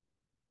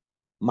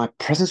 My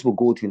presence will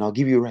go with you and I'll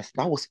give you rest.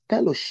 That was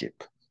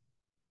fellowship.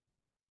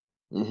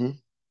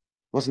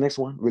 What's the next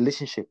one?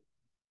 Relationship.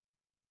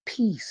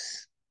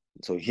 Peace.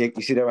 So here,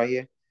 you see that right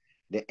here?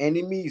 The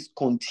enemy is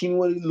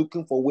continually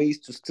looking for ways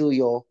to steal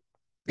your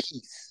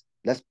peace.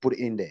 Let's put it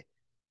in there.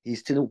 He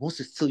still wants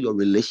to steal your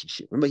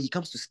relationship. Remember, he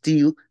comes to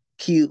steal,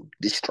 kill,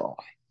 destroy.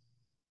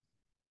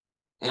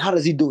 And how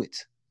does he do it?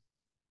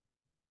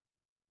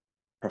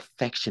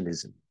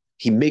 Perfectionism.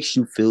 He makes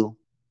you feel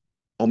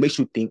or makes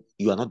you think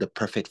you are not the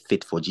perfect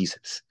fit for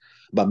Jesus,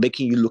 but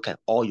making you look at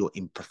all your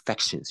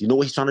imperfections. You know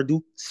what he's trying to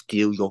do?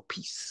 Steal your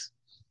peace.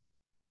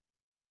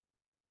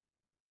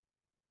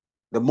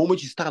 The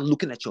moment you start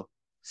looking at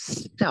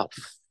yourself.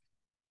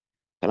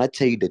 Can I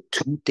tell you the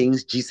two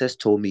things Jesus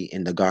told me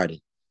in the garden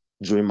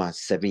during my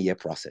 7-year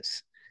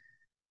process?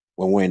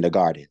 When we're in the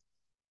garden,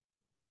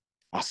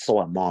 I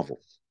saw a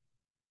marvel.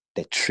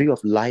 The tree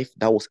of life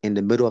that was in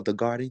the middle of the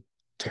garden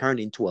turned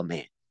into a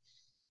man.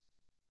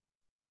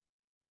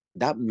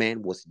 That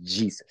man was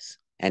Jesus.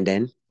 And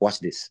then, watch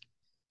this.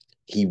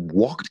 He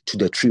walked to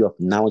the tree of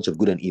knowledge of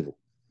good and evil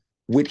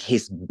with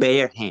his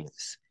bare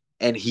hands.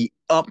 And he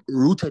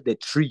uprooted the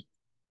tree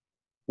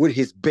with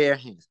his bare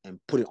hands and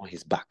put it on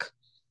his back.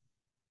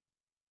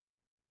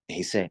 And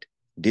he said,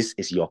 "This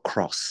is your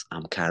cross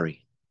I'm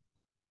carrying."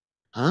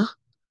 Huh?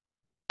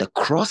 The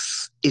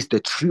cross is the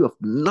tree of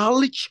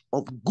knowledge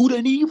of good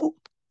and evil.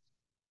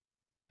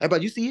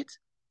 Everybody, you see it?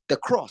 The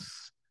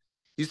cross.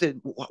 You said,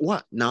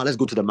 what? Now let's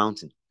go to the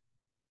mountain.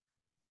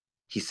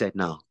 He said,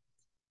 now,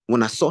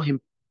 when I saw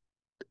him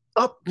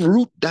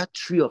uproot that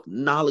tree of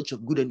knowledge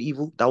of good and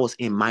evil that was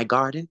in my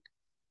garden,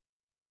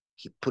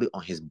 he put it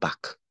on his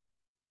back.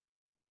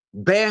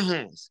 Bare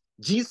hands.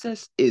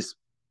 Jesus is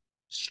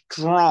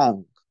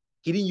strong.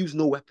 He didn't use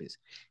no weapons.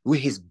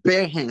 With his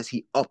bare hands,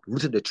 he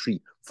uprooted the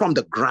tree from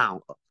the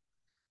ground up.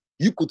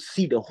 You could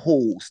see the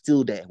hole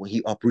still there when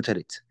he uprooted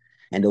it.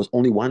 And there was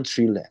only one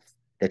tree left,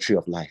 the tree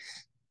of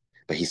life.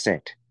 But he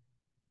said,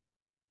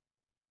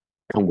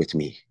 "Come with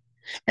me."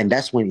 And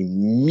that's when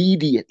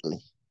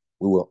immediately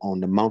we were on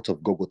the Mount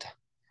of Golgotha.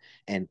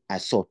 And I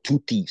saw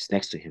two thieves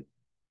next to him,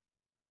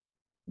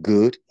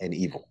 good and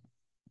evil.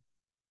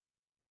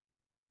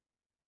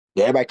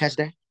 Did everybody catch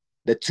that?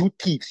 The two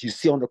thieves you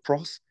see on the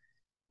cross,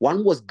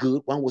 one was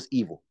good, one was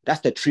evil.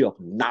 That's the tree of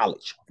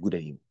knowledge of good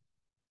and evil.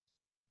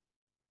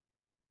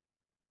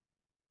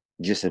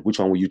 Jesus said, which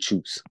one will you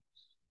choose?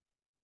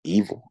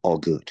 Evil or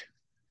good?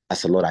 I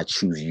said, Lord, I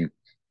choose you,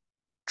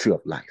 tree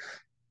of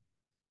life.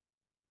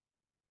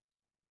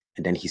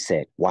 And then he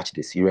said, watch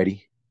this. You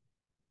ready?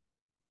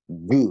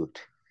 Good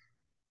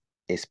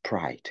is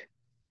pride.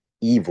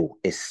 Evil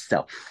is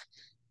self.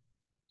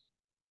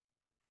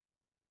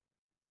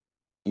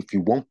 If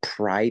you want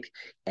pride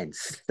and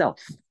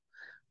self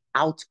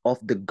out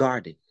of the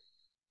garden,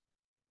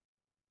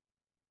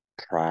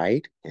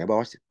 pride,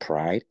 everybody says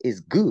pride is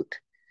good.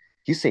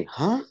 You say,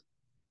 huh?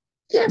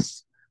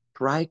 Yes.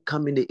 Pride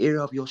come in the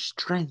area of your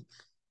strength.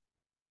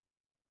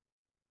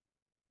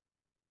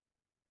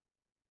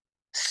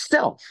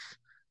 Self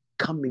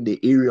come in the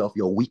area of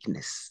your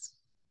weakness.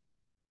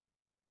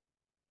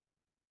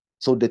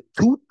 So the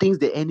two things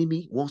the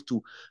enemy wants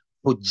to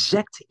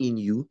project in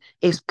you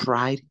is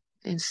pride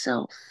and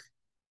self.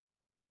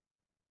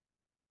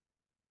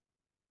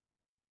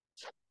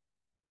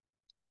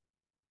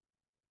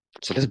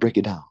 So let's break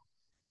it down.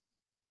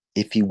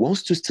 If he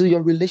wants to steal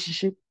your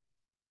relationship,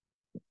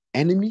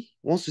 enemy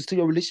wants to steal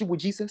your relationship with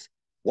Jesus,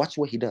 watch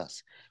what he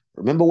does.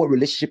 Remember what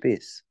relationship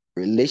is.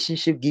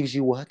 Relationship gives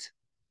you what?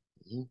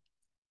 Mm-hmm.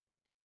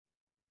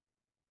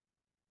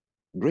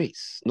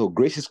 Grace. No,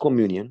 grace is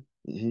communion.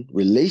 Mm-hmm.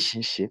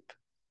 Relationship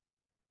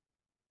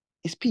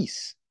is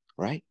peace,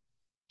 right?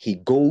 He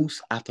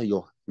goes after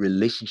your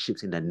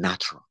relationships in the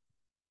natural.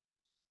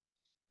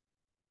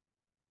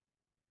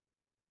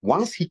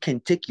 Once he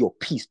can take your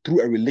peace through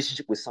a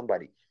relationship with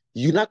somebody,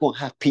 you're not going to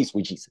have peace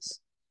with Jesus.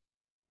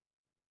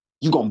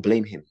 You're going to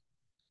blame him.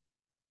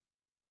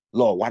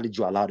 Lord, why did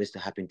you allow this to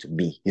happen to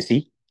me? You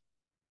see?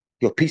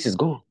 Your peace is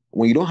gone.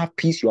 When you don't have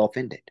peace, you're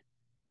offended.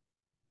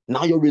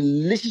 Now your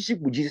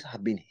relationship with Jesus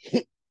has been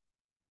hit.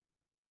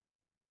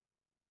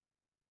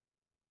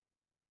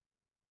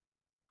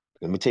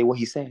 Let me tell you what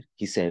he said.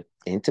 He said,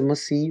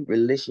 intimacy,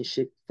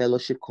 relationship,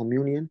 fellowship,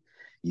 communion.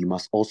 You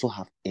must also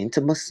have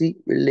intimacy,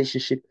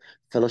 relationship,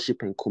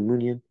 fellowship, and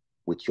communion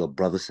with your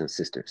brothers and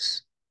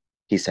sisters.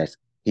 He said,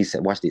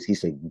 watch this. He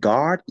said,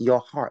 guard your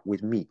heart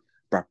with me,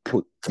 but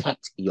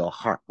protect your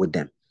heart with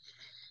them.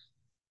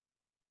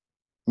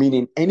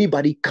 Meaning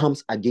anybody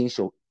comes against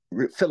your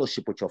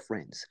fellowship with your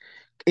friends,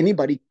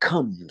 anybody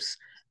comes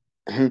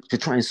to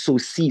try and sow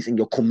seeds in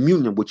your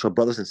communion with your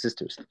brothers and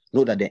sisters,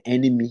 know that the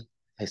enemy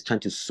is trying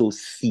to sow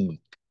seed.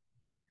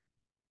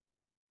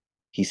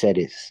 He said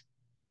this,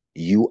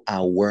 you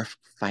are worth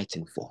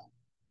fighting for.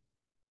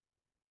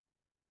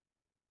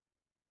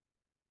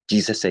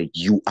 Jesus said,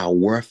 you are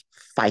worth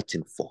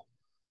fighting for.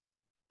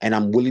 And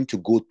I'm willing to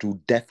go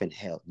through death and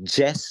hell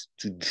just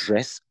to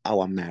dress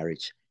our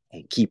marriage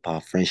and keep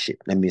our friendship.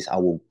 That means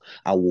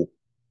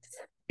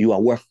you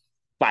are worth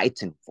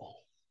fighting for.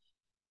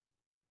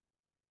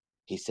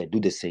 He said, do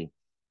the same.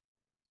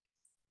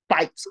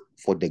 Fight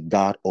for the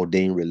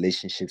God-ordained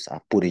relationships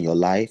I've put in your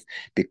life,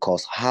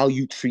 because how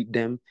you treat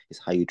them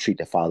is how you treat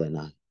the Father and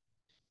I.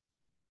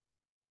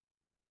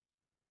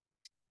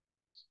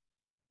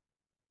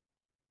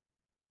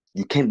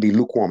 You can't be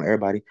lukewarm,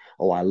 everybody.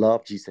 Oh, I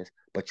love Jesus,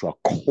 but you are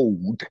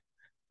cold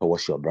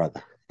towards your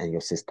brother and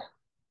your sister.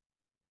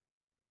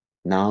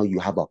 Now you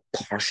have a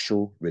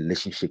partial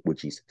relationship with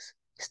Jesus.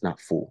 It's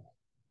not full.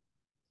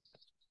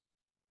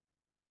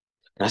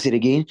 And I said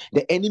again,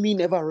 the enemy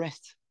never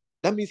rests.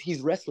 That means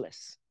he's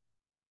restless.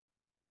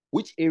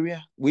 Which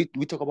area we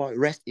talk about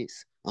rest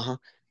is?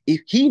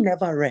 If he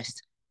never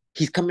rests,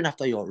 he's coming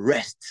after your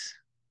rest.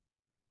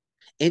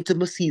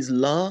 Intimacy is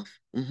love.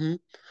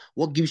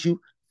 What gives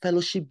you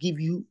fellowship? Give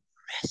you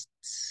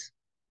rest.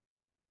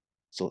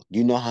 So do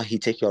you know how he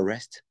take your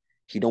rest?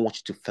 He don't want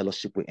you to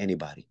fellowship with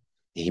anybody,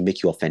 and he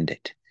make you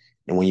offended.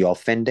 And when you're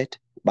offended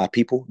by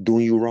people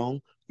doing you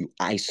wrong, you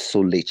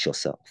isolate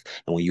yourself.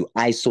 And when you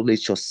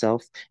isolate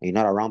yourself and you're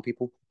not around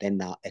people, then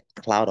now a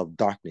cloud of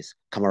darkness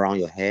come around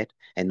your head,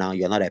 and now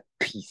you're not at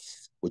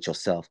peace with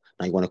yourself.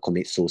 Now you want to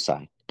commit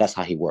suicide. That's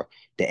how he works.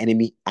 The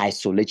enemy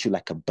isolates you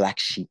like a black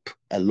sheep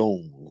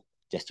alone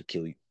just to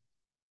kill you.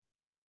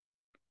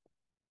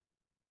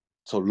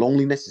 So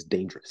loneliness is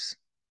dangerous.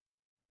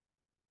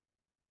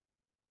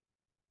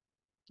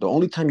 The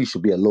only time you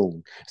should be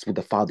alone is with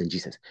the Father and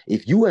Jesus.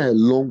 If you are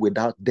alone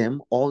without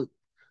them, all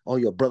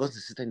your brothers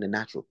and sisters in the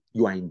natural,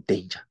 you are in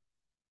danger.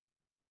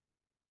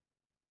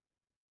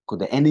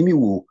 Because the enemy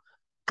will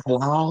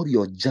cloud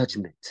your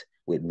judgment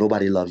with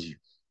nobody loves you.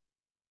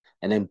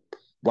 And then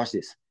watch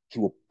this.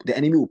 The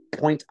enemy will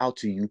point out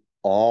to you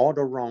all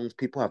the wrongs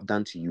people have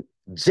done to you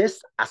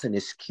just as an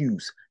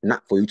excuse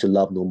not for you to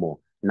love no more.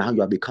 Now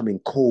you are becoming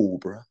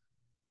cold, bro.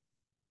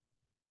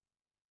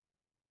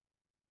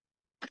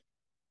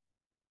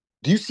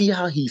 Do you see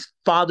how he's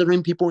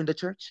fathering people in the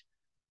church?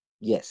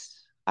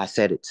 Yes, I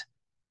said it.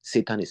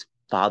 Satan is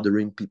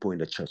fathering people in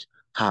the church.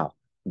 How?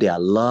 Their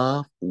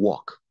love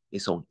walk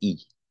is on E.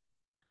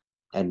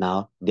 And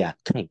now their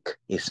tank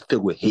is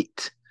filled with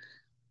hate.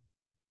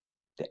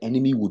 The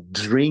enemy will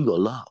drain your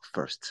love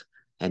first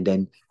and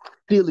then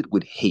fill it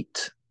with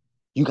hate.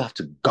 You have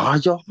to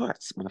guard your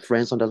hearts, my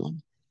friends on the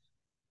line.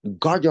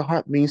 Guard your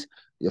heart means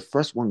the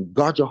first one,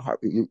 guard your heart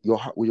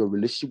with your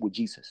relationship with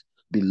Jesus.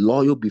 Be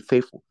loyal, be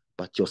faithful.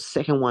 But your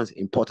second one is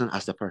important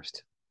as the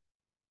first.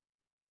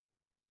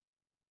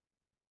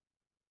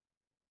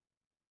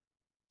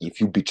 If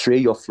you betray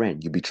your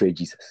friend, you betray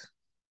Jesus.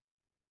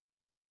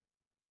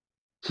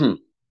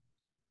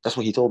 That's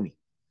what he told me.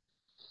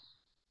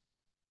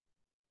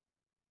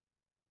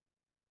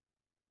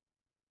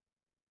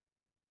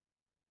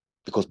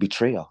 Because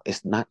betrayal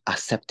is not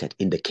accepted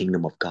in the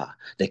kingdom of God.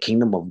 The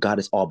kingdom of God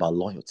is all about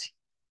loyalty.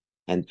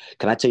 And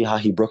can I tell you how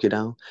he broke it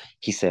down?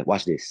 He said,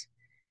 watch this.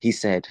 He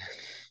said,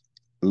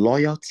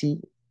 loyalty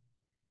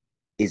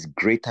is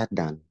greater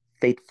than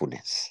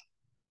faithfulness.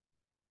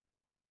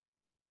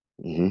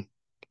 He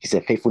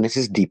said, faithfulness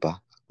is deeper,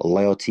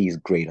 loyalty is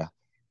greater.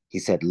 He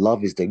said,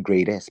 love is the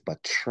greatest,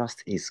 but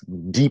trust is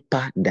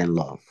deeper than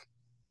love.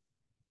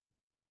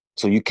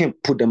 So you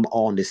can't put them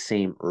all in the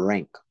same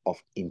rank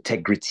of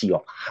integrity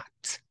of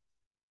heart.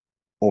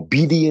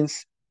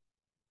 Obedience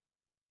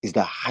is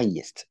the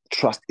highest,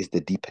 trust is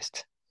the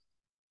deepest.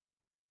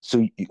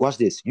 So watch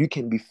this. You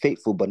can be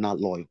faithful but not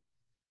loyal.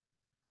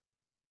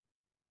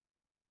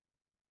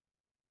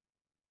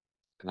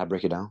 Can I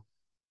break it down?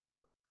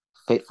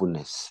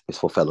 Faithfulness is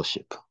for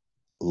fellowship.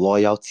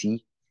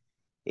 Loyalty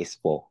is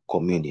for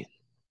communion.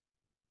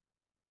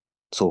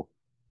 So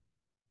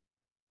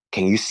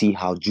can you see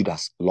how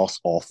Judas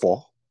lost all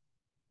four?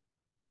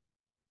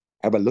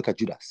 Everybody look at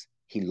Judas.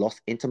 He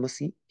lost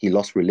intimacy, he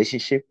lost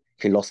relationship,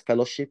 he lost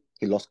fellowship,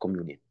 he lost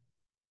communion.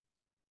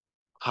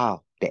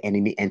 How? The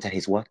enemy entered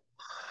his what?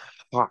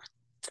 Heart.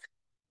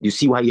 You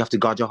see why you have to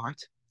guard your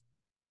heart?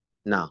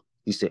 Now,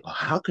 you say, oh,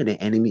 how can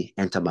the enemy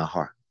enter my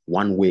heart?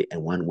 One way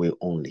and one way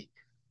only.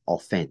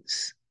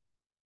 Offense,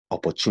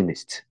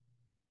 opportunist,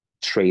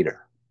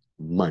 traitor,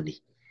 money.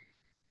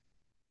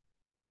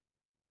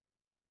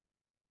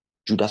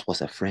 Judas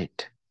was a friend.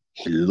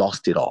 He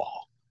lost it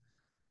all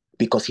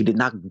because he did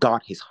not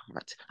guard his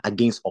heart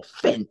against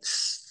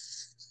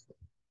offense.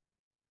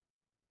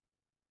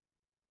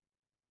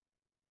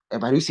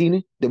 Have you seen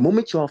it? The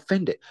moment you're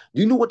offended,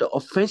 do you know what the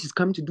offense is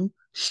coming to do?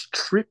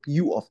 Strip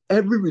you of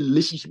every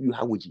relationship you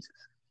have with Jesus.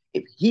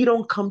 If he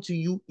don't come to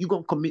you, you're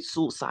going to commit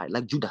suicide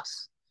like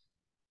Judas.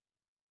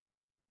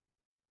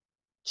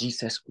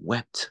 Jesus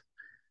wept.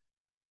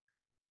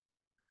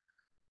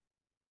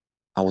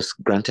 I was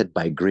granted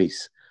by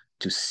grace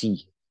to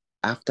see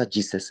after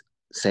Jesus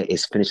said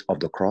it's finished of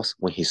the cross,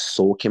 when his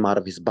soul came out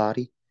of his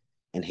body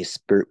and his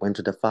spirit went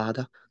to the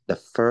Father, the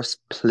first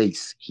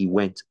place he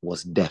went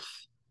was death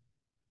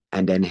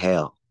and then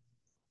hell.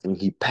 When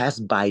he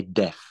passed by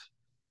death,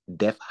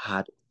 death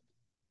had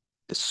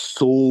the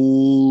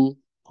soul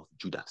of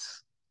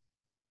Judas.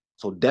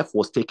 So death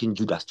was taking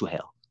Judas to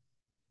hell.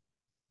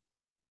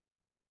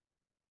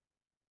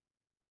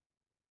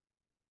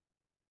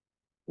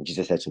 And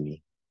Jesus said to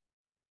me,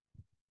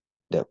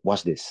 that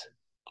watch this.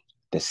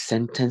 The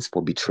sentence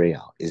for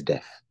betrayal is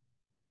death.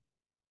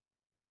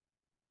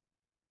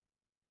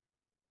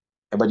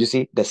 But you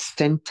see, the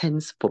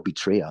sentence for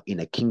betrayal in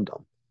a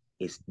kingdom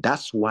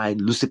that's why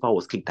Lucifer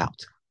was kicked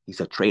out. He's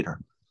a traitor.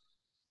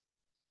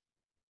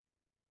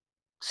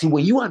 See,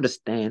 when you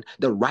understand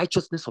the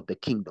righteousness of the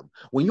kingdom,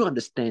 when you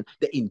understand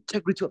the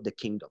integrity of the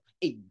kingdom,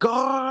 it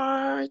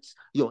guards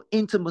your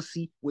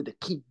intimacy with the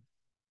king.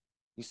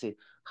 You say,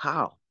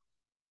 how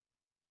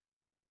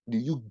do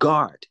you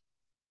guard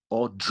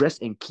or dress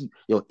and keep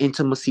your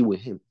intimacy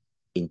with him?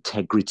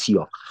 Integrity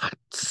of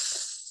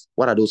hearts.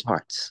 What are those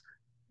hearts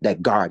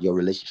that guard your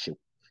relationship,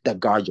 that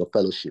guard your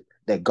fellowship,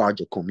 that guard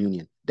your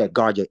communion, that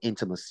guard your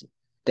intimacy?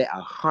 There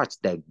are hearts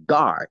that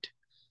guard.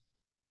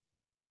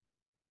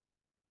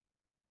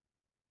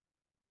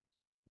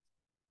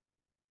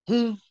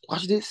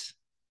 Watch this.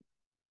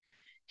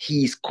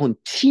 He's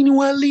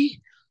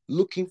continually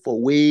looking for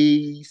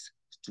ways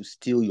to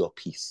steal your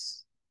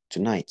peace.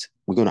 Tonight,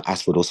 we're going to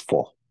ask for those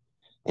four.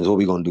 And what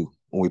we're going to do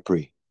when we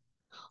pray.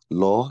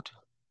 Lord,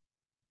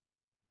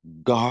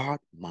 guard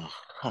my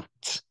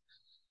heart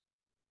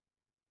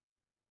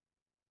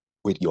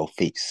with your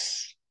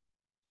face,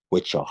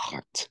 with your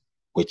heart,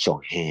 with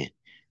your hand,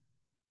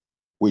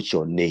 with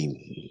your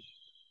name.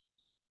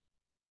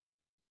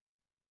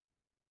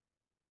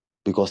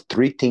 Because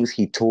three things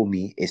he told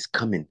me is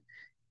coming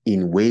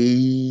in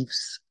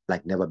waves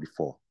like never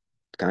before.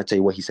 Can I tell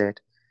you what he said?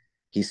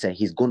 He said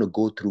he's going to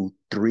go through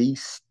 3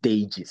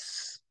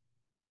 stages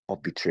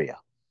of betrayal.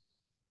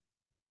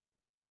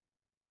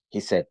 He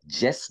said,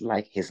 just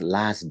like his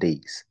last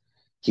days,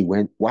 he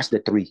went, watch the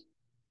 3.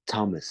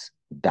 Thomas,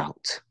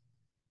 doubt.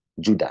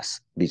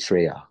 Judas,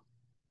 betrayal.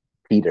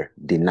 Peter,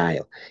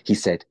 denial. He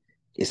said,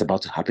 it's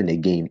about to happen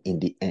again in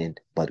the end,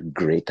 but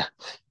greater.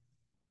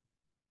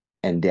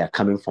 And they are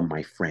coming from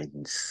my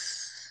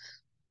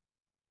friends.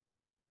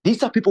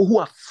 These are people who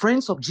are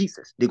friends of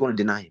Jesus. They're going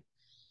to deny him.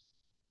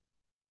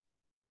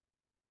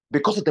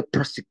 Because of the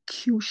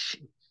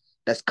persecution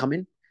that's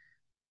coming,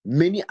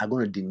 many are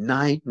going to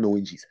deny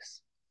knowing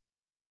Jesus.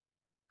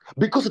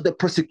 Because of the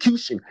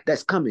persecution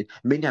that's coming,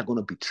 many are going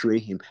to betray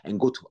him and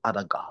go to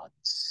other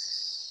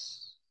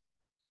gods.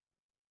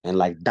 And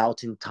like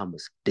doubting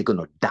Thomas, they're going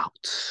to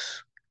doubt.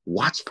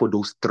 Watch for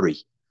those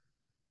 3.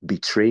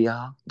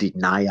 Betrayal,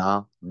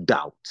 denial,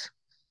 doubt.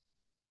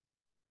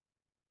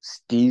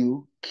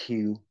 Steal,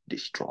 kill,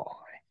 destroy.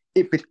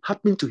 If it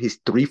happened to his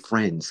 3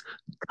 friends,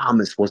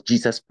 Thomas was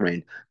Jesus'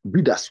 friend,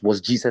 Judas was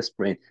Jesus'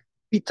 friend,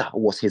 Peter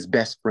was his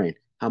best friend,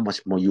 how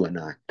much more you and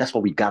I? That's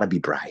why we gotta be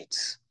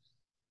brides.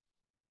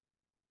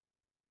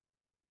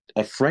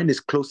 A friend is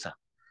closer,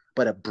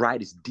 but a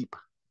bride is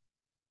deeper.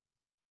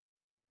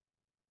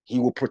 He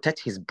will protect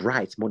his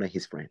brides more than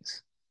his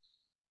friends.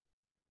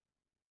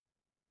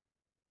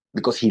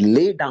 Because he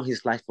laid down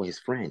his life for his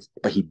friends,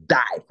 but he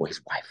died for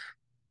his wife.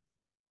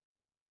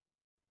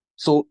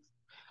 So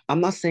I'm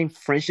not saying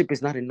friendship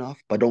is not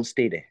enough, but don't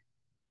stay there.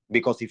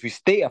 Because if you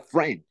stay a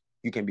friend,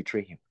 you can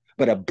betray him.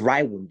 But a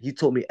bride, he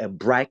told me a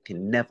bride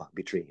can never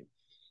betray him.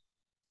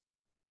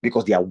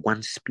 Because they are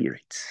one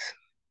spirit.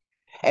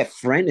 A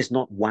friend is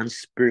not one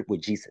spirit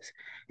with Jesus.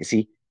 You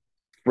see,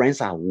 friends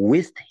are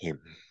with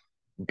him.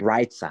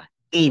 Brides are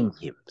in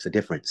him. It's a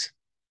difference.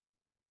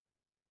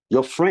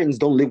 Your friends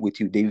don't live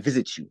with you, they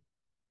visit you.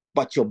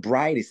 But your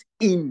bride is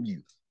in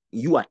you.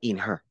 You are in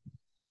her.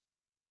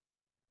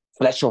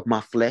 Flesh of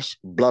my flesh,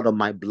 blood of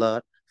my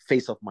blood,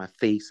 face of my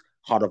face,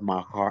 heart of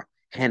my heart,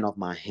 hand of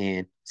my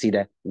hand. See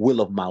that?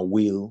 Will of my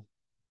will.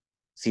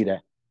 See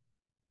that?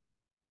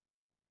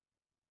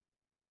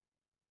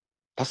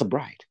 That's a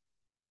bride.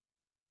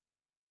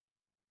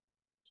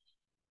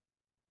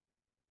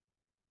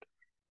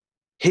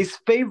 His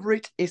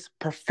favorite is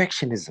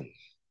perfectionism.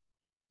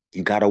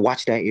 You got to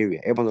watch that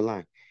area. Everyone on the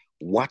line,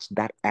 watch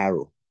that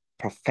arrow.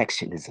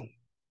 Perfectionism.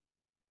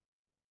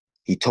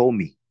 He told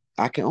me,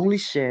 I can only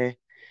share,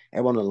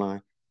 everyone on the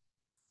line,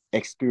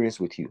 experience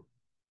with you.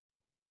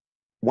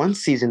 One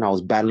season, I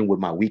was battling with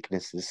my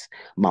weaknesses,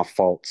 my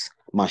faults,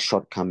 my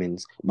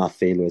shortcomings, my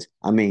failures.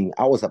 I mean,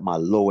 I was at my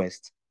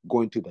lowest,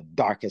 going through the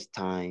darkest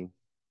time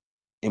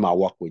in my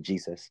walk with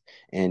Jesus.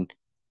 And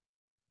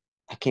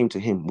I came to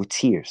him with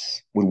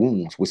tears, with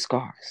wounds, with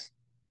scars.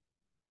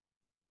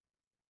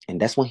 And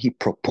that's when he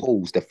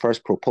proposed, the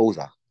first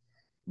proposal.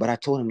 But I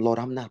told him, Lord,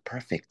 I'm not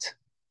perfect.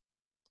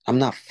 I'm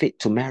not fit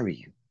to marry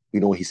you.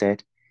 You know what he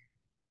said?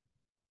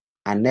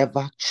 I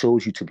never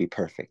chose you to be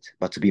perfect,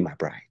 but to be my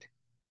bride.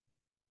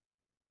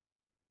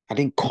 I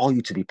didn't call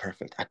you to be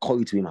perfect. I call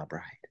you to be my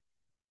bride.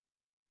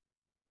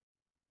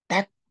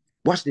 That,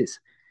 watch this.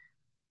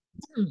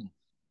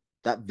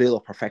 That veil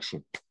of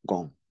perfection,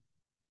 gone.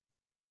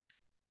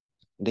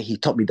 Then he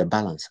taught me the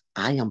balance.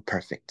 I am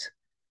perfect.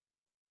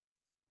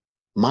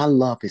 My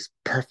love is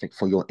perfect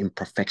for your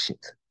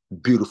imperfections.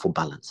 Beautiful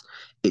balance.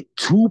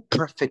 Two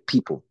perfect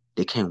people,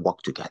 they can't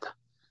walk together.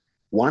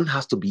 One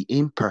has to be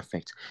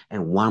imperfect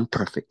and one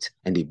perfect,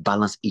 and they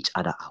balance each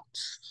other out.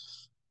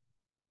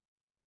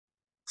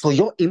 For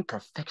your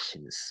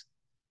imperfections,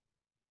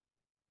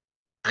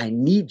 I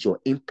need your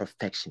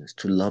imperfections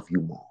to love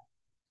you more.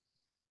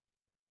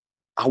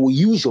 I will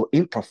use your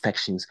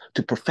imperfections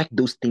to perfect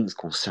those things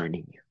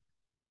concerning you.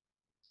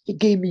 He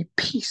gave me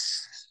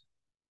peace.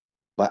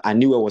 But I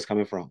knew where it was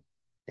coming from.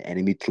 The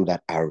enemy threw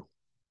that arrow.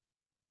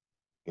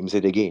 Let me say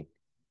it again.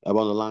 Up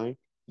on the line,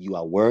 you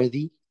are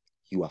worthy,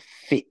 you are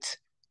fit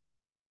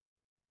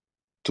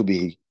to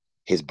be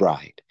his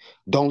bride.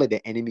 Don't let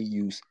the enemy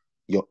use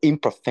your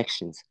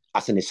imperfections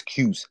as an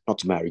excuse not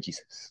to marry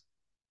Jesus,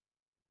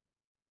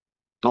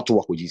 not to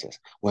walk with Jesus.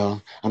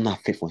 Well, I'm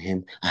not fit for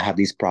him. I have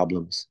these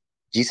problems.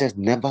 Jesus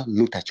never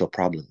looked at your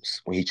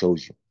problems when he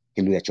chose you.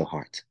 He looked at your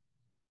heart.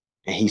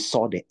 and he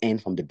saw the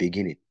end from the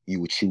beginning, you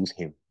would choose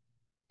him.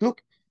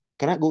 Look,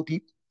 can I go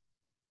deep?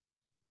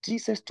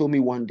 Jesus told me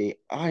one day,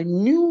 I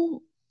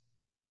knew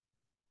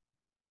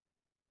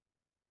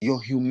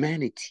your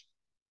humanity.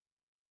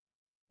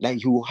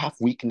 Like you will have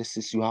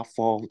weaknesses, you have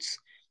faults,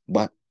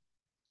 but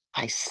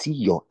I see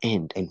your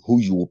end and who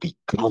you will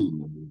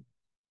become.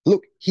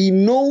 Look, he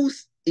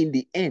knows in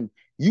the end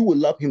you will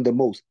love him the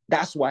most.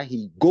 That's why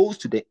he goes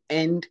to the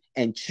end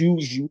and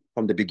choose you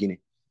from the beginning.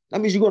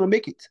 That means you're going to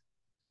make it.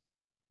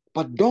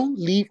 But don't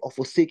leave or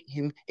forsake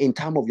him in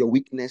time of your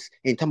weakness,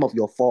 in time of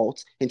your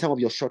faults, in time of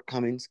your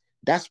shortcomings.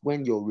 That's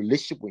when your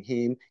relationship with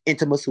him,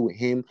 intimacy with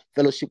him,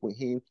 fellowship with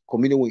him,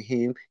 communion with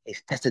him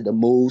is tested the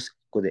most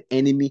because the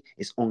enemy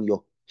is on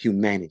your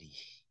humanity.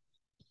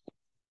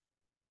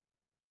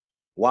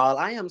 While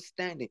I am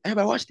standing,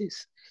 everybody watch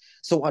this.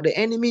 So while the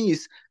enemy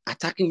is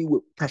attacking you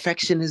with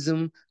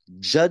perfectionism,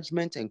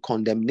 judgment, and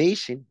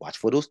condemnation, watch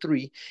for those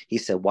three. He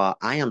said, while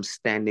I am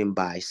standing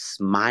by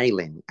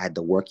smiling at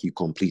the work you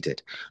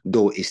completed,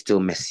 though it's still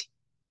messy.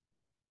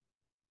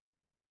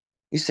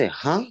 You say,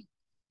 huh?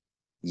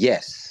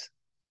 Yes.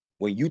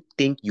 When you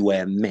think you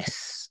are a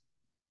mess,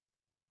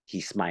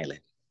 he's smiling.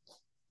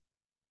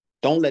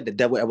 Don't let the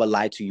devil ever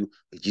lie to you.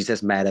 Is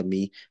Jesus mad at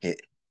me?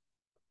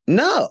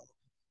 No.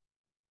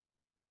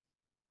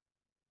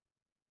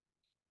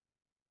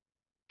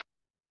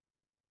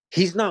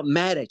 He's not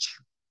mad at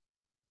you.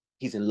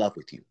 He's in love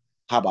with you.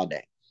 How about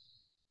that?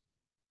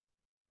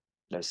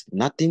 There's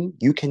nothing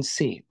you can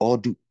say or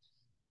do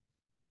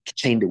to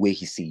change the way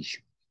he sees you.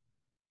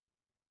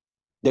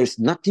 There's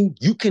nothing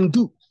you can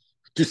do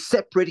to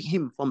separate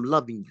him from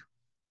loving you.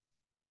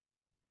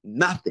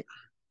 Nothing.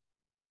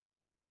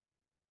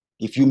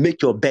 If you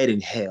make your bed in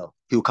hell,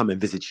 he'll come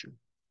and visit you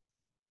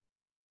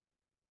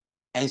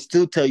and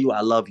still tell you,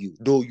 I love you,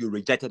 though you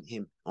rejected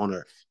him on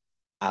earth.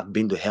 I've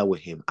been to hell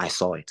with him. I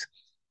saw it.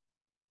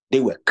 They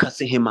were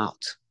cussing him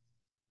out,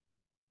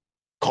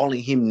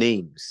 calling him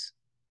names.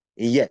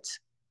 And yet,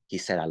 he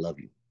said, I love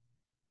you.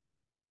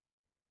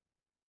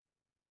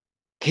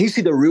 Can you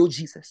see the real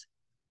Jesus?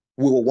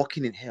 We were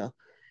walking in hell,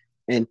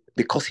 and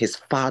because his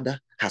father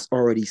has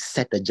already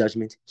set the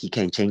judgment, he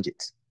can't change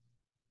it.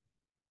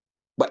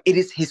 But it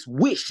is his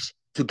wish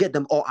to get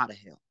them all out of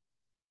hell.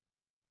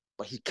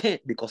 But he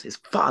can't because his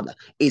father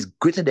is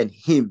greater than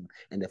him,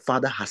 and the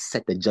father has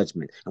set the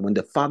judgment. And when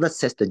the father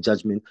sets the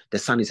judgment, the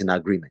son is in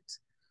agreement.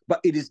 But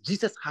it is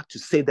Jesus had to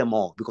save them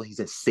all because he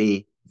said,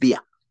 Savior.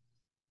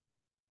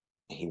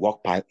 And he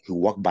walked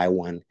by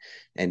one,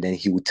 and then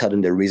he would tell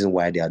them the reason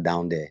why they are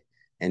down there.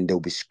 And they'll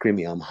be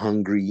screaming, I'm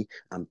hungry,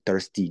 I'm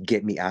thirsty,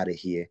 get me out of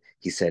here.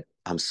 He said,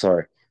 I'm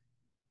sorry.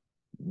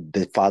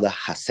 The father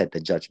has set the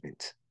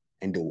judgment.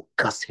 And they will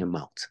cuss him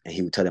out. And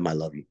he will tell them, I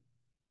love you.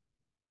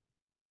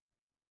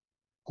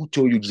 Who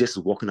told you Jesus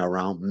is walking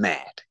around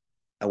mad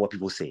at what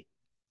people say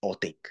or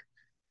think?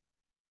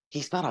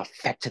 He's not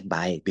affected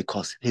by it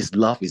because his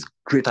love is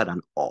greater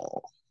than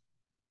all.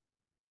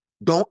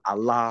 Don't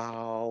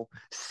allow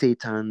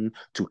Satan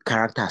to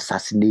character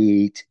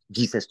assassinate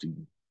Jesus to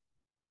you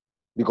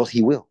because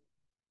he will.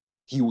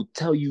 He will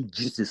tell you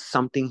Jesus is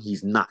something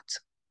he's not.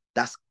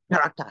 That's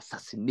character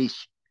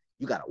assassination.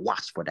 You got to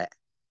watch for that.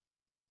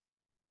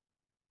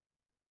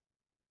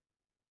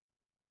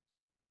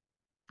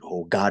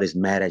 Oh, God is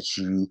mad at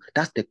you.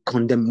 That's the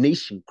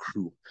condemnation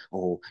crew.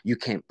 Oh, you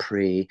can't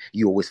pray.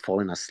 You always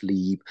falling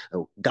asleep.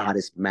 Oh, God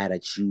is mad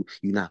at you.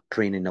 You're not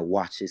praying in the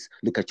watches.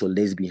 Look at your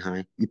legs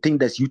behind. You think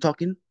that's you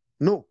talking?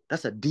 No,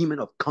 that's a demon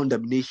of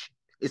condemnation.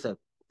 It's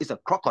a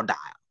crocodile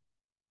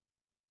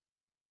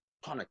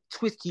trying to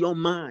twist your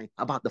mind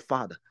about the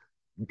Father.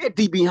 Get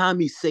thee behind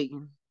me,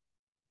 Satan.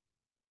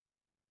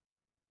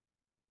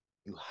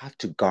 You have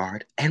to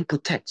guard and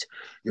protect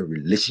your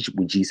relationship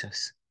with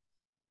Jesus.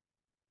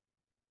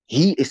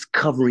 He is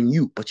covering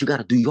you, but you got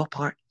to do your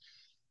part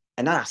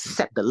and not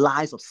accept the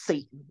lies of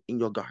Satan in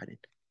your garden.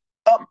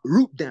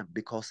 Uproot them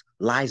because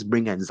lies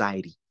bring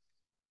anxiety.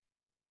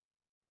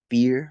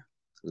 Fear,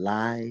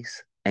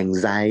 lies,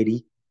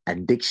 anxiety,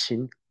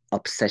 addiction,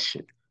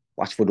 obsession.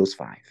 Watch for those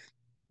five.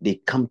 They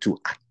come to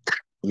attack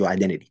your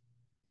identity.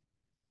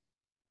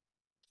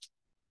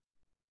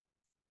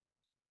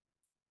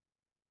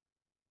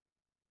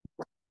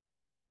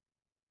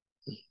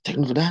 Take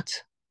note of that.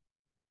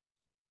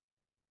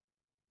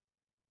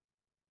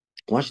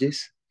 Watch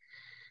this.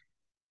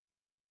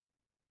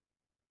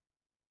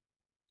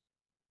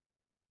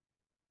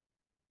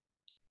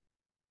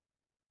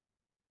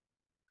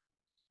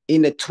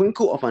 In the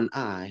twinkle of an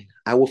eye,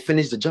 I will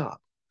finish the job,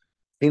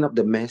 clean up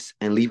the mess,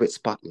 and leave it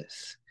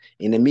spotless.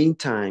 In the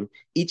meantime,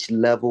 each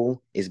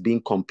level is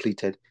being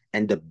completed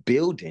and the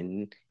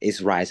building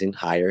is rising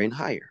higher and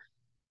higher.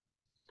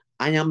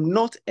 I am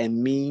not a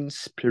mean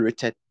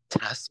spirited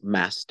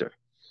taskmaster.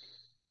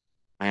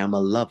 I am a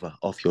lover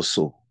of your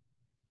soul.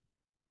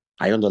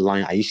 Are you on the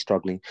line? Are you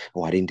struggling?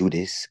 Oh, I didn't do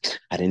this.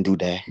 I didn't do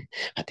that.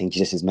 I think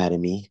Jesus is mad at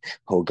me.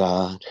 Oh,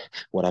 God,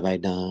 what have I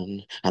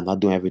done? I'm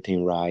not doing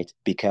everything right.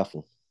 Be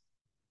careful.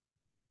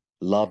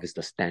 Love is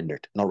the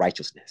standard, not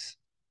righteousness.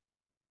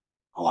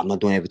 Oh, I'm not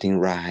doing everything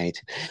right.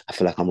 I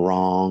feel like I'm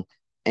wrong.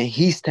 And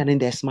he's standing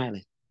there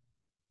smiling.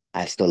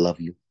 I still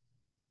love you.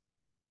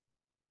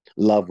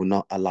 Love will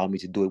not allow me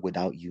to do it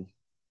without you.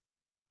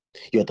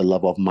 You're the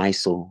love of my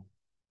soul.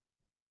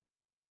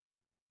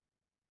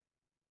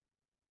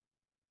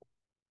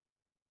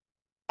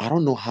 I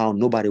don't know how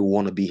nobody will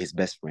want to be his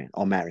best friend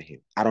or marry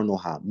him. I don't know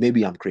how.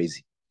 Maybe I'm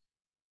crazy.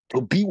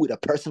 To be with a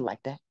person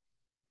like that,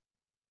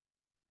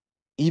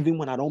 even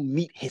when I don't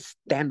meet his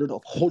standard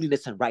of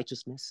holiness and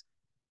righteousness,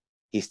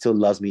 he still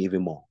loves me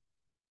even more.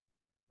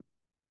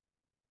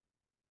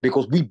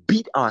 Because we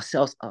beat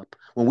ourselves up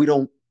when we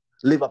don't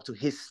live up to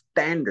his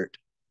standard.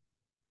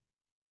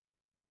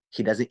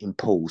 He doesn't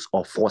impose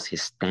or force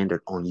his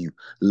standard on you.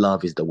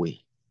 Love is the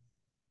way.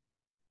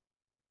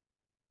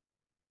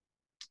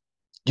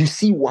 You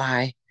see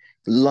why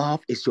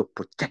love is your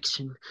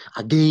protection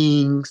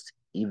against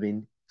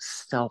even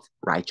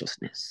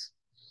self-righteousness.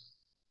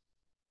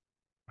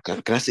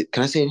 Can I say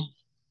it?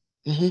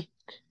 Mm-hmm.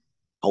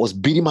 I was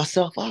beating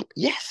myself up.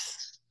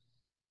 Yes.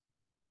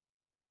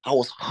 I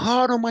was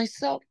hard on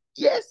myself.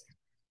 Yes.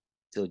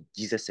 So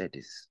Jesus said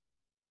this.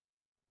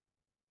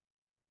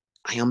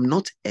 I am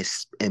not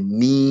a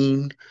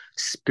mean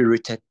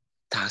spirited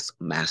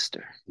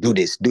taskmaster. Do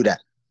this, do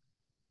that.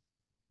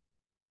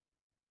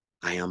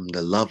 I am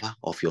the lover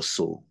of your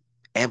soul.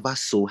 Ever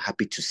so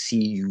happy to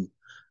see you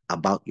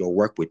about your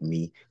work with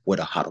me with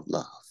a heart of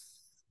love.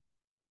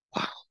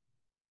 Wow.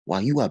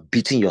 While you are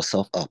beating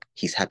yourself up,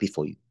 he's happy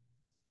for you.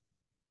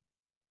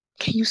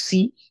 Can you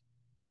see?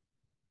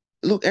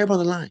 Look,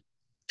 everyone on the line.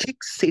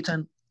 Kick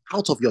Satan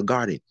out of your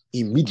garden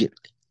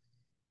immediately.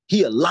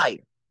 He a liar.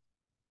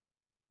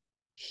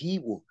 He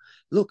will,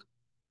 look,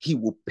 he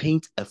will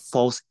paint a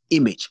false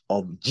image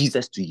of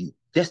Jesus to you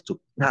just to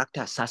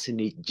character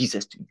assassinate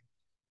Jesus to you.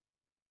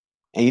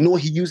 And you know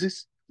what he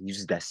uses? He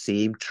uses that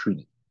same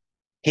tree.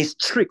 His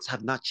tricks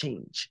have not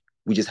changed.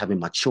 We just haven't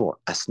matured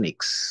as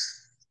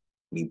snakes.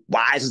 We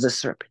wise as a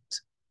serpent.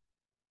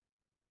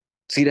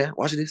 See that?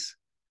 Watch this.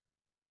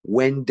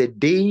 When the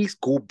days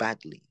go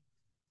badly,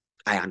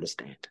 I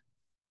understand.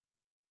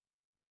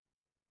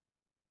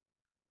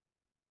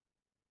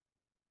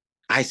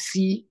 I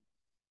see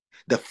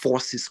the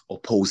forces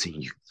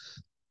opposing you.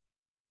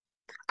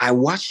 I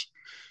watch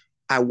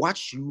I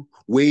watch you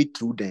wade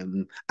through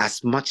them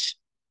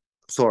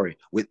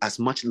with as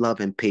much love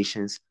and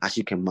patience as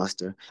you can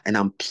muster. And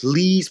I'm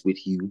pleased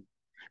with you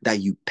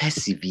that you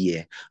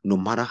persevere no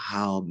matter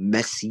how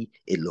messy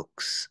it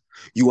looks.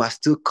 You are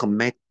still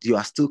committed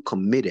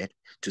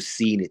to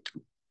seeing it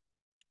through.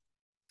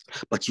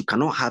 But you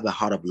cannot have a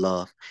heart of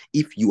love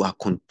if you are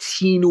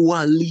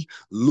continually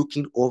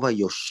looking over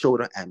your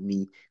shoulder at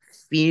me,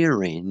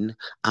 fearing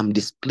I'm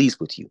displeased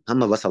with you.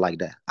 Some of us are like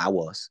that. I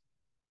was.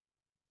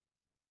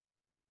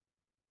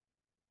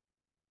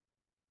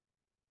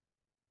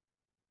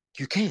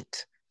 You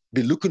can't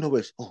be looking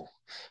over. Oh,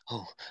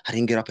 I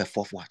didn't get up at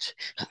fourth watch.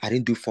 I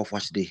didn't do fourth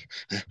watch today.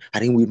 I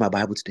didn't read my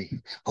Bible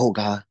today. Oh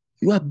God,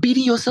 you are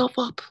beating yourself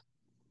up.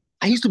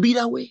 I used to be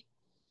that way.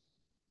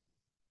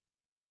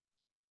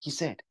 He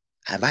said,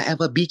 have I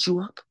ever beat you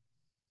up?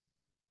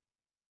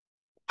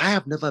 I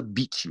have never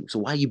beat you. So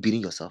why are you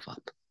beating yourself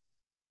up?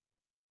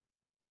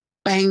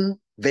 Bang,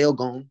 veil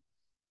gone.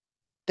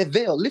 The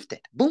veil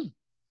lifted. Boom.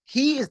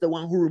 He is the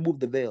one who removed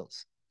the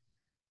veils.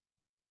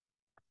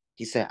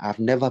 He said, I've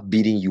never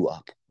beaten you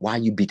up. Why are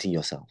you beating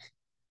yourself?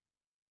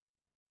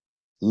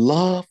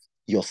 Love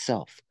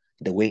yourself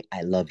the way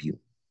I love you.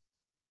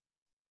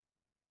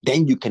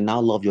 Then you can now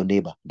love your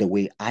neighbor the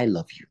way I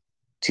love you.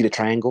 See the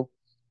triangle?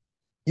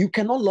 You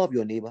cannot love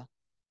your neighbor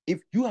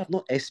if you have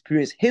not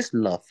experienced his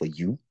love for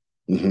you.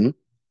 Mhm.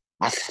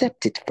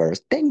 Accept it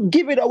first, then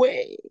give it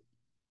away.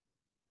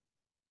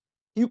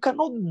 You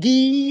cannot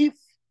give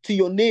to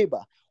your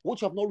neighbor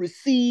what you have not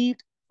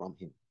received from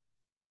him.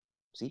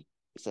 See,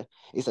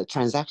 it's a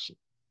transaction.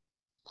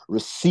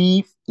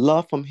 Receive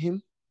love from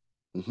him,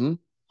 mhm,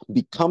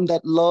 become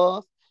that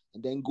love,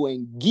 and then go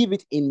and give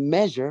it in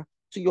measure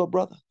to your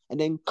brother, and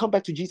then come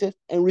back to Jesus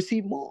and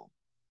receive more.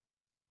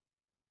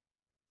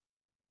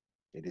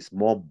 It is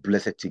more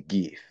blessed to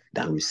give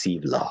than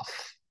receive love.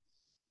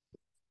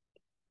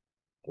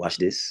 Watch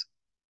this.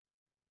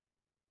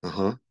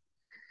 Uh-huh.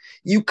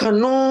 You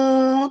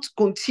cannot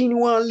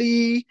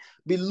continually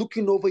be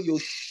looking over your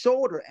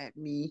shoulder at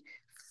me,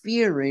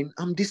 fearing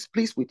I'm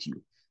displeased with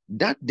you.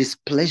 That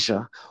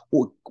displeasure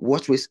will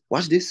watch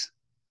this.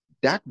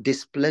 That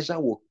displeasure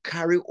will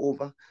carry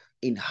over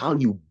in how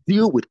you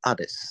deal with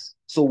others.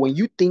 So when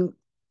you think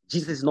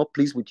Jesus is not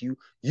pleased with you,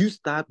 you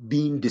start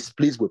being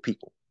displeased with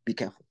people. Be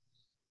careful.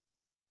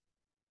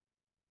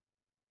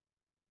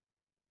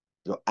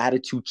 Your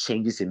attitude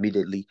changes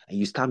immediately and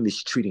you start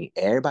mistreating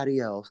everybody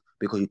else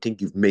because you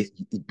think you've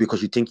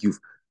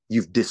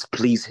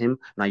displeased him.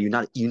 Now you're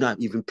not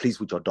even pleased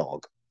with your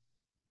dog.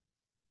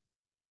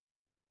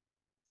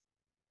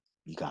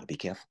 You gotta be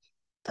careful.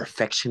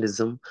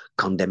 Perfectionism,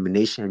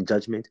 condemnation, and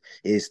judgment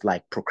is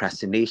like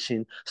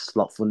procrastination,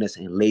 slothfulness,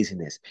 and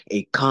laziness.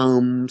 It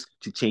comes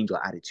to change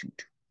your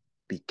attitude.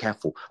 Be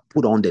careful.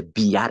 Put on the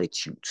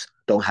beatitudes.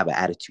 Don't have an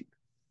attitude.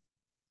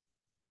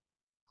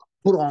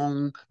 Put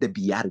on the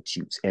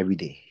Beatitudes every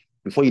day.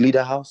 Before you leave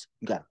the house,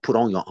 you got to put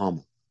on your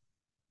armor.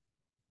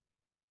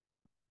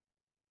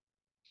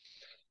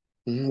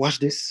 Watch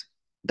this.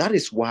 That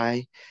is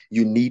why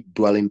you need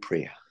dwelling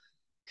prayer.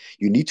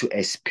 You need to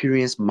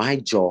experience my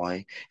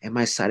joy and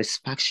my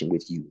satisfaction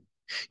with you.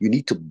 You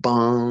need to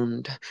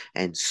bond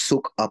and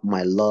soak up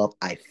my love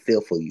I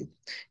feel for you.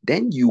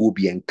 Then you will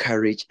be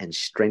encouraged and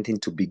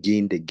strengthened to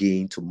begin the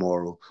game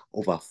tomorrow,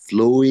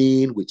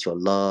 overflowing with your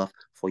love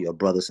for your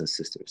brothers and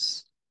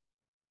sisters.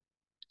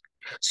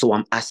 So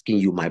I'm asking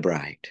you, my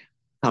bride,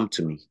 come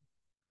to me,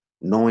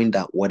 knowing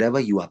that whatever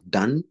you have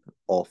done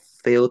or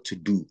failed to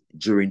do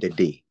during the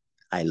day,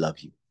 I love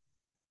you.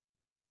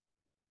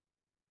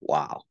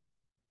 Wow.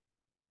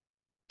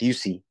 Do you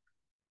see?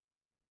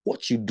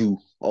 What you do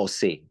or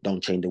say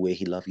don't change the way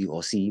he loves you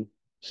or see you.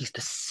 He's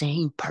the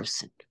same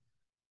person.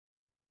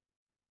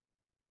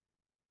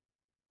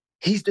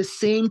 He's the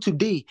same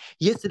today,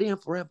 yesterday,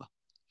 and forever.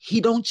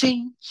 He don't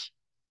change.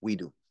 We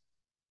do.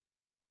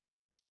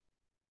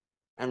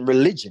 And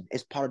religion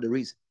is part of the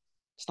reason.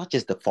 It's not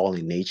just the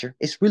fallen nature.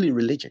 It's really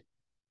religion.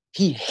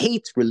 He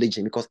hates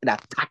religion because it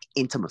attacks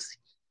intimacy.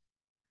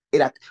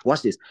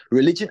 Watch this.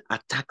 Religion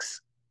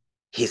attacks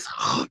his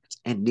heart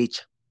and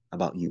nature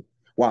about you.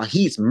 While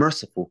he is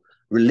merciful,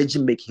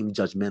 religion makes him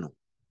judgmental.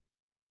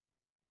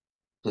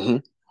 Mm-hmm.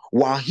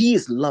 While he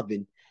is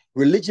loving,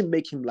 religion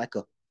makes him like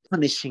a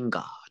punishing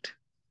God.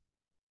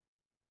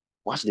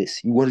 Watch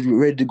this. You want to be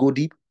ready to go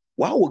deep?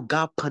 Why would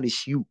God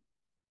punish you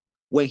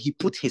when he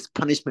put his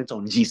punishment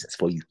on Jesus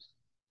for you?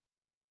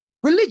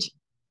 Religion.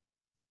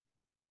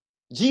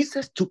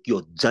 Jesus took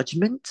your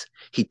judgment.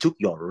 He took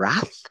your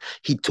wrath.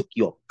 He took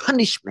your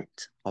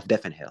punishment of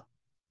death and hell.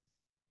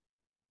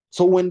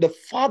 So when the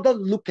Father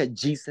look at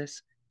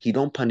Jesus, he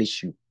don't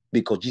punish you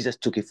because Jesus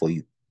took it for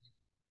you.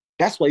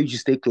 That's why you should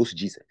stay close to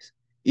Jesus.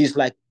 It's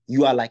like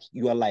you are like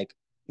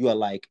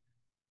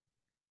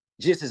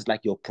Jesus is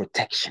like your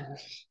protection.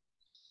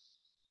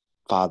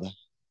 Father,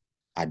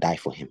 I die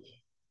for him.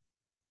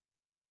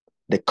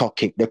 The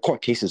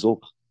court case is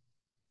over.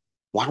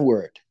 One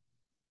word.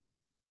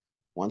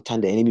 One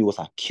time the enemy was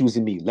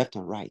accusing me left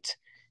and right.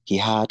 He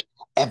had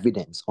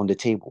evidence on the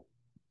table.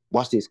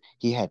 Watch this.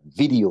 He had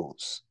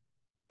videos,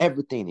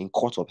 everything in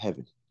court of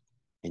heaven.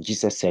 And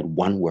Jesus said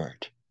one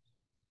word.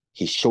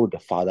 He showed the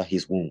Father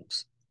his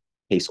wounds.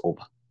 Case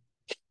over.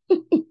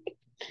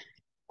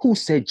 Who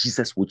said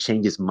Jesus will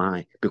change his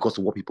mind because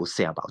of what people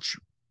say about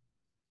you?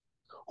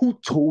 Who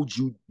told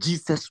you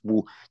Jesus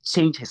will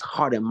change his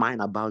heart and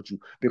mind about you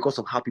because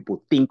of how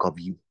people think of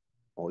you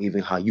or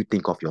even how you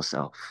think of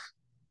yourself?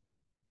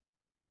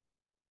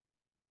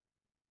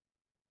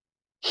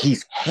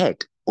 He's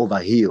head over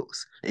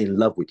heels in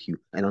love with you.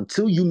 And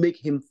until you make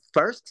him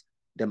first,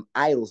 them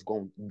idols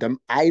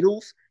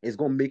is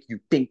gonna make you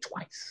think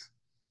twice.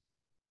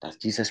 Does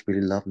Jesus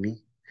really love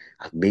me?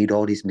 I've made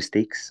all these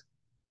mistakes.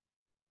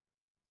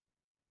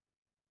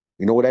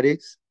 You know what that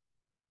is?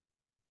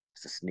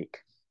 It's a snake.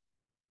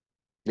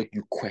 Make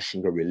you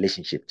question your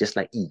relationship, just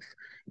like Eve.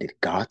 Did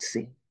God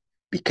say?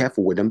 Be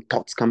careful with them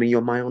thoughts coming in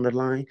your mind on the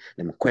line.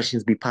 Them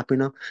questions be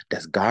popping up.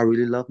 Does God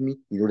really love me?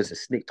 You know, there's a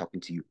snake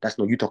talking to you. That's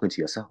not you talking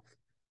to yourself.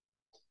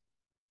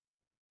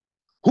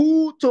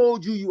 Who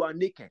told you you are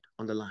naked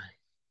on the line?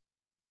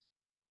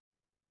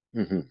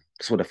 Mm-hmm.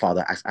 That's what the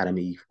Father asked Adam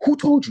and Eve. Who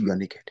told you you're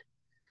naked?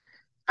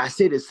 I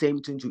say the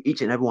same thing to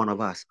each and every one of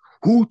us.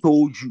 Who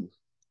told you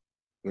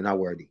you're not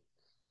worthy?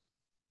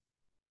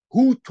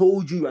 Who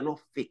told you you're not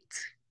fit?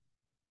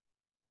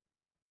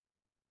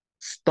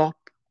 Stop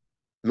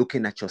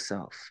looking at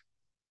yourself.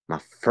 My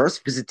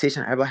first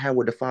visitation I ever had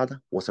with the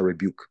Father was a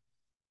rebuke.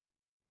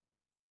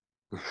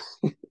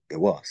 It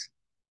was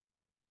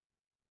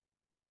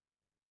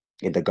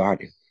in the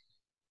garden.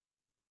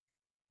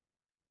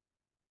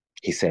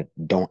 He said,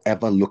 don't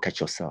ever look at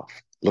yourself.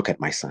 Look at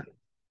my son.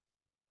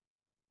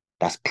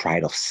 That's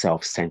pride of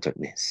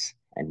self-centeredness.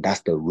 And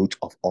that's the root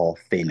of all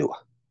failure.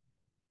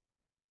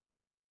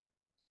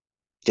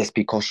 Just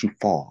because you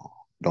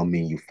fall, don't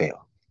mean you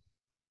fail.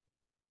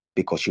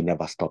 Because you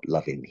never stopped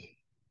loving me.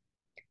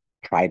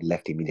 Pride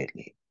left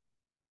immediately.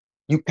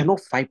 You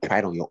cannot fight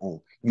pride on your own.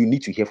 You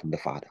need to hear from the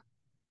Father.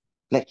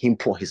 Let him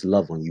pour his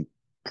love on you.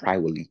 Pride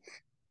will leave.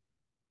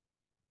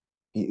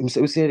 You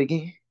say it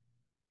again.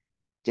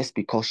 Just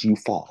because you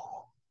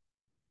fall,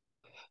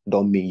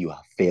 don't mean you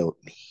have failed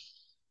me.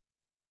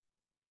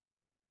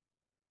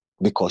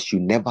 Because you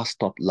never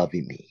stopped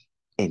loving me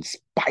in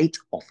spite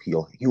of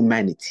your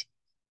humanity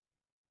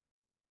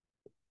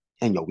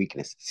and your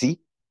weakness.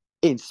 See?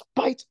 In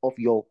spite of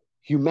your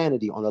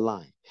humanity on the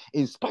line,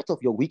 in spite of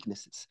your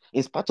weaknesses,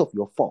 in spite of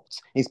your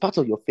faults, in spite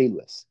of your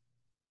failures,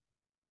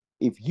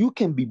 if you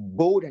can be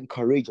bold and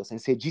courageous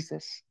and say,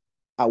 Jesus,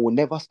 I will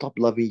never stop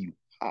loving you.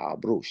 Ah,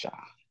 bro, Sha.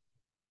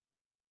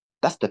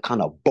 That's the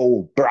kind of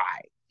bold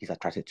bride he's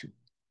attracted to.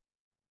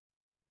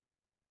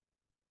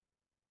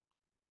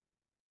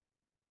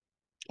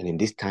 And in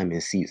this time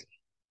and season,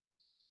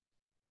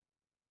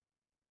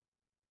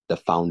 the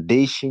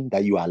foundation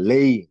that you are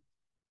laying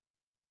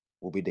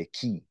will be the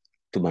key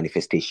to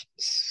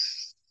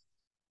manifestations.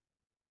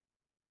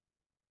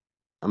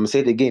 I'm going to say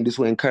it again. This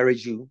will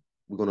encourage you.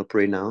 We're going to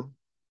pray now.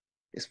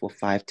 It's for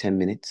 5-10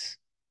 minutes.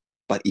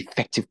 But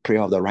effective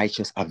prayer of the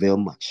righteous avail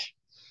much.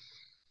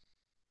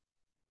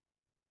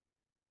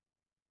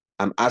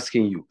 I'm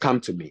asking you, come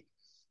to me,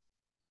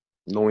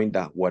 knowing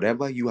that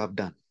whatever you have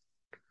done,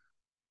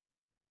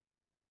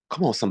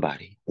 come on,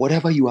 somebody,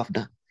 whatever you have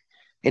done,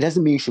 it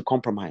doesn't mean you should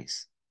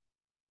compromise.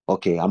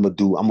 Okay, I'm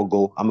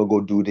gonna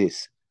go do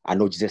this. I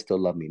know Jesus still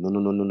love me.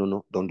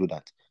 No. Don't do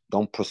that.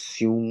 Don't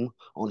presume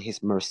on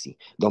his mercy.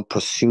 Don't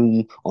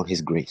presume on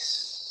his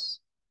grace.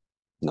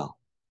 No.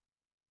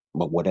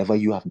 But whatever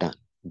you have done,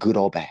 good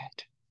or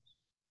bad,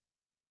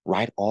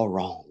 right or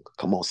wrong,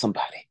 come on,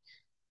 somebody,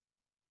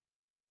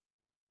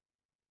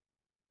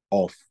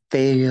 or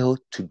fail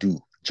to do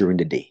during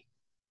the day,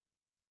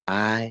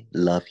 I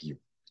love you.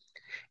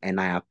 And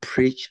I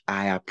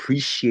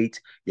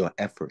appreciate your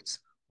efforts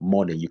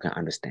more than you can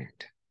understand.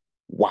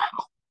 Wow.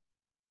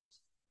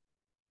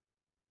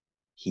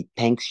 He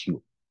thanks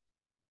you.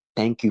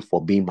 Thank you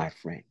for being my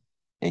friend.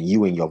 And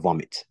you and your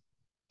vomit.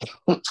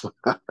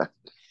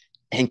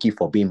 Thank you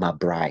for being my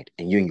bride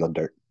and you and your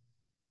dirt.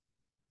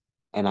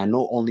 And I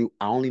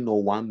only know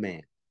one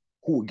man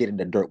who will get in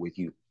the dirt with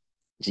you.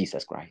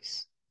 Jesus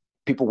Christ.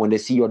 People, when they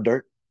see your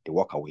dirt, they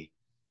walk away.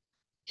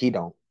 He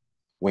don't.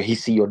 When he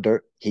see your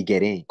dirt, he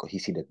get in because he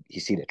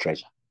see the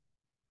treasure.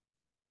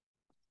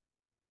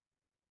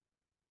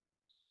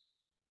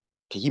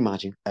 Can you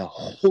imagine a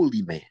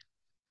holy man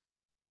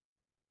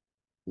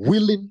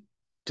willing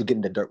to get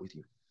in the dirt with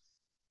you?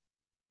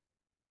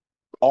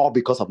 All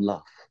because of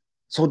love.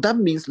 So that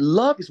means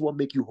love is what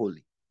makes you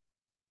holy.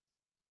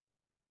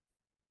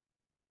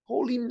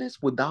 Holiness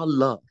without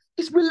love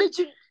is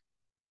religion.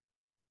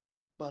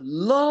 But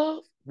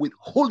love with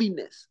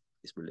holiness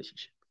is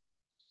relationship.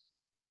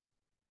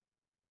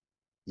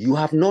 You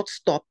have not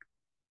stopped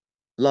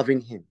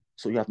loving him,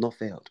 so you have not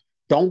failed.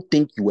 Don't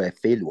think you were a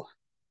failure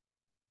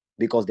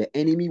because the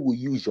enemy will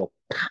use your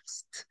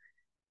past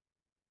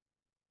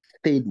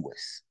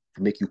failures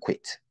to make you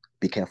quit.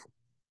 Be careful.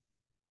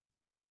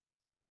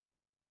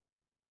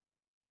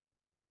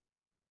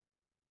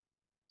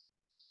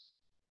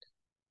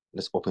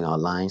 Let's open our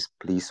lines,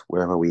 please,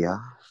 wherever we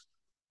are.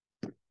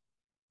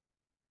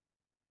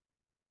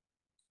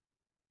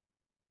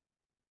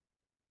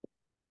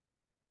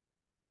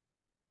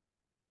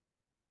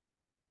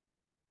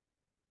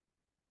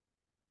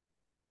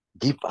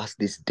 Give us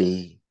this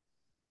day.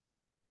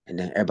 And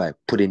then everybody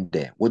put in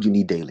there, what do you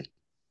need daily?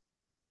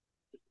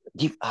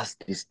 Give us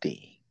this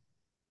day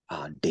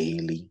our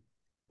daily.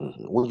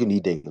 What do you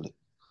need daily?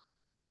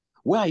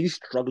 Where are you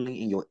struggling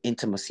in your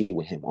intimacy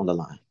with him on the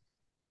line?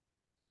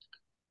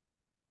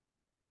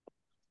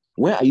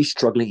 Where are you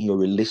struggling in your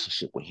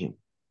relationship with him?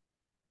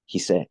 He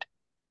said,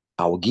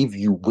 I will give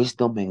you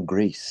wisdom and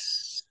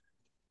grace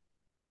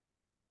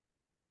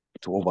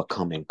to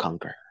overcome and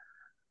conquer.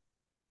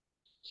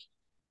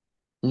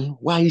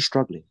 Why are you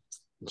struggling?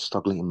 I'm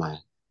struggling in my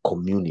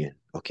communion.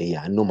 Okay,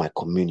 yeah, I know my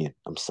communion.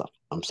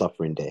 I'm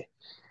suffering there.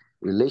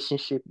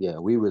 Relationship, yeah,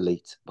 we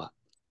relate, but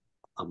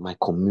my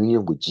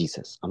communion with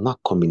Jesus, I'm not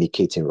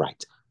communicating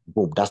right.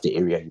 Boom, that's the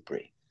area you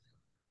pray.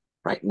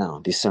 Right now,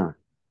 discern.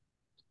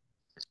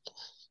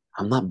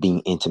 I'm not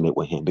being intimate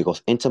with him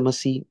because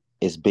intimacy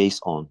is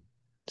based on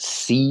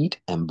seed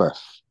and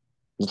birth.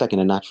 Just like in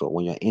the natural,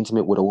 when you're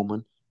intimate with a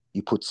woman,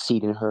 you put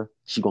seed in her,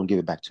 she's going to give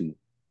it back to you.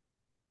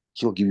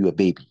 She'll give you a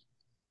baby.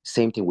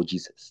 Same thing with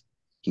Jesus.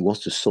 He wants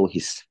to sow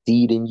his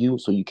seed in you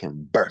so you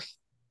can birth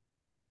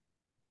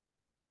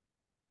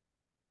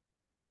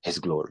his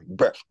glory,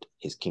 birthed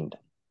his kingdom.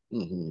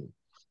 Mm-hmm.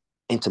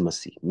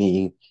 Intimacy,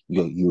 meaning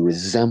you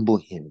resemble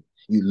him.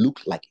 You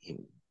look like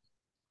him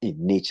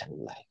in nature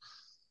and life.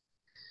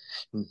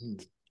 Mm-hmm.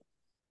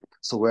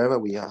 So wherever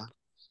we are,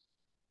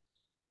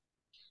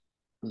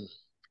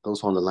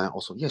 those on the line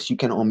also, yes, you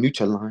can unmute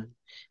your line.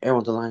 Everyone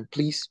on the line,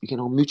 please, you can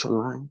unmute your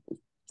line.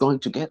 Join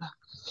together.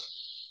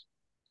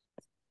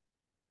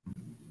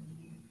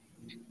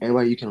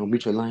 Everybody, you can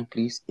unmute your line,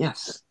 please.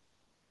 Yes.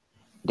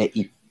 The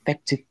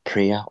effective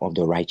prayer of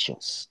the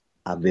righteous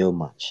avail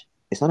much.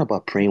 It's not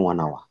about praying 1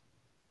 hour.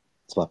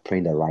 It's about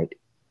praying the right.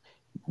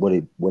 What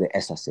did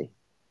Esther say?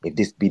 If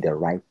this be the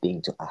right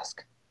thing to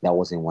ask, that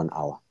wasn't 1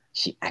 hour.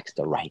 She asked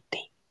the right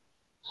thing.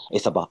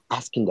 It's about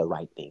asking the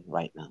right thing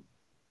right now.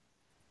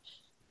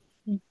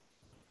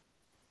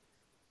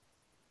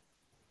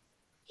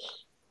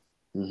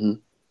 Mm-hmm.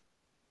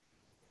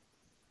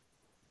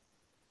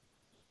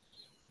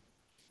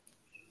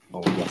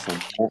 Oh, yes,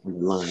 I'm on the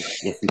line.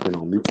 Yes, you can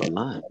unmute your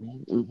line.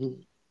 Mm-hmm.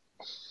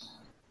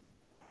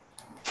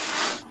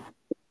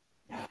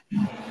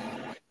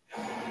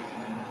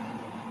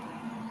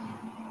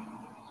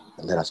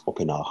 Let us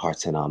open our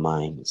hearts and our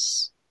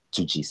minds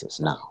to Jesus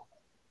now.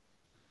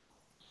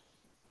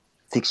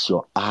 Fix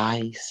your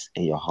eyes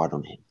and your heart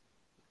on him.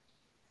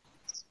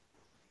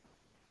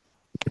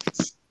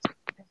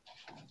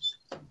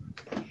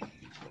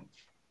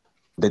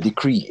 The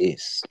decree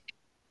is,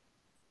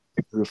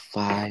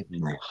 purify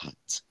my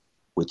heart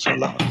with your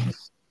love.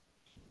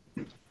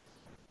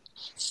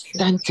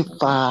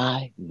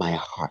 Sanctify my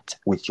heart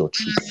with your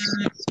truth.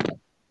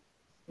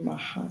 My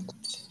heart,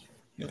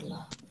 your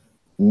love.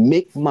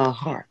 Make my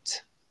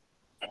heart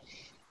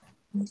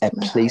a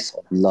place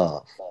of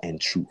love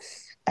and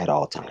truth at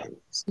all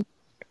times.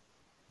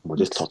 We'll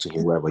just talk to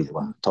him wherever you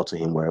are. Talk to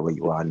him wherever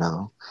you are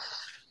now.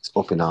 Let's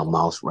open our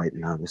mouths right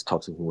now. Let's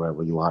talk to him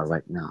wherever you are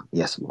right now.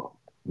 Yes, Lord.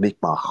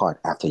 Make my heart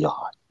after your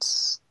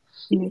hearts.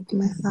 Make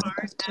my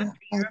heart after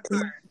your heart,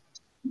 Lord.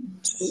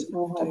 Make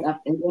my heart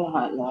after your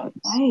heart, Lord.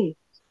 Aye.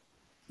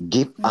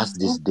 Give us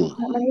this day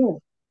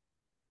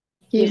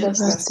Give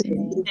us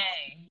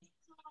today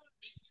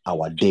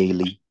our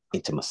daily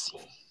intimacy,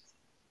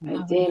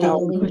 our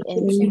daily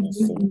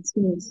intimacy,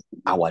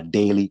 our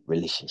daily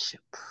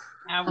relationship.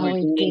 our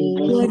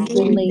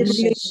daily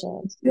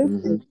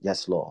relationship.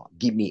 Yes, Lord.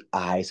 Give me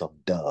eyes of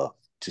dove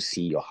to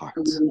see your heart.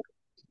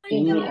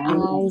 Give me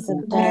eyes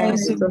of dove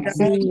to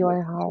see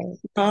your heart.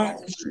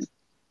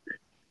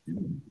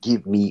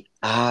 Give me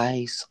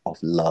eyes of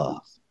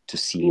love to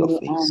see your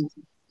face.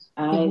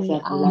 Give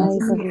me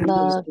eyes of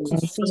love to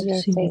see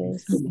your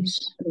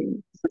face.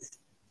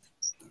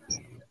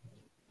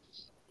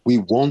 We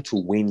want to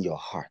win your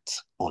heart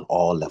on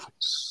all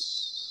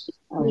levels.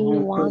 We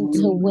want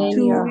to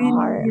win your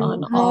heart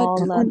on all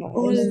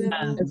levels.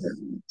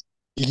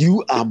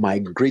 You are my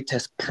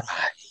greatest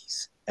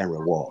prize and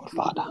reward,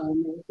 Father.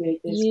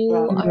 You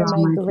are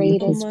my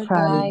greatest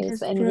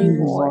prize and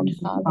reward,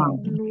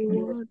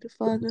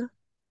 Father.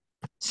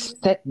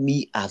 Set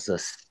me as a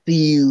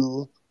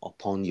seal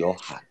upon your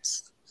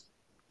hearts.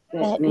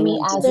 Set me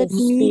as a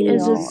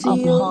seal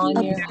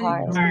upon your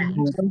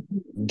heart.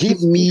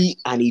 Give me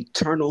an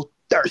eternal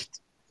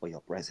thirst for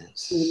your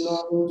presence.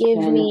 Give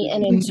me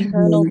an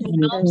eternal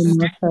thirst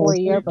for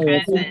your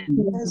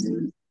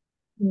presence.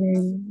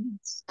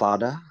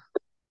 Father,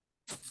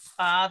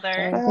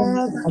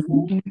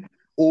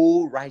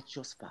 O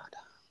righteous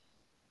Father,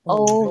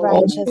 O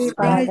righteous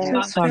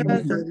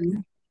Father,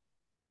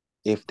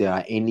 if there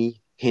are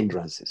any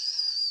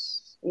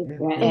hindrances, if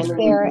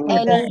there are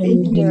any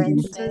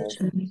hindrances,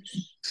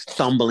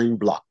 stumbling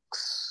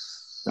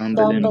blocks,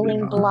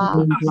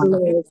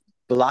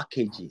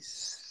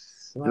 blockages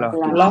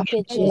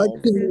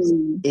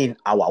in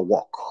our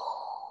walk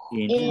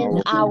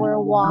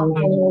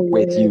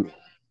with you,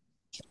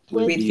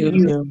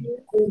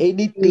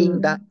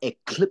 anything that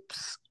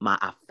eclipses my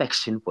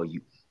affection for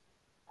you,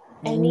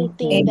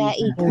 anything that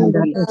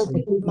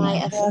eclipses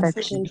my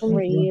affection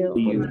for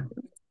you,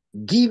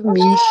 give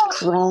me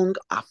strong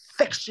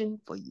affection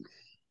for you.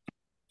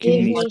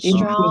 Give me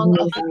strong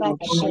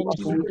affection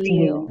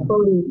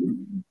for you.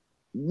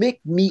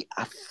 Make me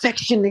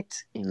affectionate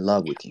in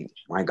love with you,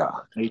 my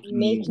God.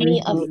 Make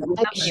me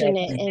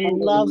affectionate in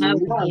love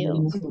with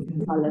you.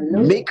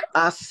 Make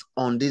us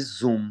on this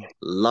Zoom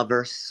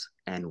lovers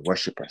and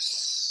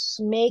worshipers.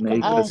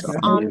 Make us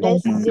on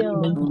this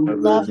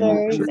Zoom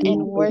lovers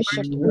and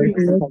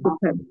worshipers.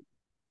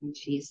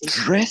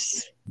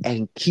 Dress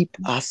and keep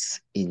us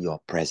in your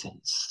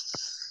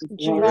presence.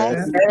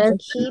 Dress and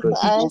keep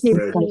us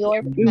in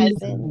your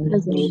presence.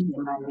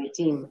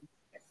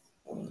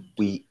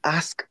 We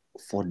ask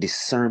for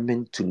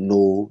discernment to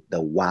know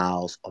the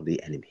wiles of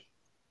the enemy.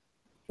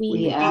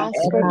 We ask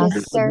for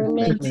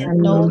discernment to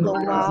know the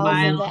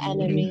wiles of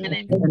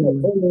the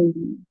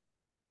enemy.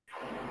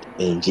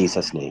 In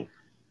Jesus' name.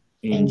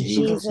 In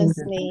Jesus'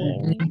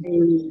 name.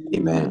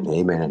 Amen.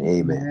 Amen and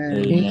amen.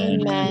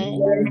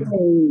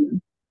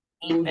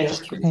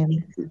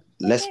 Amen.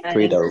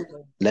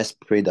 Let's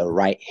pray the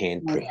right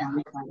hand prayer.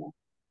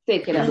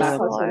 Yes,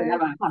 Lord.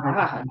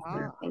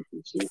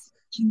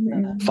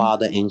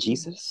 Father in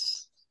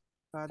Jesus.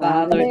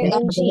 Father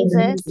in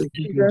Jesus.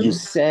 You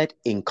said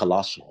in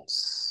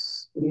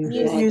Colossians.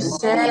 You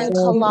said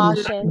in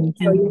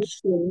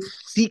Colossians.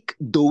 Seek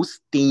those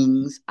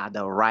things at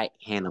the right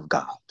hand of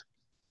God.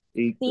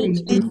 Seek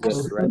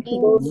those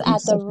things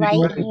at the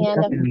right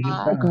hand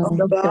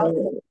of God.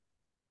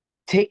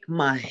 Take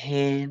my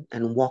hand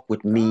and walk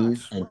with me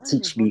and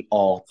teach me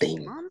all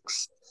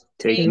things.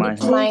 Take my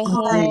hand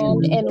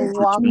and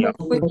walk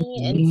with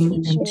me and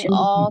teach me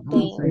all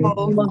things.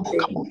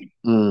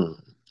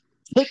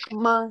 Take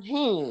my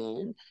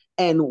hand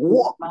and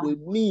walk with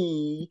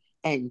me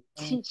and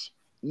teach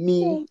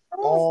me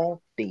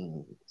all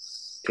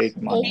things.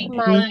 Take my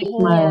hand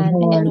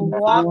and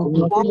walk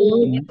with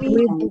me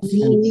and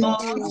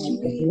teach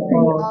me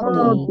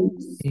all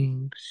things.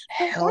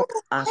 Help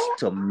us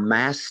to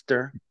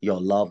master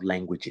your love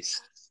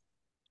languages.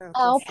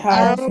 Help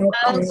us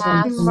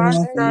to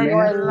master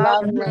your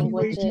love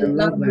languages.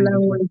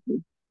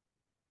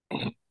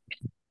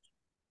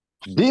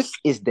 This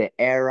is the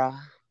era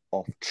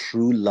of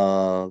true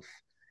love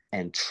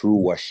and true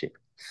worship.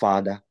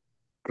 Father,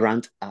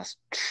 grant us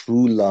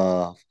true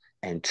love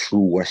and true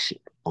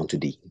worship unto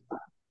thee.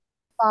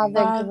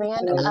 Father,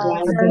 grant us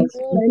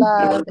true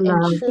love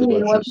and true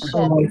worship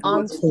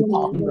unto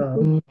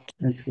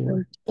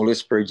thee. Holy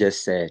Spirit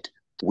just said,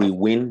 we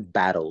win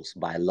battles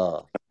by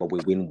love, but we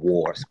win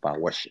wars by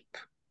worship.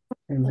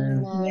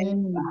 Amen.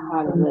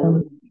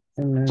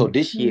 So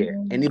this year,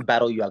 any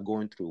battle you are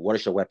going through, what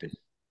is your weapon?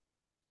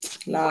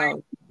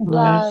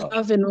 Love.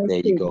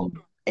 There you go.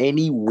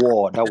 Any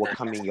word that will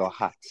come in your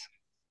heart.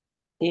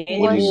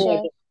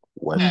 Worship.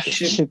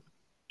 Worship.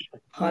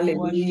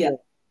 Hallelujah.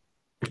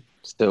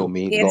 Still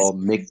me, Lord,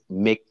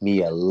 make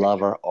me a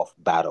lover of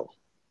battle.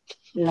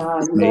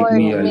 Lord, Lord,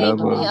 me a make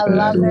lover me of a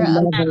battle. lover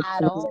of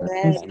battle,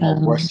 And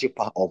a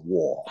worshiper of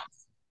war.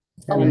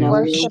 a and a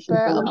worshiper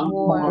worshiper of of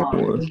war.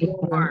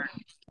 war.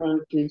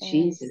 Thank you, Yes,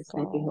 Jesus.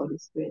 Thank you, Lord. Holy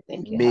Spirit.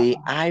 Thank you, May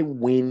Abba. I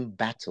win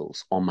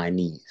battles on my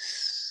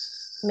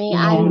knees. May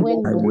I Amen.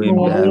 win I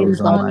win battles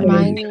on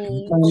my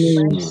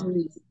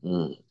knees.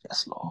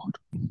 Yes, Lord.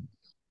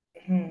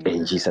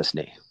 In Jesus'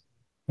 name.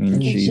 In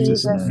In Jesus'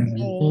 Jesus'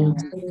 name.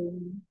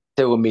 name.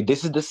 Say with me,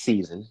 this is the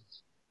season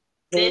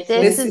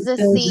This is the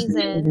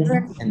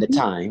season and the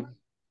time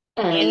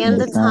and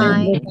the The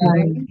time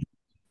time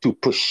to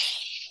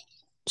push.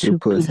 to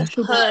push.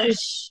 to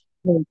push.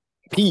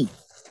 P.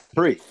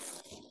 Pray.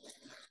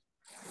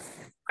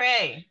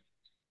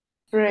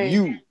 Pray.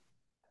 U.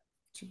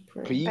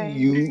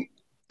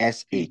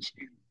 P-U-S-H.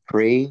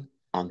 Pray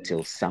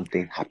until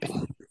something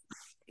happens.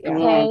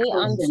 Pray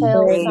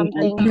until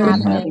something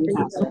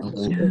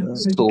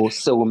happens.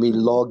 So with me,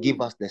 Lord,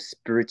 give us the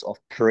spirit of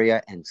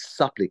prayer and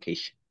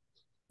supplication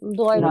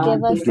Lord,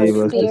 give us the Give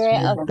us the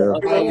spirit of spirit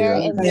of prayer prayer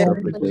and and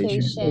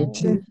supplication.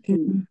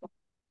 supplication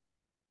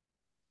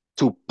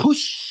to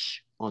push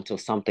until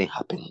something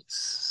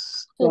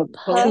happens. to push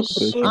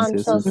Push until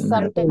until something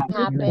something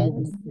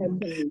happens.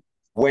 happens.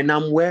 When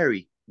I'm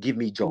weary, give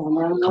me joy. Come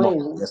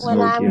on. Yes, When Lord.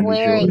 Lord, I'm give me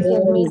weary, joy.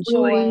 give me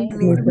joy.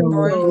 When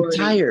I'm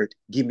tired,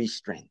 give me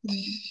strength.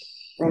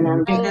 When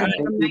I'm Tired, tired,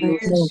 give me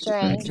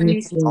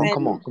strength. Oh,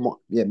 come on.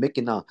 Yeah, make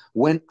it now.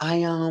 When I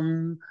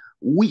am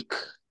weak,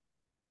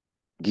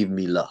 give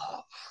me love.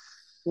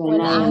 When I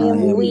When I am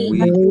am weak,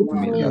 weak, give give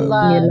me me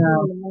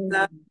love.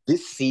 love.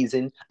 This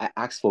season, I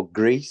ask for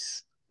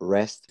grace,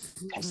 rest,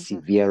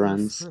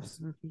 perseverance,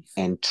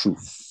 and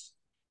truth.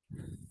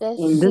 This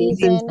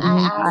season,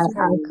 I ask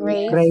for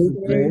grace, rest,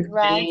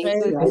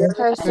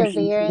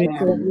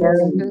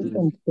 perseverance,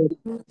 and truth.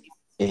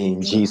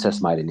 In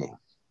Jesus' mighty name.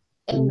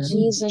 In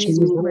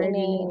Jesus' mighty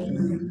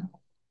name.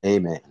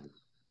 Amen.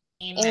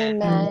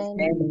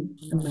 Amen.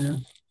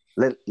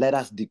 Let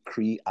us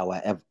decree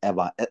our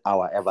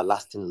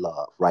everlasting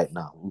love right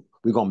now.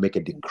 We're going to make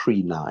a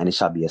decree now, and it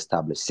shall be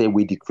established. Say,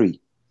 we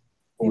decree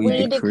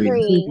We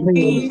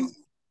decree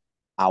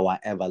our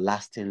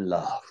everlasting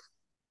love,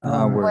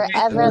 Our our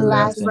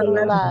everlasting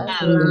love,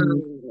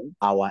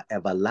 our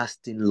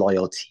everlasting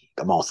loyalty.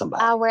 Come on,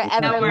 somebody. our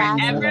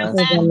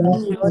everlasting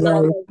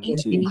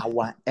loyalty,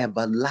 Our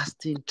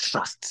everlasting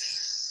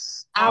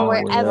trust, our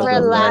our everlasting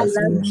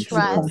everlasting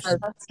trust,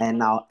 trust,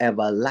 and our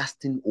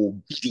everlasting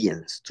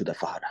obedience to the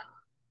Father.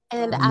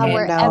 and and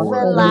our our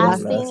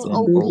everlasting everlasting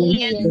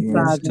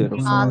obedience to the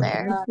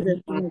Father.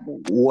 Father.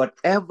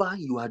 Whatever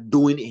you are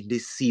doing in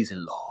this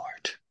season,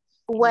 Lord,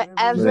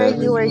 Whatever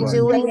Whatever you are you are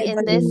doing doing in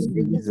in this this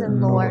season,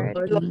 season, Lord,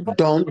 Lord,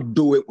 don't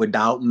do it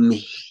without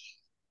me.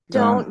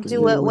 don't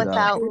do it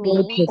without without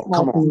me.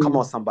 Oh, come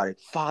on, somebody.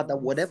 Father,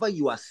 whatever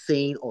you are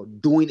saying or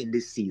doing in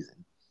this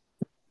season,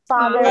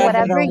 Father,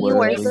 whatever you are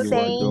whatever you are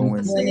saying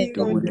doing in and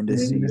doing in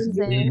this this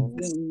season.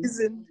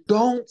 season,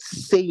 don't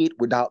say it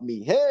without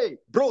me. Hey,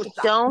 bro,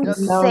 don't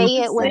say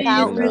it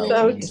without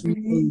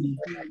me.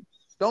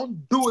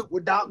 don't do it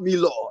without me,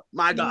 Lord.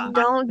 My God.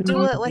 Don't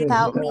do it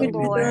without me,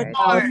 Lord.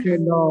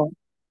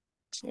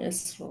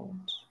 Yes, Lord.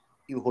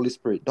 You, Holy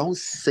Spirit, don't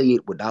say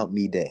it without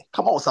me there.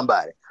 Come on,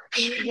 somebody.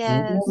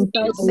 Yes,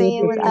 don't say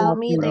it without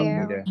me Without me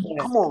there. there.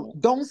 Come on.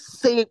 Don't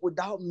say it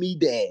without me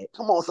there.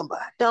 Come on,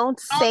 somebody. Don't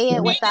say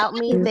it without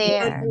me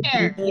there.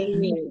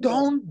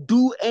 Don't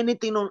do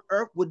anything on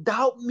earth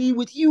without me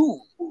with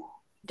you.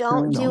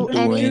 Don't do Don't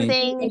do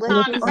anything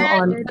anything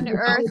on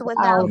earth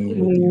without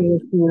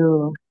with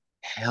you.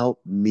 Help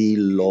me,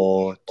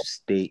 Lord, to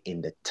stay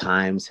in the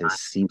times and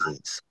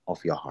seasons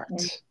of your heart.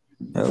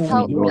 Help me,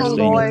 Help me,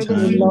 Lord, stay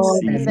in the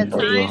Lord, to times and stay in the seasons of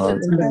your times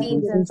heart. and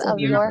seasons of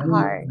your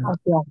heart.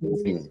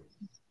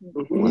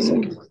 1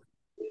 second.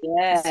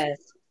 Yes.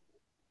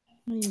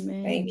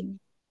 Amen.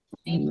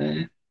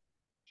 Amen.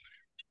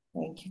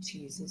 Thank you,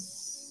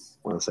 Jesus.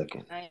 1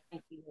 second.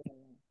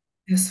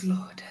 Yes,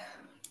 Lord.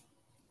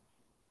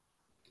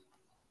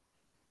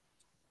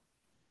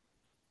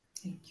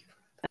 Thank you.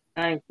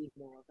 Thank you,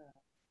 Lord.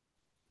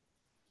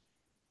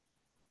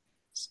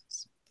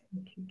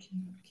 Thank you,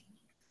 King of Kings.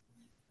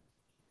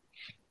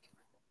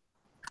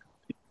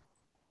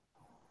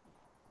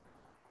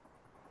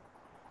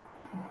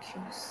 Thank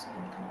you, Spirit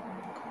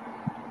of God.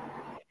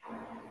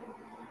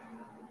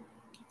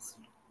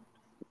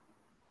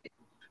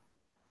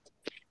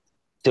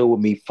 Say with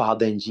me,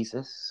 Father in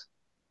Jesus.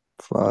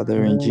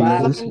 Father in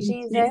Father Jesus, in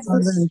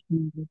Jesus,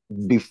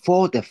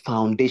 Before the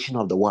foundation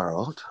of the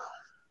world,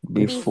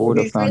 before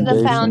the before the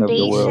foundation of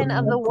the world, foundation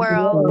of the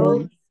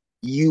world,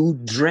 you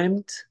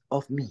dreamt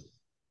of me.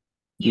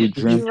 you you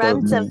dreamt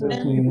of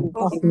dreamt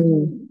of me.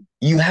 me.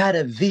 You had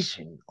a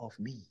vision of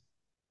me.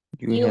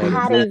 You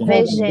had a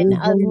vision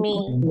of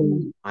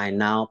me. I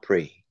now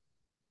pray.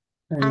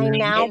 I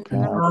now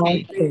Now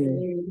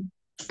pray.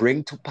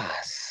 Bring to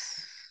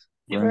pass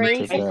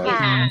bring to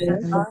pass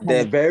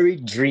the very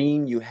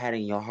dream you had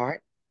in your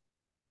heart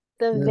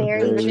the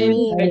very very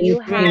dream you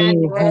had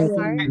in your heart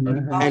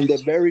and the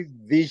very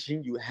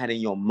vision you had in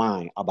your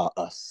mind about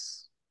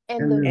us.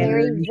 and the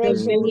very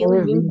vision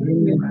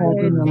you had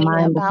in your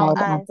mind about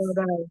us.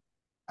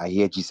 I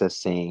hear Jesus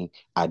saying,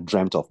 I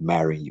dreamt of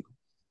marrying you.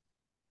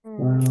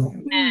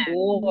 Mm.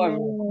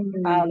 Glory.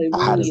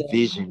 I had a Hallelujah.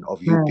 vision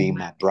of you being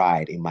my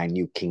bride in my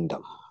new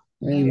kingdom.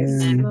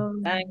 Yes.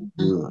 Lord. Thank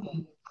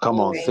Come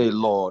on, Glory. say,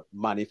 Lord,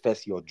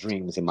 manifest your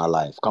dreams in my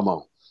life. Come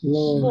on.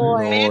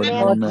 Lord,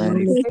 Lord, manifest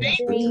manifest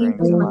your the dreams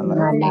dreams in my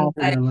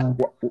life.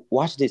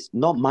 Watch this.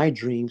 Not my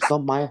dreams,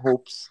 not my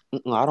hopes.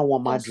 I don't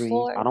want my Yes, dreams.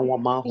 Lord. I don't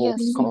want my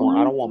hopes. Yes, Come on. I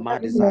Lord. don't want my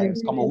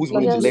desires. Come on. Who's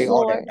willing to Yes, lay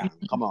all that Lord. down?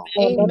 Come on.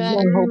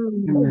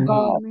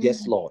 Amen.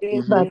 Yes, Lord.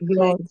 you.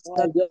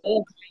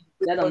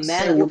 Let them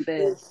Say with,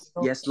 manifest.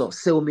 yes, Lord.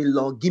 Say with me,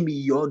 Lord, give me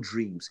your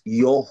dreams,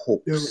 your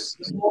hopes,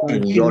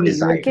 and your Give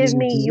desires.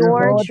 me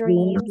your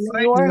dreams,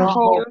 your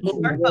hope,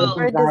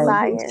 your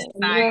desires,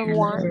 your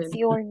wants, Yes.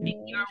 your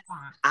needs.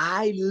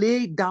 I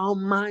lay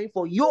down mine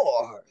for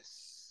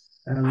yours.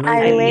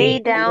 I lay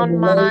down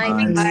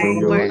mine Mine for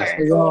yours.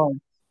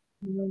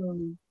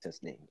 In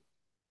Jesus' name.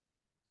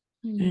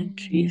 In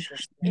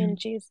Jesus' name.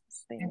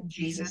 in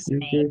Jesus'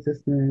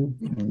 name.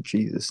 In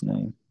Jesus'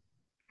 name.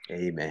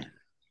 Amen.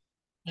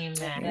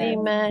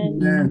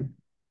 Amen.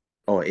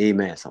 Oh,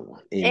 amen,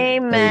 someone.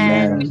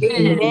 Amen.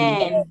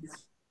 Amen.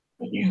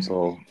 Amen.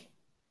 So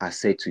I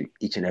say to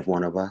each and every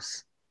one of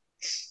us,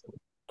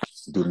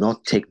 do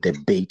not take the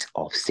bait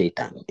of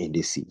Satan in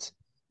this season.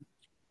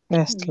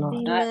 Yes,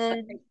 Lord.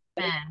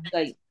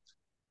 Amen.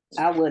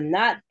 I will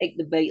not take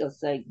the bait of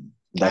Satan.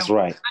 That's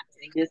right.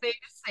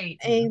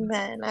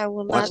 Amen. I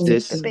will Watch not take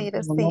this. the bait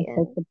of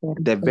Satan.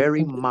 The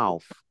very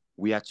mouth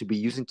we are to be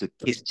using to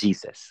kiss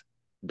Jesus,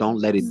 don't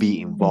let it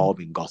be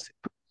involved in gossip.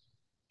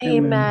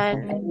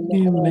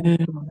 Amen.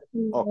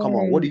 Oh, come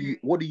on. What do you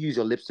use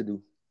your lips to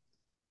do?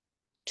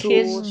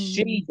 Kiss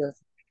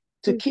Jesus.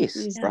 To kiss,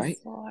 Yes, right?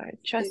 Lord.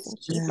 Trust and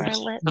keep our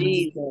lips.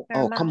 Jesus.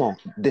 Our Oh, come mouth.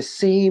 on. The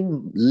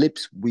same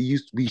lips we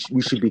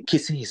should be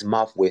kissing his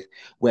mouth with.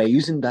 We're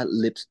using that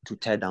lips to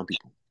tear down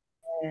people.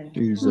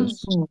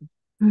 Jesus.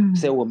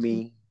 Say with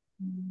me,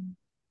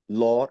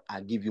 Lord,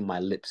 I give you my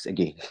lips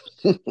again.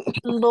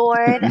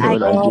 Lord, I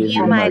Lord, I give give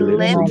you you my my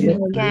lips lips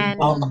again. again.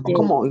 Oh,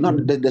 come on. You know,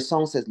 the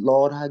song says,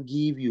 Lord, I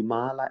give you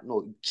my life.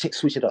 No,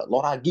 switch it up.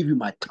 Lord, I give you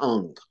my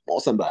tongue.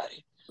 Or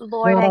somebody.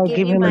 Lord, I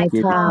give you my Give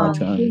you my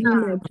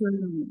tongue.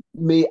 tongue.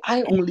 May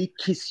I only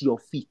kiss your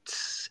feet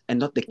and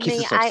not the May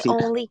kisses of I Satan.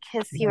 only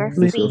kiss your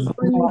Kiss your feet,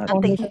 feet,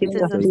 not the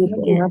kisses of Satan.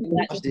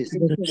 Watch this.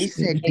 It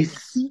said,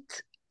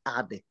 deceit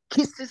are the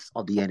kisses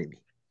of the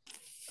enemy.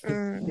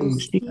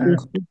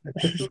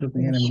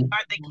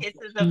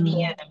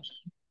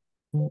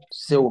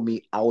 Say with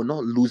me, I will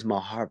not lose my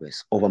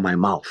harvest over my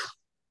mouth.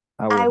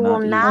 I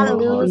will not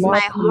lose my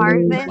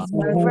harvest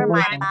over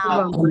my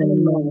mouth.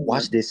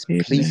 Watch this.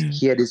 Please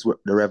hear this,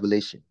 the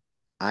revelation.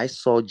 I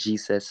saw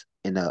Jesus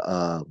in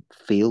a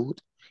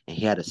field, and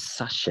he had a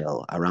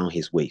satchel around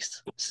his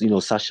waist. So, you know,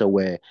 satchel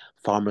where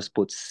farmers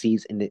put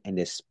seeds in it and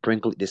they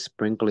sprinkle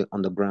it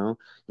on the ground.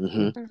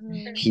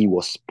 He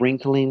was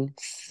sprinkling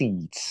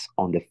seeds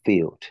on the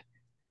field.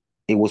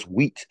 It was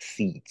wheat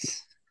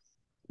seeds.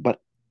 But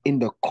in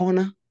the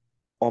corner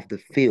of the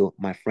field,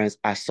 my friends,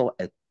 I saw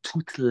a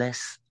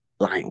toothless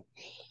lion.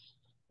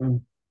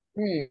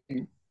 And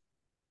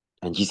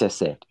Jesus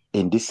said,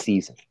 in this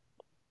season,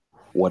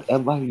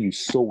 whatever you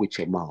sow with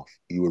your mouth,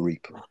 you will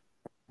reap.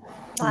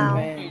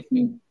 Wow.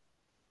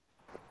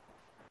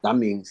 That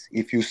means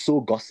if you sow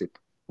gossip,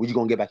 what you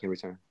gonna get back in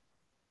return?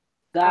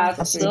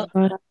 Gossip.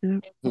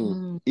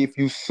 If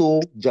you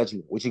sow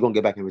judgment, what you gonna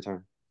get back in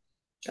return?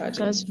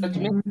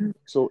 Judgment.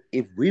 So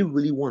if we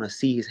really want to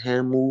see his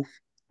hand move,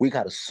 we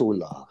gotta sow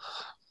love.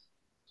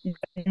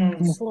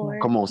 Yes,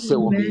 Lord. Come on, say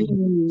with me.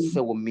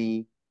 Say with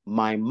me.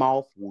 My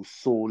mouth will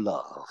sow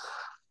love.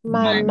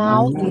 My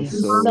mouth will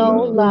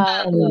sow love.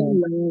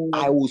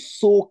 I will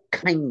sow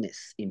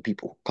kindness in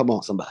people. Come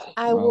on, somebody.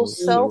 I will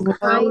sow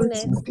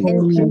kindness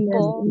in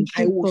people.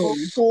 I will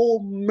sow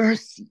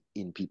mercy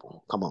in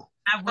people. Come on.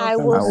 I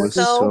will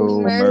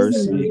sow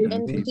mercy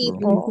in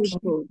people.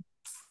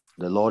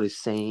 The Lord is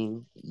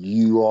saying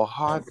your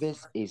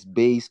harvest is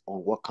based on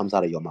what comes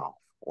out of your mouth.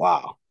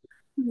 Wow.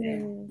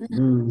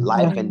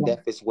 Life and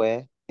death is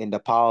where? In the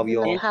power of In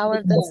the your power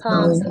of the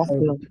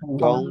tongue.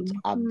 Don't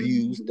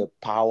abuse the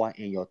power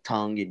in your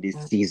tongue in this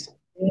season.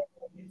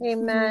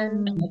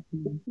 Amen.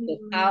 The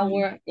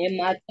power in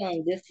my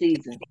tongue this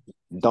season.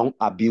 Don't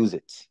abuse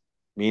it.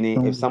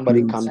 Meaning, if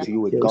somebody comes to you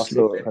with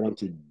gossip, tell them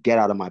to get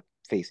out of my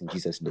face in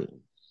Jesus'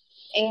 name.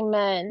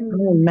 Amen.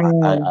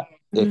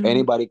 If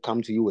anybody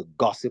comes to you with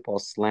gossip or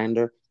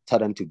slander, tell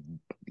them to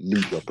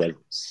leave your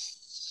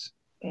presence.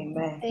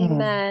 Amen.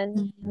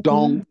 Amen.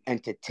 Don't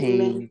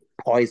entertain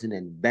poison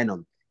and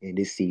venom in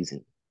this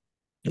season.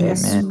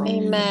 Amen.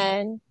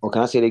 Amen. Or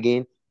can I say it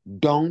again?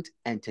 Don't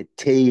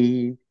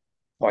entertain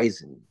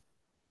poison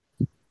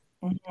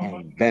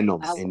and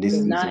venom in this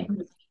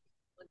season.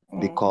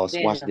 Because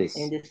watch better this.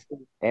 in this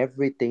season.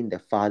 Everything the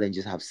Father and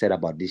Jesus have said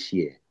about this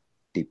year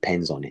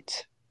depends on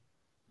it.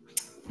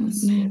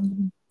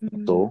 Amen.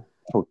 So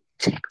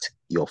protect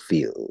your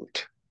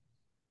field.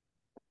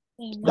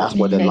 Amen. That's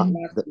what Amen.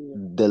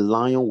 the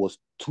lion was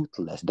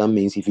toothless. That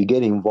means if you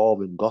get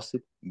involved in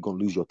gossip, you're gonna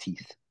lose your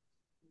teeth.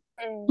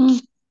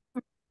 Mm.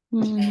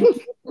 Mm.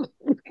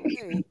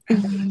 Hey,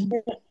 Mm.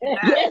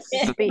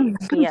 Yes.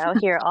 Be out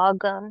here all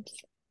gums.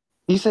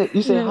 You say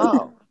Yes.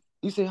 how?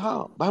 You say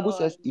how? Bible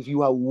says if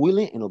you are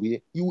willing and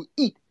obedient, you will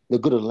eat the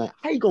good of the land.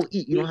 How you gonna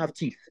eat? You don't have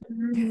teeth.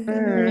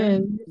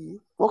 Yes.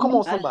 Well, come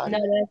on, I somebody. know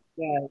that's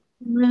right.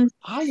 Yes.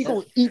 How you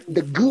gonna eat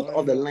the good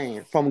of the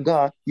land from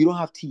God? You don't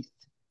have teeth.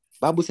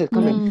 Bible says,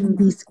 come and Mm.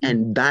 feast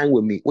and dine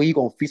with me. Where you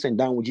gonna feast and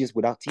dine with Jesus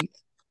without teeth?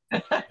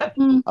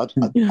 Mm.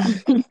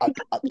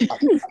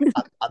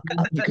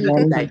 You can't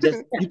even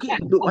digest. You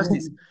can't. Look, watch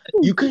this.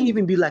 You can't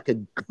even be like a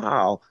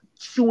cow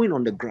chewing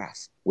on the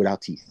grass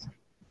without teeth.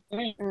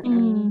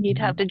 You'd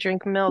have to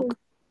drink milk.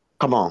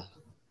 Come on.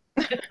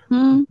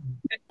 Mm.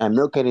 And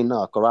milk ain't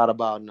enough. Right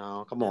about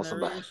now. Come on,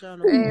 somebody.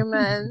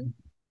 Amen.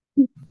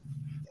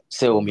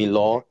 Say with me,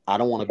 Lord, I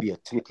don't want to be a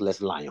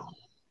toothless lion.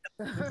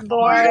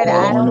 Lord, I I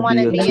don't want don't to want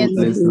be to a be a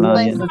toothless toothless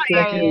lion.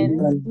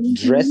 lion.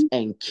 Dress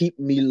and keep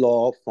me,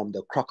 Lord, from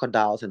the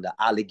crocodiles and the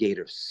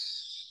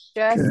alligators.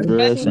 Dress and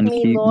Dress keep and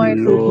me, keep me, Lord,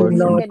 from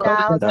the Lord, from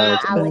crocodiles and the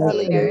crocodiles and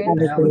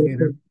alligators.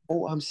 alligators.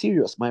 Oh, I'm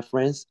serious, my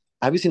friends.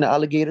 Have you seen an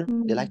alligator?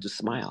 They like Mm. to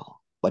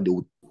smile, but they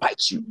will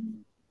bite you.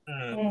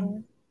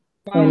 Mm.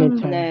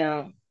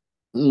 Now.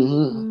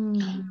 Mm.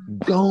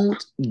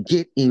 Don't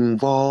get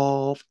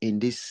involved in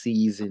this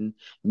season,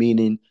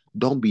 meaning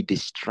don't be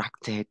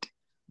distracted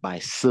by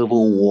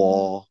civil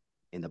war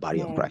in the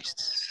body of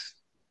Christ.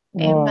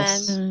 Amen.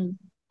 Mm.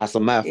 As a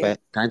matter of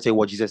fact, can I tell you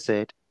what Jesus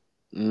said?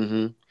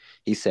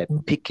 He said,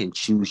 pick and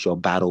choose your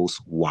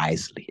battles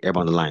wisely.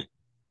 Everyone on the line.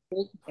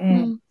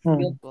 Mm.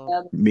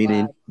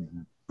 Meaning,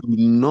 do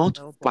not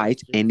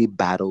fight any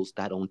battles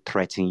that don't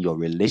threaten your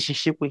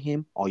relationship with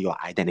him or your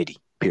identity,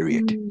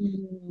 period.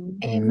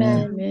 Mm.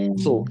 Amen. Amen.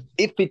 So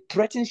if it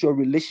threatens your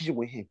relationship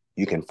with him,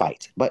 you can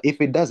fight. But if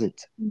it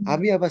doesn't,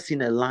 have you ever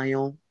seen a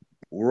lion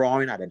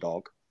roaring at a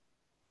dog?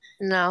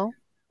 No.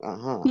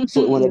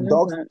 So when the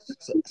dogs,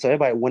 so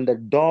everybody, when the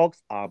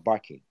dogs are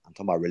barking, I'm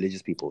talking about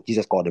religious people.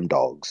 Jesus called them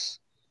dogs.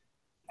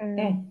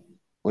 When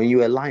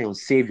you're a lion,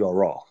 save your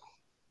roar.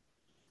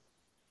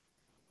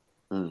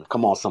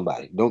 Come on,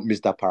 somebody, don't miss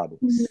that parable.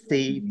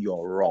 Save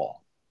your roar.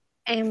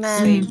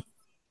 Amen.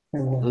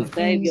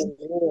 Save your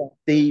Lord.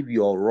 Save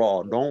your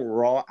roar. Don't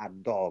roar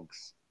at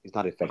dogs. It's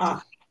not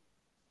effective.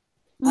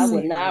 I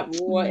will not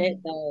roar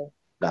at dogs.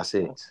 That's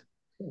it.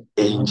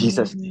 In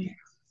Jesus' name.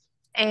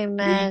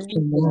 Amen.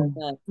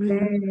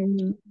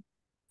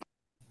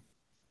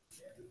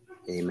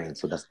 Amen.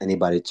 So does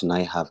anybody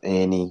tonight have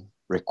any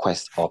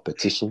requests or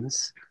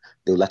petitions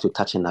they would like to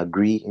touch and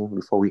agree in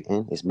before we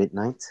end? It's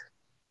midnight.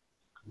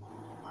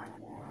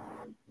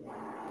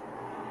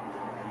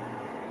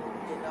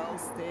 I'll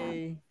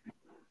stay,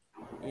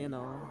 stay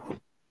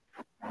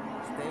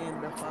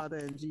in the Father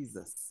and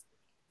Jesus.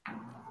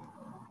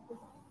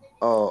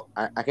 Oh,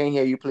 I can't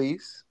hear you,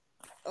 please.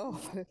 Oh,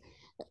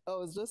 I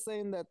was just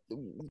saying that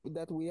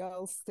we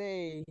all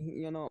stay,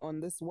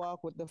 on this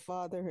walk with the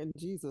Father and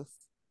Jesus.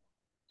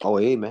 Oh,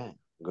 amen.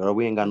 Girl,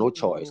 we ain't got no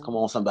choice. Come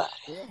on, somebody.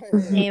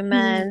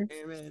 Amen.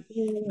 Amen. I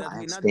That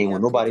we ain't not staying be a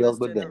with nobody else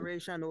toothless but them.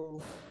 generation.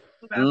 Oh,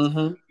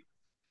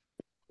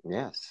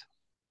 Yes.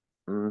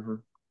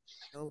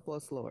 help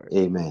us, Lord.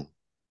 Amen.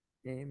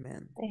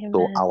 Amen. So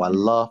Amen. our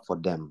love for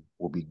them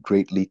will be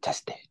greatly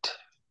tested.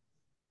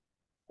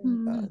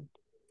 God.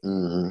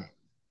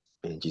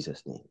 In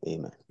Jesus' name.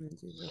 Amen. In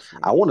Jesus'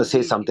 I name. want to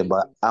say something,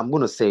 but I'm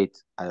going to say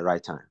it at the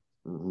right time.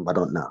 But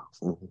don't now.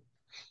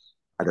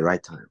 At the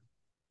right time.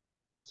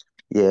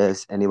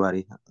 Yes.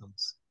 Anybody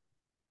else?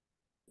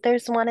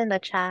 There's one in the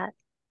chat.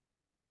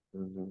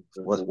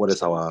 What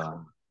is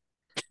our...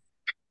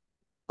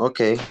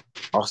 Okay.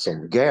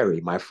 Awesome. Gary,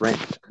 my friend.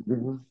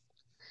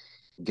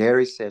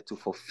 Gary said to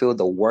fulfill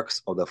the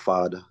works of the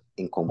Father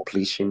in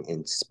completion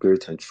in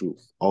spirit and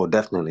truth. Oh,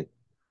 definitely.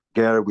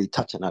 Gary, we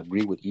touch and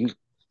agree with you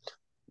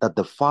that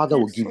the Father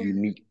will give you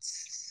meat.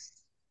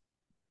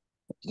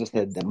 Jesus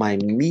said that my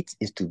meat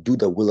is to do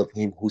the will of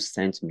him who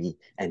sent me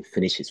and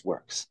finish his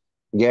works.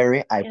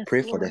 Gary, I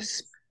pray for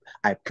this.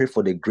 I pray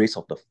for the grace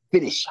of the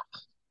finisher.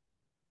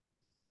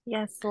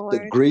 Yes, The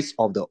Lord. grace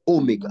of the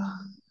Omega,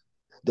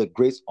 the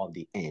grace of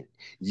the end.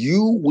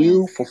 You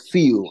will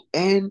fulfill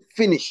and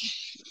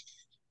finish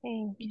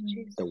Thank you,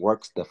 Jesus. the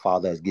works the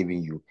Father has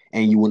given you,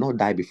 and you will not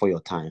die before your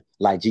time.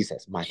 Like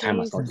Jesus, my time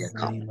has not yet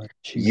come.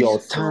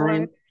 Your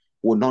time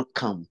will not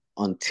come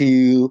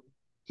until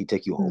he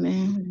take you home.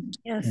 Amen.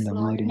 Yes, In the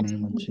Lord. mighty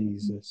name of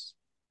Jesus.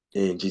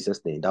 In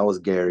Jesus' name. That was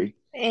Gary.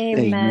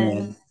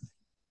 Amen.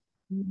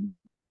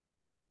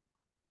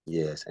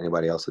 Yes.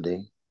 Anybody else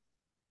today?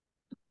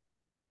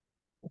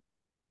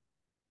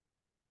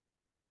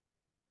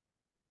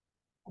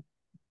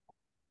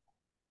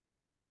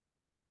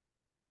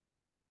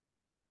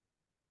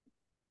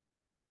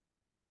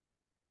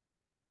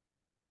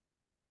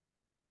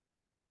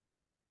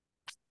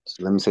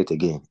 So let me say it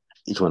again.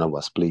 Each one of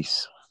us,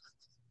 please.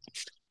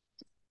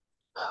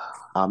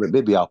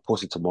 Maybe I'll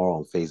post it tomorrow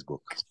on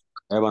Facebook.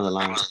 Everyone on the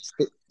line,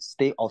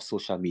 stay off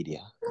social media.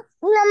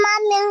 Wait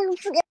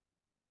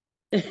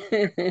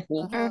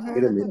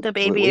a minute. The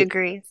baby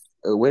agrees.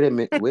 Wait a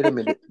minute.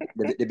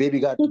 The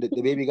baby got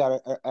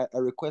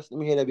a request. Let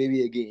me hear the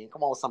baby again.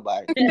 Come on,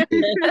 somebody.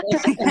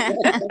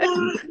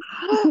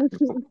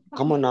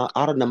 Come on now,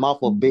 out of the mouth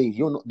of babes.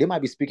 You know they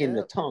might be speaking in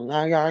the tongue.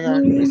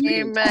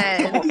 Amen.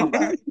 Come on,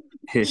 somebody.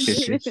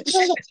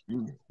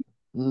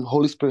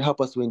 Holy Spirit, help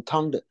us to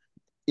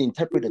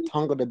interpret the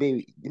tongue of the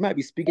baby. You might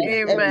be speaking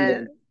in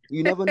heaven.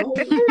 You never know.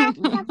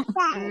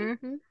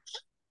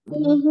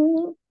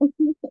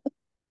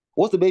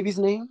 What's the baby's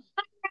name?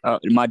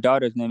 My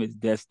daughter's name is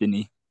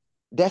Destiny.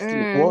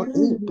 Destiny. Well,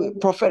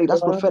 prophetic.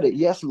 That's prophetic.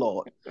 Yes,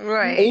 Lord.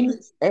 Right.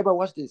 Everybody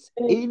watch this.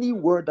 Any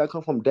word that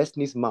comes from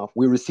Destiny's mouth,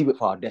 we receive it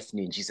for our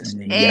destiny in Jesus'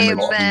 name. Yes,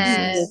 Lord.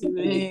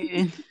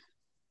 Amen.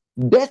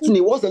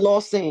 Destiny, what's the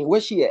Lord saying?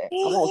 Where's she at?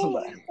 Come on,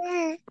 somebody.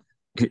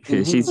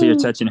 She's here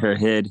touching her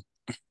head.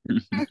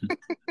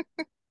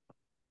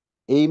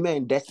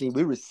 Amen. Destiny,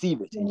 we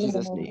receive it in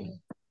Jesus' name.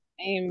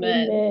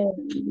 Amen.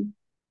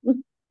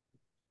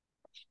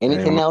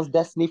 Anything Amen. else,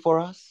 Destiny, for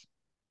us?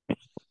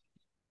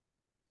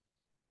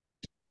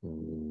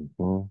 You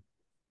know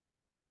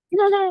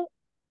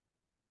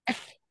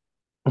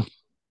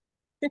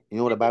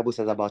what the Bible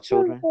says about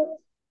children?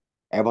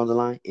 Everyone on the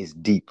line is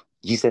deep.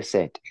 Jesus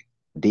said,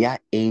 their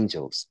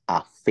angels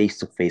are face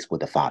to face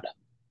with the Father.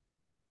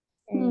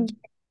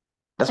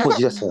 That's what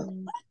Jesus said.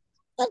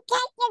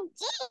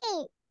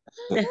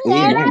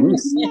 Amen.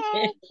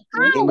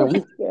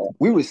 Amen.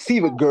 We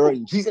receive it, girl,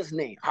 in Jesus'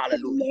 name.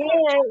 Hallelujah.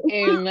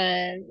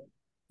 Amen.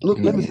 Look,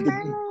 let me see.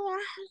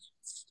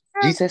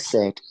 Jesus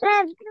said,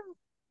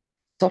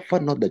 suffer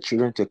not the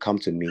children to come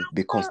to me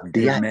because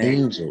their Amen.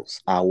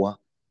 angels are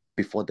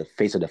before the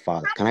face of the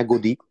Father. Can I go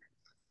deep?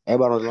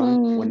 Everybody on the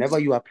line, whenever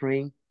you are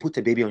praying, put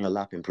a baby on your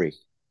lap and pray.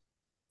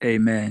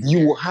 Amen.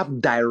 You will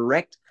have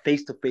direct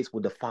face-to-face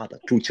with the Father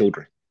through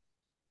children.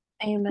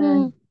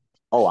 Amen.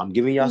 Oh, I'm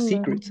giving you a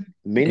secret.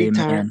 Many Amen.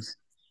 times,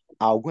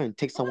 I'll go and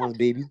take someone's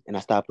baby and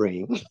I start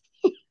praying.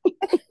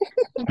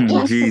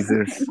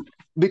 Jesus.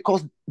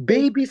 Because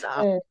babies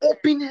are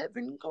open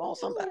heaven. Come on,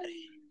 somebody.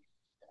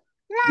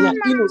 They are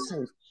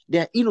innocent. They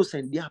are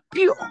innocent. They are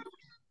pure.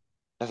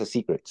 That's a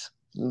secret.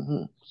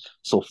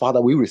 So,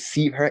 Father, we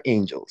receive her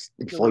angels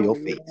before your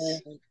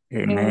face.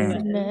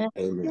 Amen.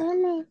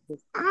 Amen.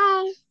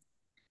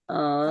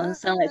 Oh,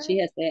 sound like she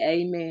has to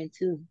say amen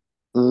too.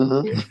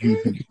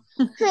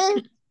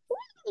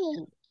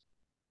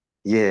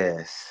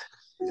 Yes.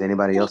 Is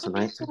anybody else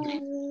tonight?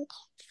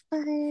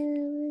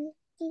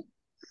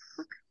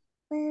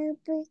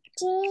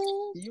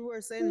 You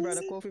were saying,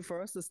 Brother Kofi,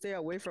 for us to stay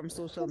away from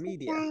social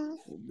media.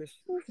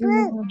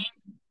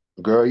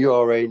 Girl, you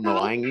already know.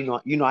 I ain't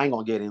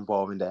gonna get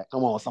involved in that.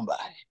 Come on,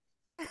 somebody.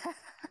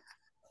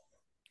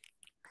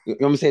 You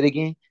want me to say it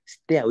again?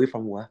 Stay away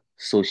from what?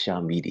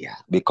 Social media.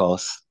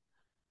 Because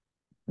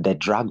the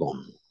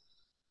dragon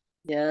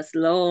Yes,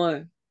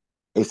 Lord.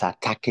 is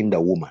attacking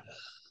the woman.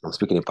 I'm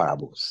speaking in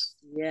parables.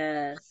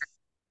 Yes.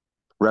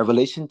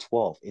 Revelation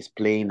 12 is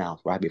playing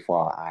out right before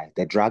our eyes.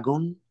 The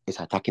dragon is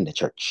attacking the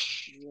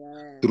church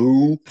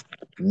through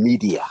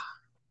media.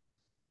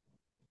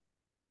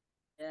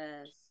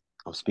 Yes.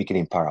 I'm speaking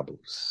in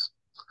parables.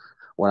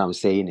 What I'm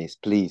saying is,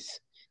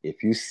 please,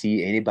 if you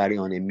see anybody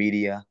on the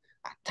media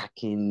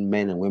attacking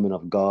men and women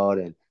of God,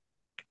 and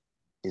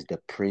is the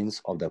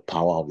prince of the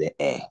power of the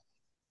air.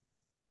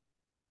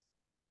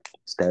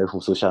 Stay away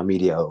from social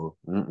media.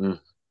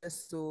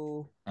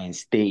 So, and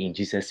stay in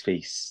Jesus'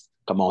 face.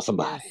 Come on,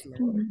 somebody. yes,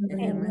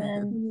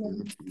 Amen.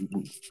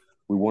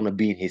 We want to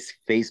be in his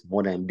face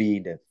more than be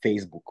in the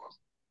Facebook.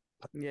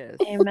 Yes.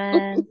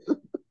 Amen.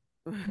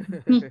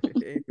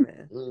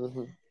 Amen.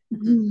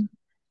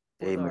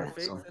 Put our Amen.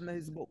 faith in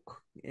his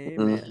book.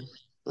 Amen.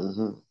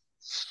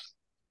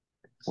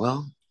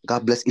 Well,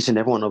 God bless each and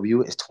every one of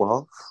you. It's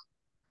 12.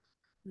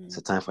 It's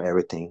a time for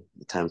everything.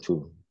 A time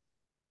to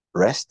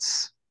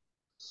rest.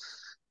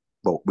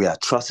 But we are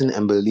trusting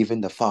and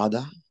believing the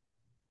Father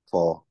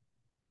for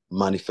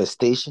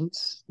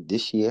manifestations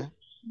this year.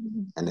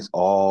 And it's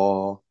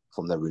all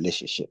from the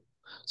relationship.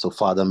 So,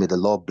 Father, may the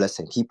Lord bless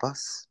and keep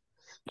us.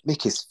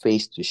 Make his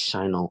face to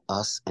shine on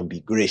us and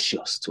be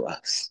gracious to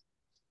us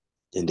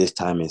in this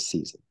time and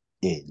season.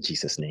 In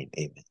Jesus' name,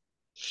 amen.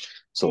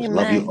 So,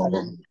 love you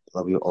all.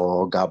 Love you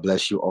all. God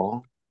bless you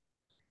all.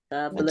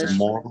 God And bless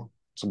you.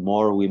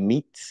 tomorrow we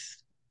meet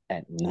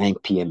at 9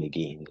 p.m.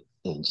 again.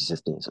 In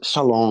Jesus' name. So,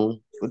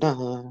 shalom. Good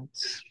night.